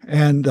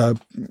 And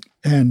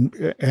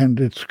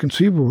it's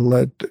conceivable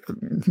that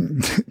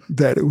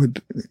that it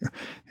would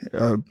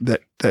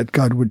that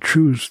God would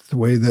choose the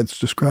way that's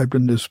described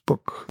in this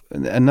book.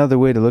 Another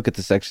way to look at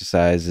this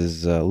exercise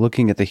is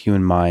looking at the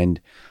human mind,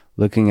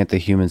 looking at the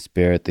human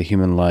spirit, the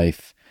human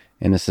life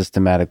in a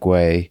systematic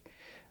way.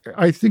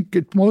 I think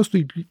it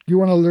mostly, you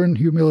want to learn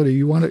humility.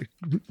 You want to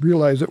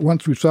realize that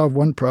once we solve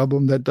one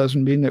problem, that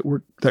doesn't mean that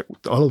that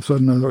all of a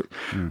sudden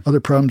other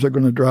problems are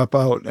going to drop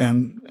out,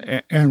 and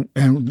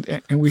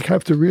we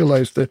have to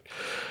realize that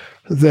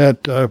there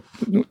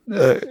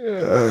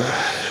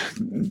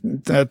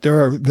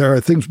are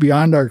things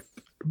beyond our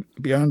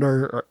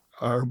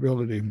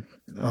ability.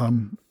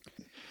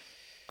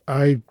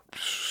 I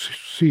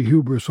see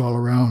hubris all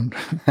around.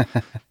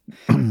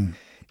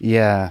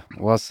 Yeah,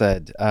 well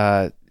said.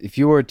 If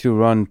you were to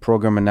run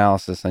program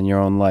analysis on your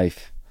own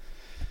life,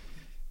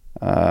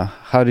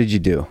 how did you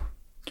do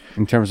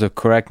in terms of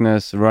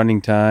correctness, running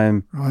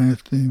time,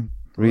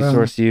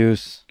 resource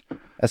use,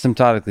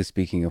 asymptotically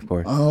speaking, of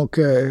course?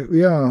 Okay,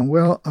 yeah.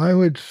 Well, I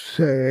would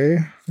say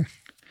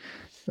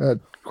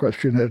that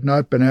question has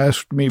not been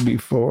asked me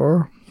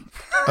before,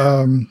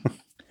 and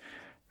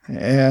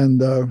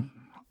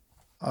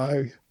I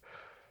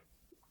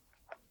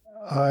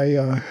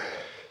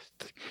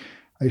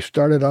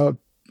started out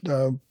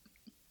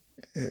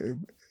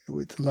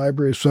with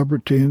library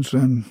subroutines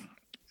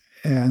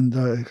and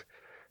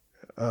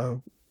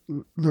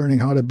learning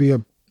how to be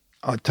a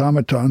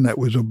automaton that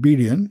was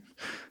obedient.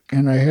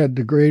 And I had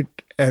the great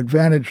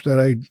advantage that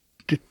I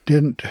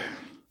didn't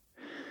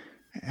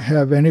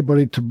have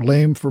anybody to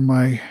blame for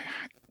my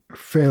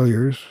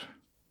failures.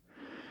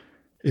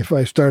 If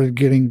I started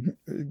getting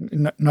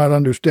not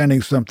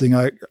understanding something,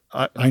 I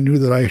knew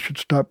that I should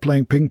stop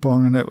playing ping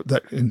pong, and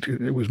that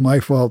it was my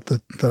fault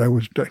that I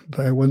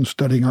wasn't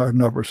studying hard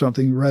enough or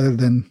something, rather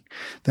than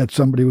that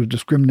somebody was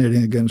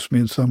discriminating against me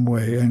in some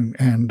way. And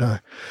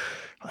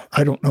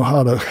I don't know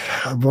how to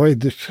avoid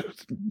the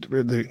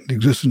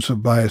existence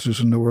of biases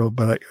in the world,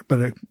 but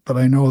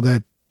I know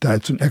that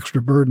that's an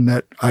extra burden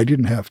that I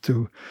didn't have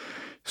to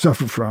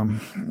suffer from.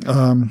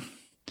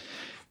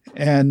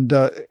 And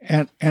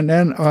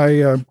then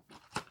I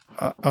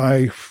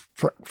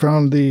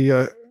found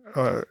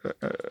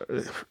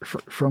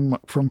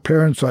from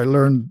parents I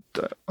learned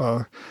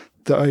the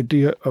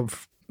idea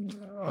of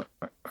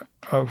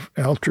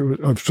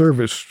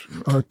service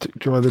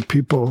to other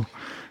people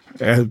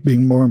as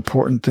being more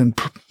important than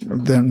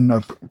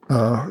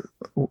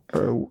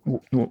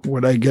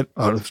what I get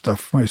out of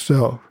stuff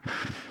myself.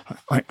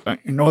 I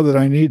know that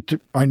I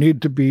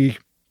need to be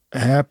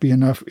happy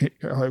enough in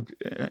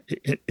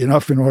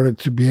order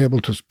to be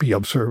able to be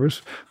of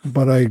service,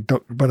 but I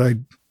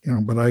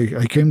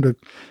came to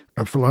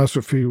a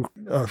philosophy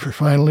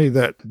finally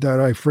that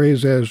I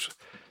phrase as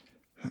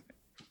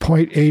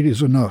 0.8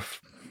 is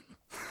enough.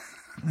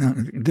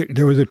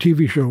 There was a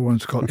TV show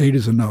once called 8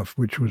 is Enough,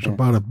 which was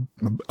about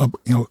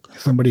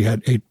somebody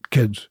had 8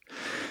 kids.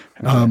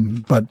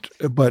 But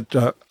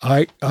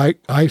I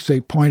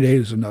say 0.8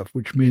 is enough,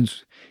 which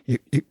means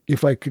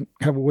if I can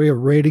have a way of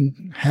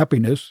rating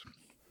happiness,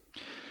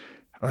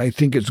 I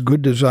think it's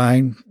good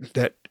design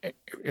that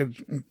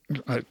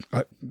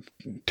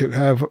to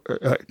have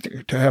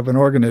an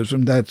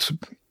organism that's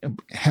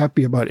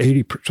happy about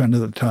 80% of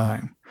the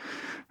time.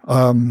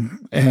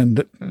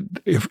 And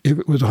if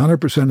it was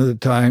 100% of the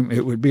time,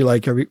 it would be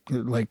like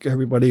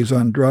everybody's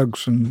on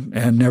drugs and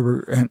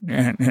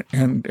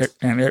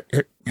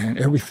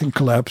everything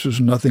collapses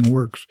and nothing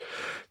works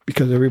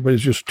because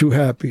everybody's just too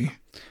happy.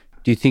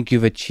 Do you think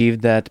you've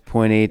achieved that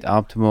 0.8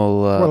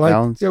 optimal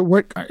balance?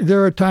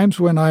 There are times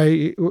when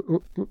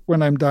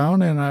I'm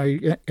down and I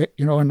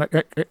know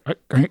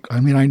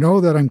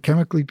that I'm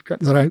chemically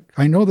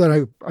I know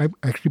that I've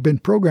actually been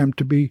programmed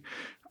to be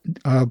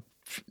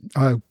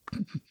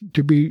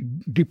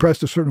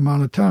depressed a certain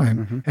amount of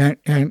time, and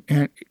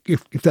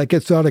if that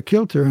gets out of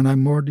kilter and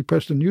I'm more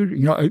depressed than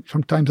usual,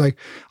 sometimes I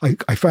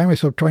find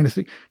myself trying to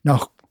think,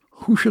 now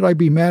who should I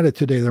be mad at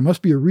today? There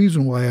must be a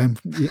reason why I'm,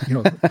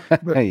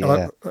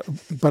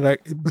 but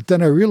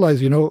then I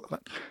realize,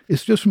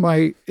 it's just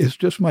my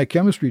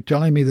chemistry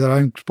telling me that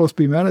I'm supposed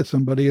to be mad at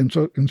somebody, and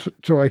so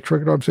I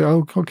trick it off and say,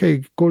 oh,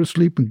 okay, go to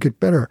sleep and get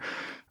better.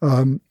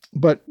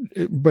 But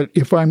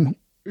if I'm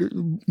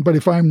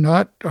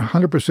not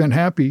 100%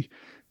 happy,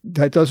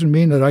 that doesn't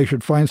mean that I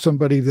should find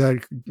somebody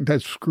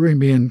that's screwing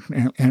me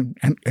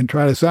and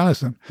try to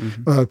silence them.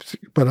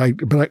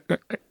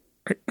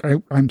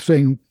 I'm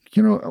saying,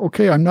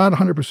 okay, I'm not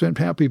 100%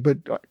 happy, but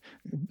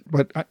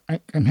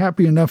I'm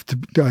happy enough to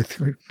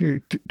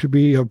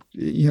be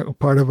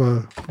part of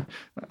a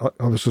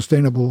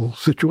sustainable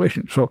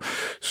situation. So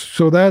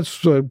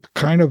that's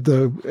kind of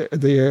the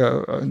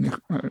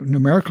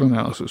numerical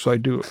analysis I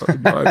do.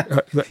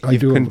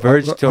 You've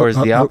converged towards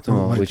the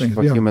optimal, which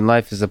for human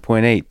life is a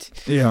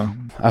 0.8. Yeah.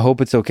 I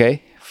hope it's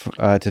okay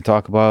to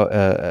talk about,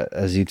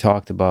 as you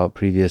talked about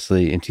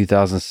previously, in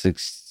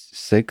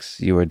 2006,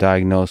 you were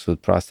diagnosed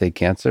with prostate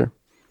cancer.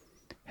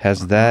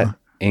 Has that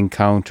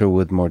encounter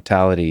with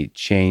mortality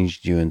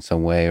changed you in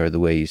some way, or the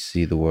way you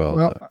see the world?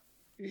 Well,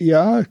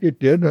 yeah, it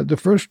did. The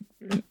first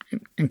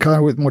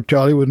encounter with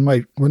mortality was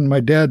when my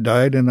dad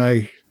died, and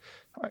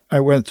I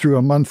went through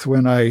a month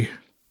when I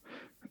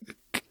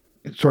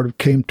sort of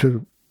came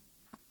to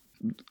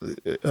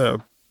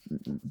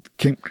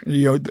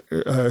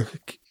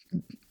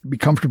be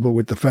comfortable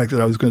with the fact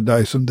that I was going to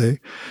die someday.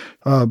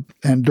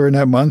 And during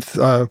that month,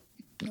 I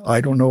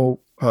don't know,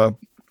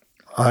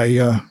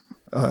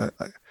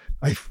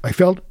 I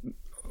felt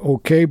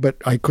okay, but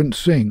I couldn't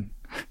sing,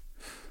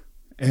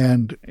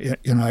 and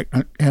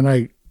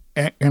I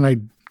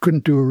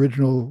couldn't do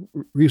original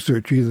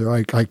research either.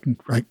 I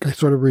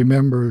sort of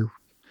remember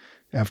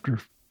after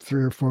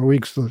 3 or 4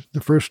 weeks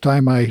the first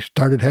time I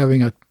started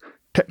having a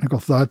technical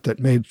thought that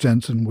made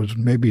sense and was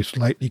maybe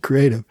slightly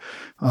creative.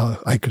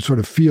 I could sort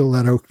of feel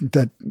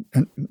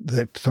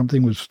that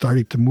something was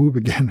starting to move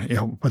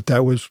again. But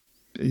that was,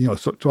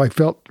 so I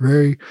felt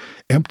very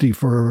empty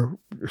for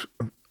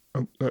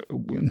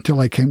until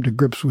I came to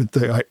grips with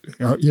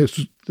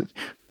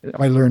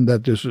I learned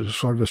that this is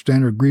sort of a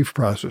standard grief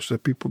process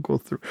that people go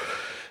through.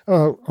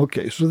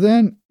 Okay, so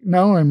then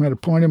now I'm at a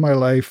point in my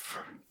life,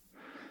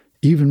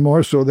 even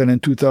more so than in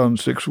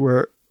 2006,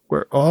 where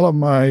all of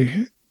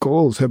my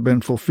goals have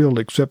been fulfilled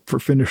except for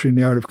finishing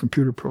the art of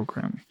computer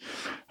programming.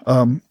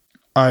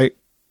 I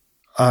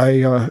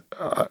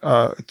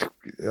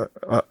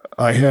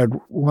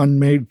had one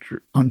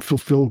major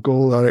unfulfilled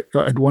goal that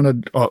I'd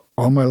wanted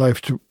all my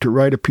life to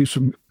write a piece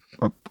of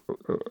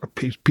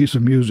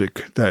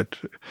music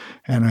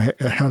and I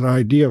had an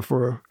idea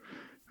for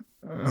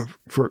a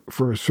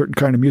certain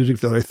kind of music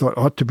that I thought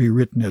ought to be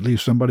written. At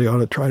least somebody ought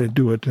to try to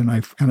do it, and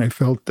I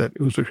felt that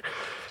it was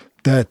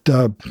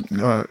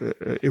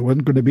it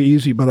wasn't going to be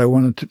easy, but I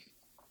wanted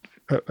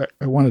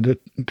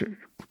to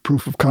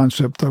proof of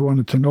concept. I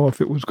wanted to know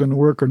if it was going to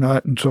work or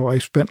not, and so I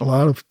spent a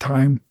lot of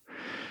time.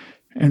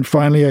 And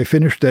finally, I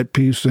finished that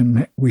piece,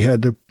 and we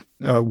had the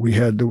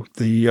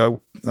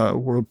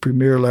world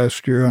premiere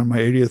last year on my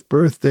 80th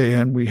birthday,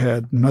 and we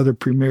had another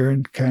premiere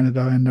in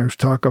Canada, and there's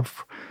talk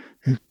of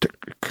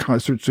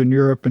concerts in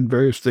Europe and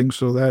various things.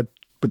 But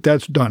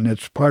that's done.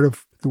 It's part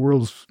of the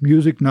world's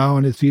music now,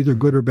 and it's either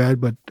good or bad.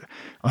 But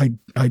I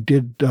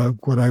did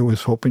what I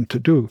was hoping to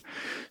do.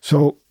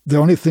 So the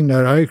only thing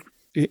that I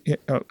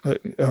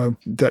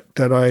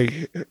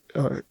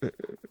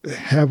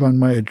have on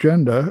my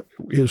agenda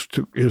is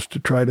to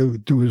try to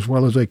do as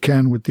well as I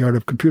can with the art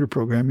of computer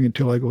programming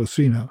until I go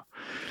see now.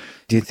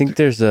 Do you think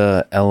there's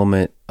a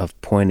element of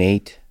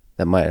 0.8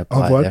 that might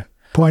apply of what? there?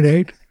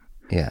 0.8?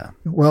 Yeah.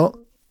 Well,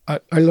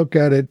 I look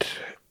at it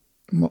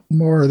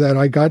more that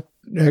I got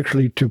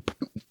actually to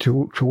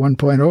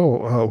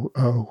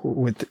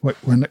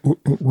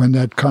 1.0 when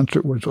that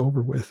concert was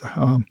over with.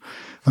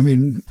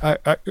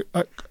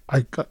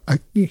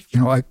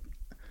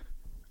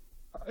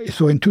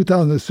 So in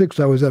 2006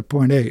 I was at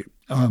 0.8.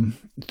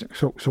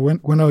 So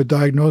when I was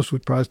diagnosed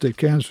with prostate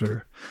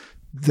cancer,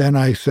 then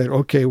I said,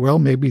 okay, well,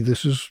 maybe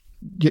this is,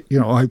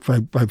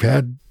 I've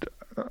had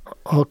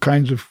all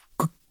kinds of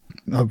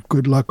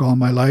good luck all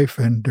my life,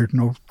 and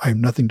I have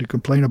nothing to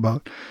complain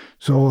about.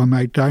 So I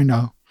might die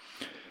now,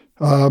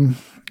 and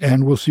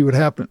we'll see what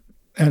happens.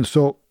 And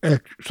so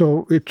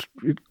it's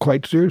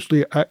quite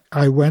seriously.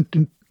 I went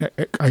and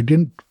I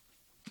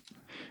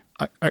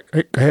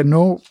had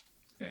no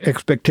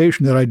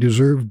expectation that I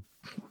deserved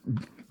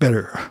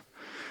better.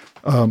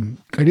 I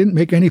didn't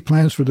make any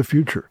plans for the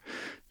future.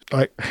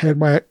 I had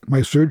my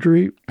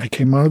surgery. I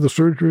came out of the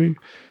surgery,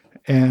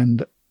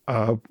 and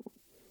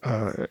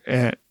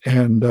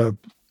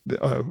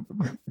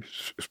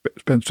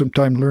spent some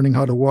time learning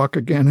how to walk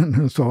again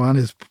and so on.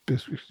 It's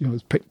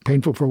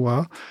painful for a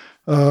while.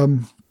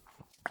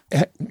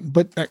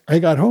 But I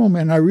got home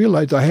and I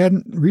realized I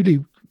hadn't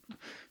really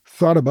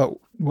thought about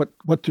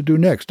what to do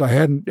next. I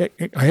hadn't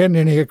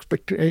any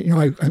expectation.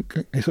 I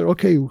said,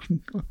 okay,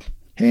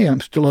 hey,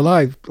 I'm still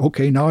alive.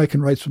 Okay, now I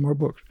can write some more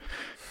books.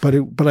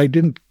 But I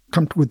didn't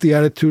come with the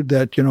attitude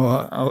that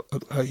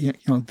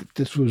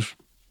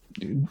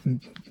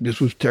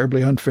this was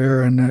terribly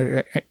unfair,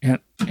 and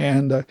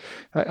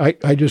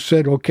I just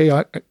said, okay,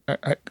 I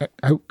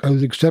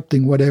was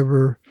accepting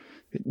whatever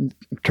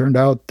turned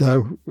out.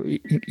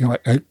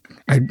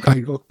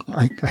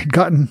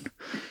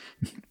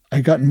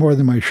 I'd gotten more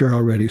than my share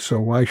already, so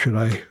why should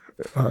I?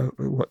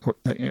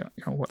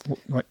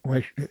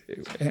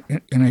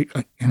 And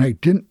I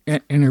didn't,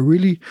 and I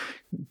really.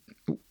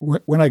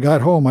 When I got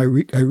home, I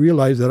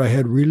realized that I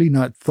had really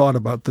not thought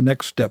about the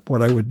next step,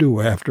 what I would do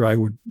after I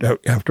would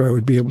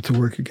be able to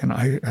work again.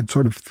 I had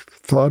sort of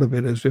thought of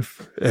it as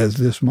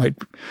this might.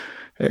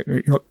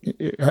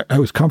 I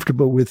was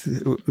comfortable with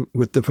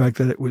the fact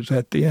that it was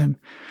at the end,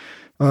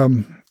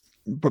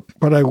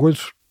 but I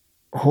was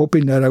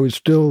hoping that I would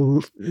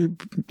still,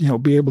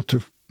 be able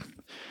to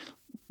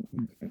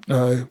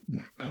learn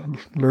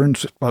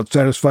about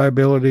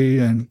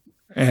satisfiability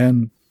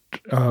and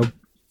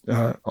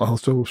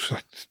also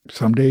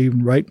someday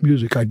even write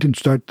music. I didn't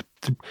start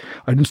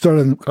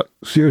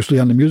seriously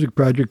on the music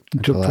project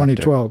until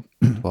 2012.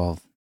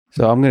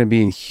 So I'm going to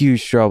be in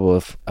huge trouble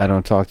if I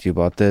don't talk to you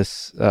about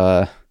this.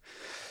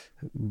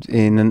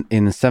 In the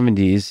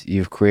 70s,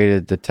 you've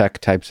created the TeX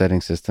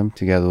typesetting system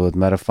together with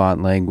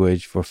Metafont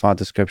language for font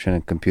description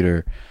and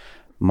computer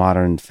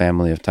modern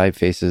family of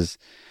typefaces.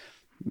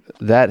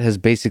 That has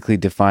basically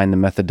defined the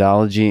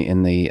methodology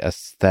and the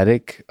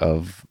aesthetic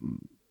of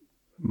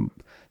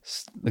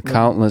the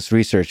countless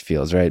research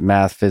fields, right?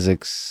 Math,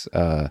 physics,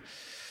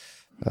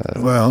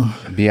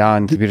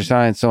 beyond computer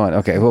science, so on.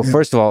 Okay, well,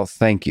 first of all,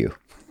 thank you.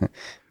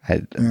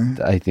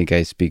 I think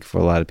I speak for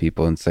a lot of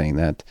people in saying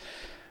that.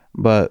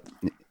 But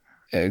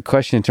a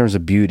question in terms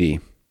of beauty.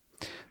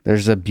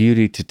 There's a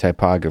beauty to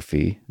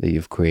typography that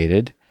you've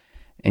created,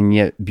 and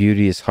yet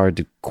beauty is hard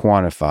to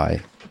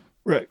quantify.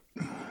 Right.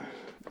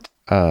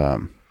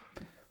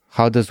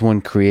 How does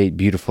one create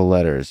beautiful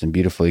letters and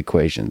beautiful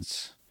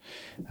equations?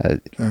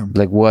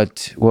 Like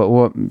what?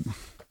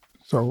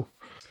 So,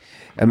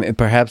 I mean,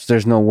 perhaps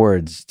there's no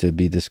words to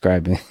be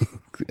describing.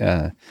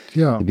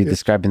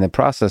 Describing the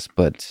process,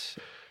 but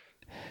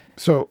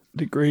so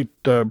the great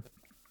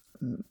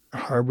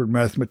Harvard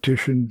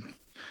mathematician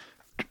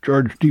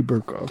George D.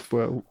 Berkoff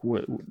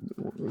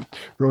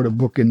wrote a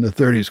book in the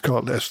 30s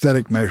called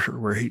Aesthetic Measure,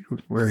 where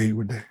he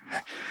would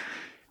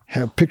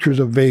have pictures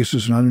of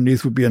vases, and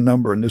underneath would be a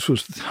number, and this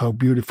was how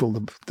beautiful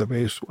the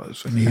vase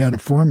was, and he had a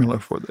formula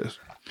for this,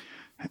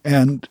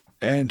 and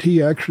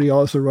he actually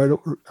also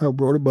wrote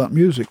about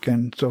music,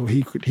 and so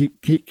he could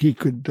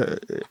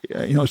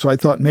so I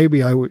thought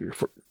maybe I would,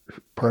 for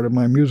part of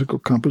my musical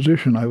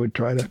composition, I would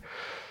try to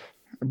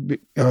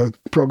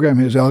program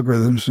his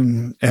algorithms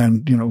and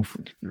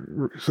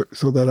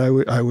so that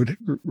I would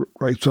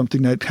write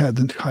something that had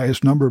the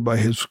highest number by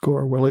his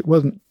score. Well, it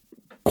wasn't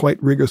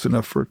quite rigorous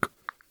enough for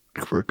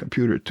a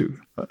computer to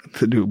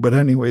do. But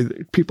anyway,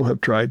 people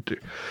have tried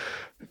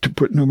to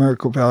put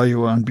numerical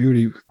value on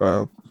beauty,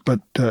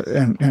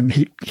 and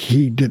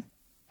he did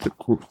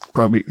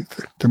probably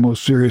the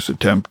most serious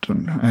attempt,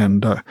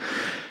 and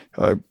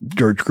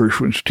George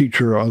Gershwin's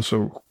teacher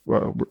also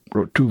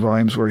wrote 2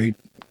 volumes where he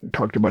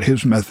talked about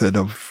his method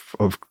of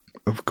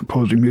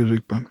composing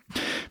music,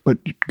 but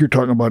you're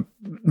talking about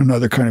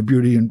another kind of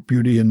beauty in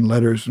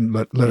letters and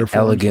letter forms,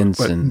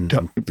 elegance and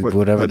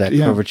whatever that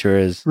curvature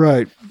is.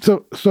 Right.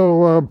 So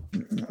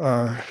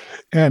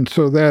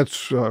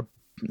that's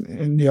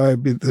in the eye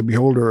of the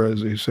beholder,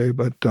 as they say.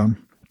 But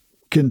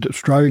akin to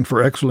striving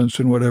for excellence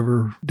in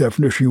whatever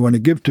definition you want to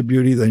give to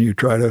beauty, then you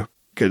try to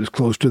get as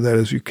close to that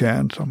as you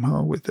can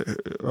somehow with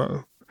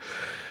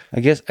I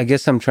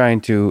guess I'm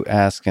trying to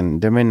ask,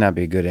 and there may not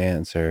be a good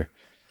answer.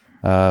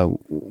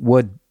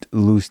 What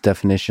loose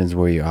definitions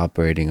were you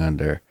operating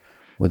under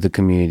with the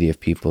community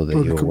of people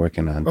that you were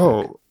working on?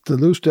 Oh, the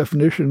loose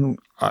definition.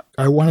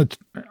 I wanted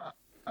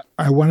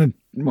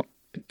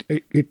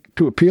it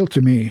to appeal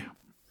to me.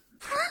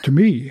 To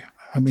me,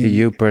 I mean, to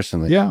you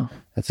personally. Yeah,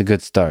 that's a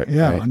good start.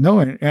 Yeah, right? No,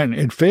 and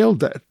it failed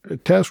that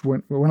test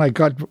when I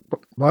got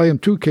Volume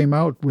 2 came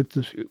out with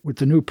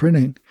the new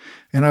printing,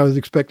 and I was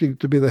expecting it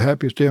to be the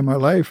happiest day of my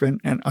life, and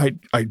I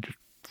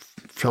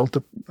felt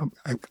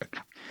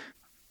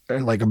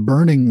like a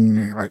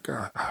burning, like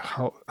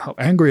how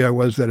angry I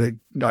was that I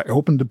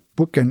opened the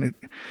book and it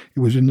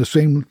was in the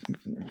same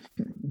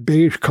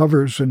beige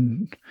covers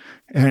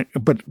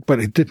but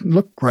it didn't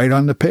look right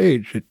on the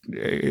page.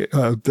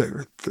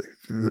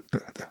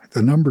 The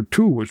number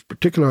 2 was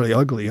particularly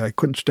ugly. I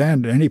couldn't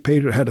stand any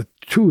page that had a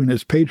 2 in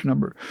its page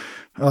number,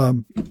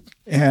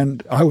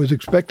 and I was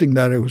expecting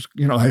that. It was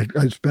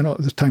I spent all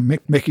this time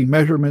making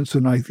measurements,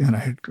 and I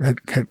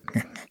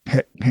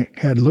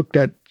had looked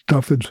at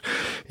stuff in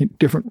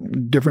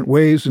different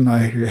ways, and I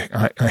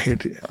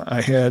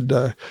had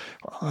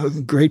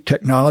great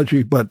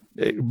technology, but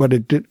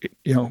it did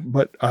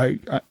but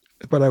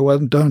I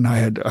wasn't done. I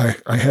had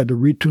to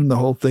retune the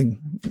whole thing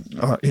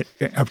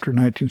after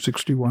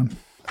 1961.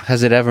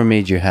 Has it ever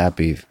made you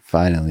happy?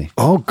 Finally?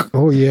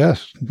 Oh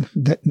yes.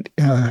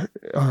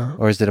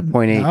 Or is it a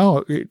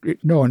 0.8?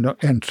 No,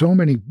 and so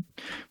many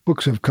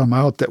books have come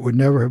out that would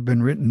never have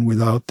been written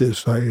without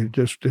this.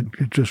 It's a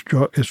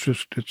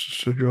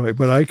joy.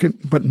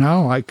 But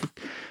now I can.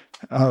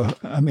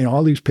 I mean,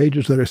 all these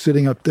pages that are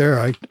sitting up there,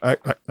 I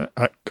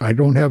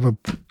don't have a.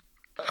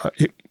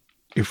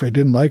 If I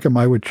didn't like them,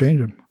 I would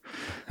change them.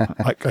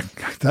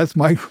 That's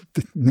my.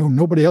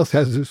 Nobody else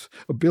has this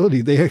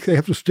ability. They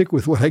have to stick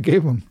with what I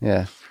gave them.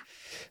 Yeah.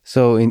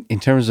 So in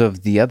terms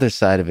of the other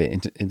side of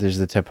it, there's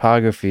the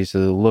typography. So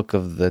the look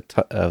of the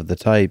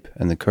type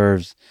and the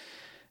curves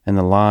and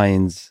the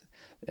lines.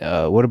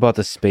 What about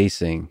the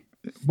spacing?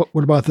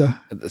 What about the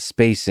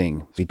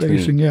spacing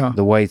between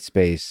the white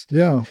space?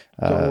 Yeah.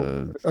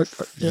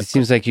 It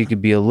seems like you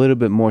could be a little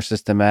bit more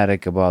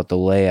systematic about the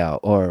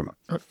layout or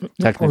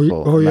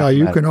technical. Oh yeah,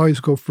 you can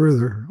always go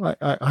further.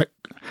 I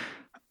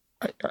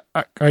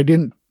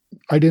didn't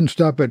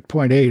stop at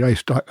 0.8. I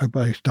stopped at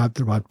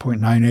about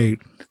 0.98.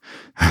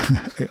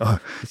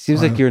 It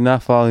seems like you're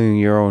not following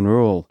your own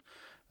rule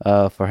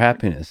for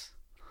happiness.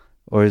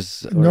 No.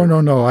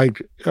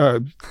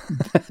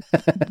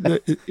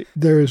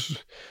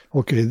 There's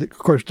of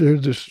course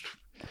there's this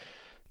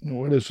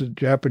what is the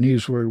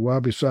Japanese word,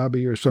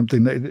 wabi-sabi or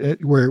something,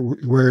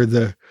 where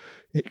the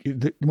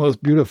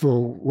most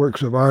beautiful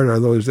works of art are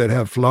those that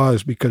have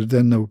flaws, because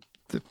then the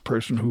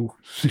person who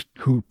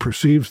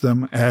perceives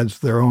them adds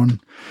their own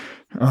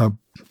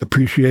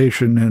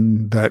appreciation,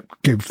 and that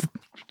gives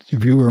the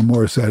viewer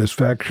more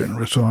satisfaction,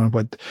 or so on.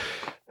 But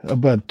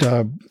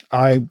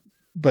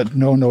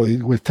no,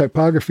 with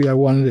typography, I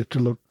wanted it to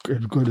look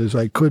as good as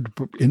I could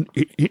in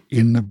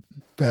the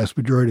vast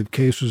majority of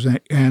cases,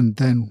 and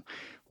then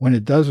when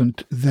it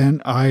doesn't,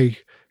 then I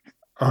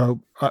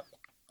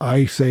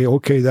say,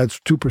 okay, that's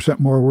 2%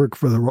 more work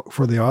for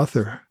the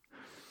author.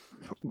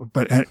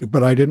 But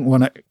I didn't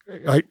want to.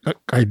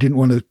 I didn't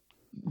want to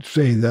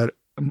say that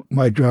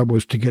my job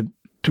was to get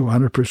to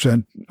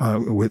 100%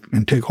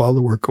 and take all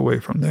the work away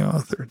from the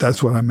author.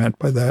 That's what I meant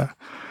by that.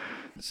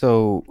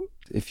 So,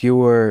 if you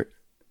were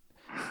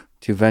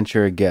to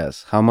venture a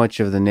guess, how much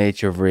of the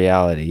nature of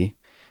reality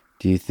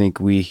do you think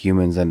we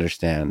humans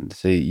understand?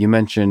 So, you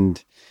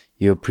mentioned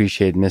you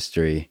appreciate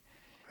mystery.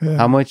 Yeah.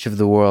 How much of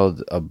the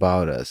world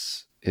about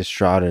us is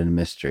shrouded in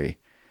mystery?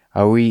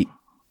 Are we?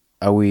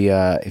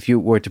 If you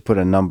were to put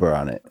a number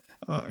on it,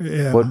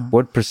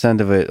 what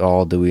percent of it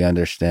all do we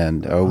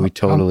understand? Are we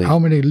totally? How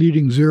many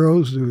leading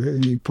zeros?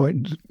 Any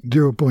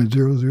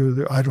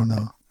 0.000? I don't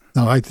know.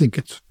 No, I think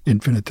it's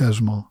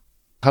infinitesimal.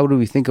 How do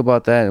we think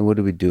about that, and what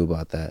do we do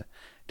about that?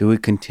 Do we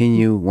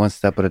continue one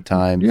step at a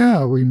time?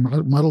 Yeah, we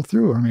muddle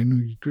through. I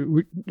mean,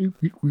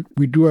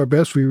 we do our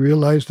best. We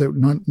realize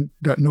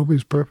that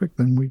nobody's perfect,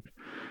 and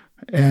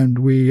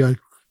we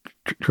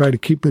try to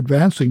keep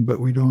advancing, but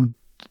we don't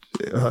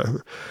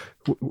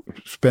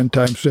spend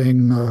time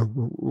saying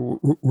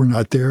we're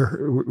not there,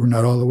 we're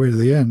not all the way to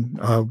the end.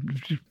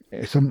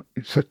 Some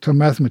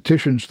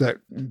mathematicians that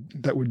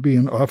would be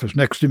in the office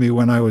next to me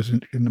when I was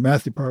in the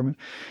math department,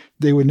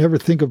 they would never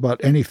think about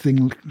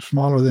anything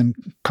smaller than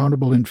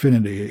countable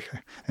infinity,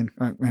 and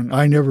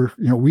I never,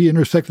 we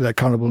intersected that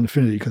countable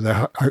infinity because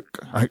I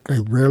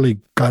rarely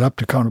got up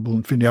to countable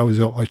infinity. I was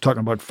always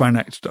talking about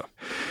finite stuff.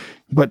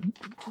 But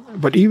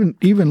even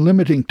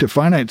limiting to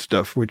finite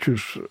stuff, which the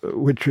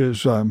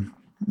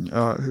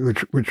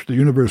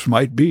universe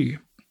might be,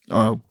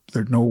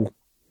 there's no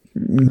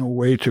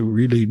way to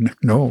really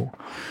know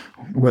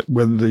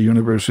whether the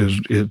universe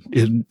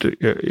isn't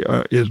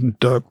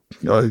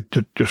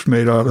just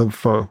made out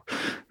of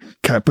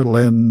capital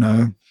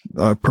N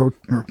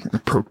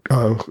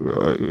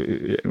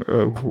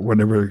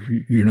whatever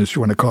units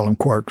you want to call them,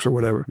 quarks or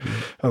whatever,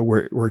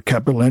 where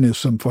capital N is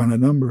some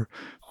finite number.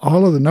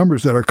 All of the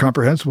numbers that are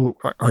comprehensible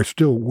are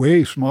still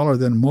way smaller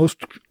than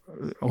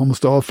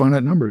almost all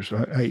finite numbers.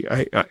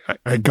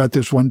 I got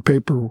this one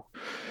paper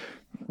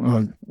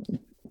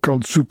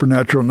called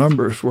Supernatural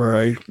Numbers, where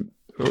I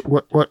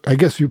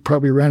guess you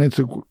probably ran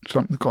into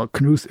something called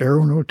Knuth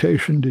arrow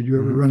notation. Did you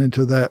ever run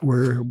into that?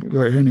 Where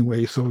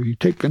anyway, so you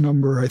take a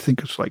number. I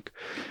think it's like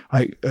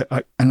I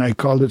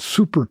called it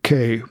Super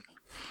K.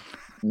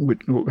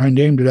 I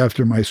named it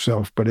after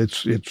myself, but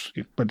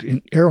but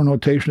in arrow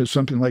notation it's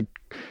something like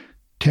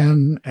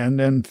 10 and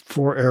then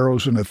 4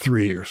 arrows and a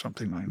 3 or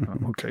something like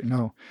that. Okay,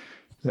 now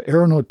the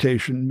arrow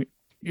notation,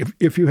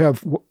 if you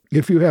have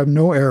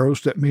no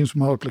arrows, that means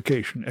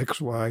multiplication.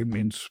 XY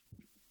means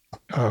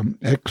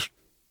x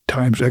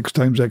times x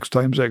times x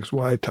times x,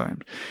 y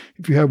times.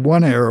 If you have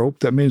one arrow,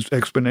 that means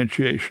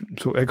exponentiation.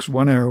 So x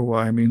one arrow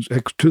y means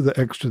x to the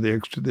x to the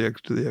x to the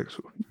x to the x,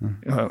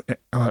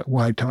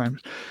 y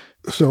times.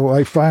 So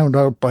I found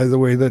out, by the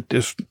way, that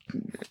this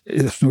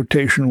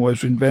notation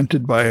was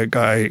invented by a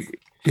guy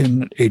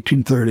in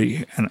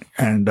 1830,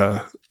 and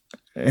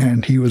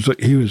he was one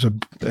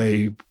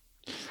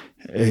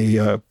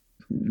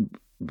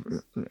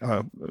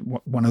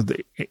of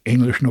the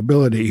English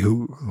nobility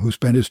who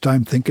spent his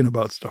time thinking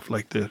about stuff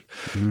like this,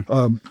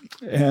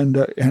 and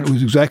it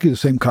was exactly the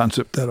same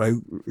concept that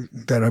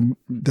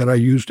I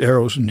used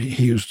arrows, and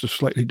he used a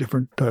slightly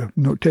different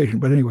notation.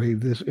 But anyway,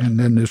 this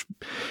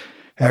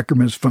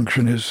Ackermann's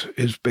function is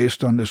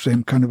based on the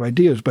same kind of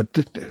ideas, but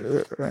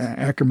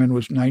Ackermann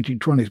was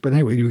 1920s. But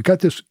anyway, we got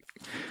this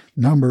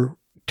number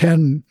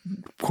 10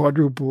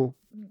 quadruple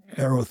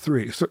arrow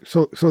 3.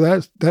 So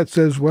that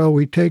says, well,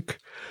 we take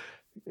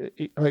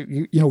 10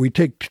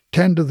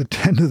 to the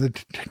 10 to the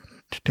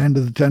 10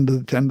 to the 10 to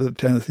the 10 to the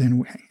 10th,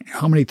 and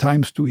how many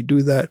times do we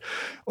do that?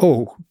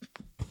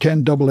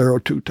 10 double arrow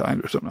 2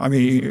 times or something. I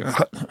mean,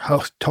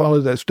 how tall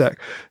is that stack?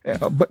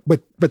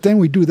 But then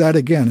we do that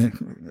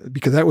again,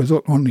 because that was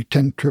only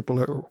 10 triple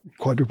arrow,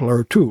 quadruple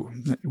arrow 2.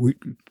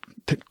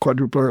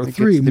 Quadruple arrow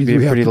 3 means we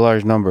have a pretty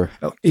large number.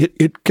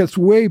 It gets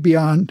way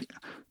beyond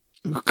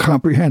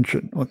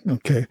comprehension.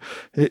 Okay,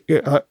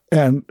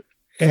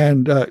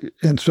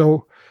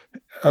 so,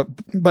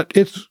 but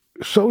it's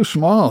so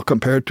small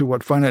compared to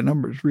what finite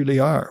numbers really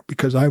are,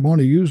 because I'm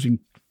only using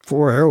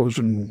 4 arrows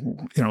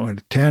and a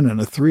 10 and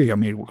a 3. I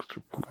mean,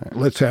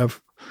 let's have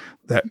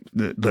that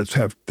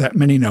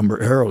many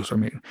number arrows. I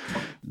mean,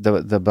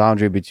 the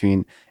boundary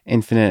between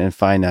infinite and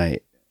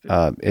finite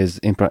is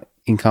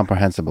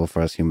incomprehensible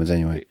for us humans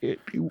anyway.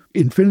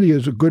 Infinity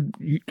is a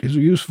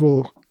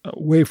useful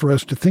way for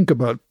us to think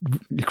about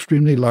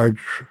extremely large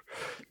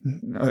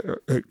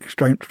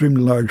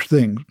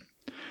things,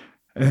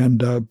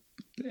 and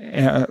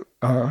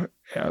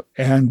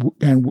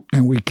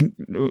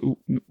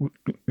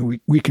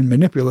we can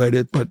manipulate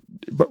it, but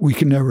we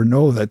can never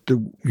know that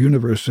the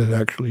universe is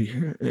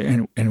actually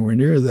anywhere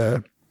near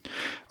that.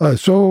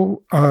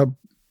 So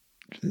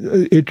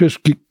it just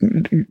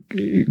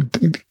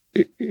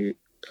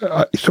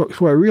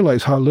so I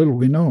realize how little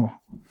we know.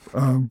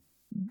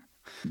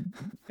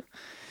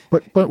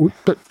 But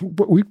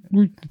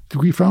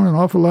we found an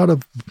awful lot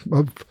of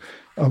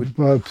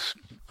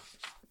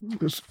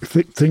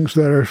things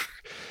that are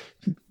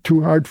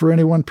too hard for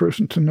any one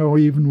person to know,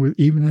 even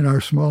in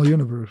our small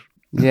universe.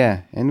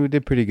 Yeah, and we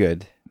did pretty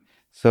good.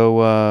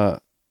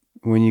 So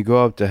when you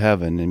go up to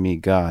heaven and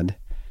meet God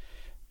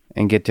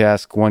and get to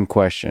ask one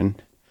question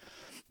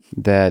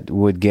that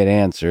would get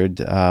answered,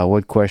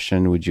 what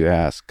question would you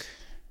ask?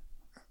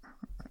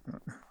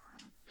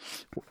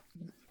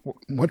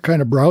 What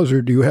kind of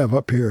browser do you have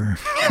up here?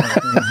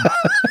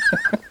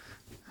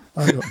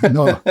 I don't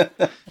know.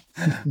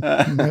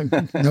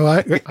 No,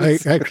 I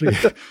actually,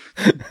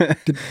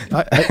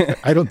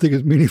 I don't think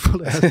it's meaningful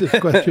to ask this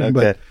question,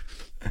 Okay.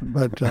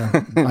 but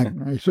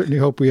I certainly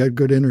hope we had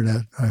good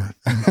internet.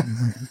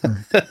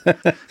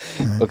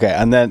 Okay.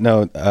 On that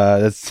note,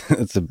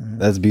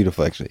 that's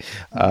beautiful, actually.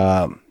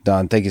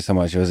 Don, thank you so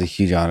much. It was a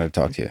huge honor to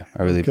talk to you.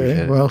 I really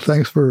appreciate it. Well,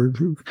 thanks for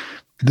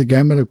the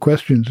gamut of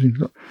questions.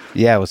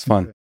 Yeah, it was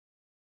fun.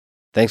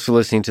 Thanks for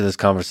listening to this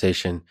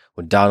conversation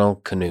with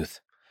Donald Knuth.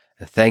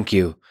 And thank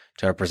you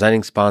to our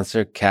presenting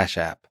sponsor, Cash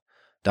App.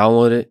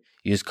 Download it,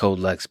 use code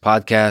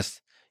LEXPODCAST.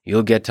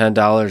 You'll get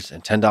 $10,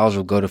 and $10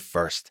 will go to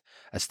FIRST,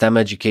 a STEM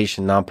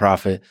education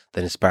nonprofit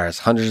that inspires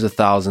hundreds of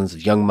thousands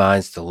of young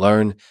minds to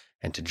learn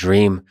and to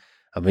dream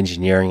of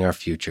engineering our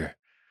future.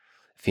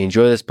 If you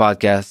enjoy this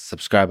podcast,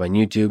 subscribe on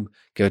YouTube,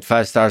 give it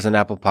 5 stars on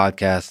Apple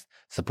Podcasts,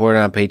 support it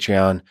on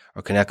Patreon,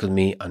 or connect with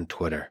me on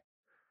Twitter.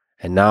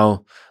 And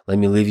now, let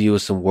me leave you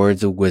with some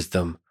words of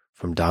wisdom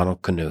from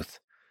Donald Knuth.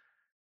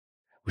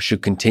 We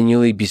should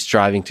continually be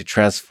striving to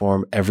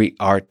transform every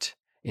art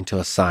into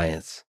a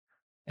science,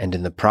 and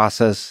in the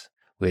process,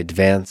 we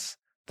advance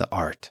the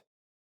art.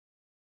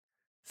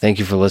 Thank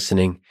you for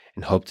listening,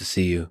 and hope to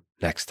see you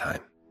next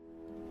time.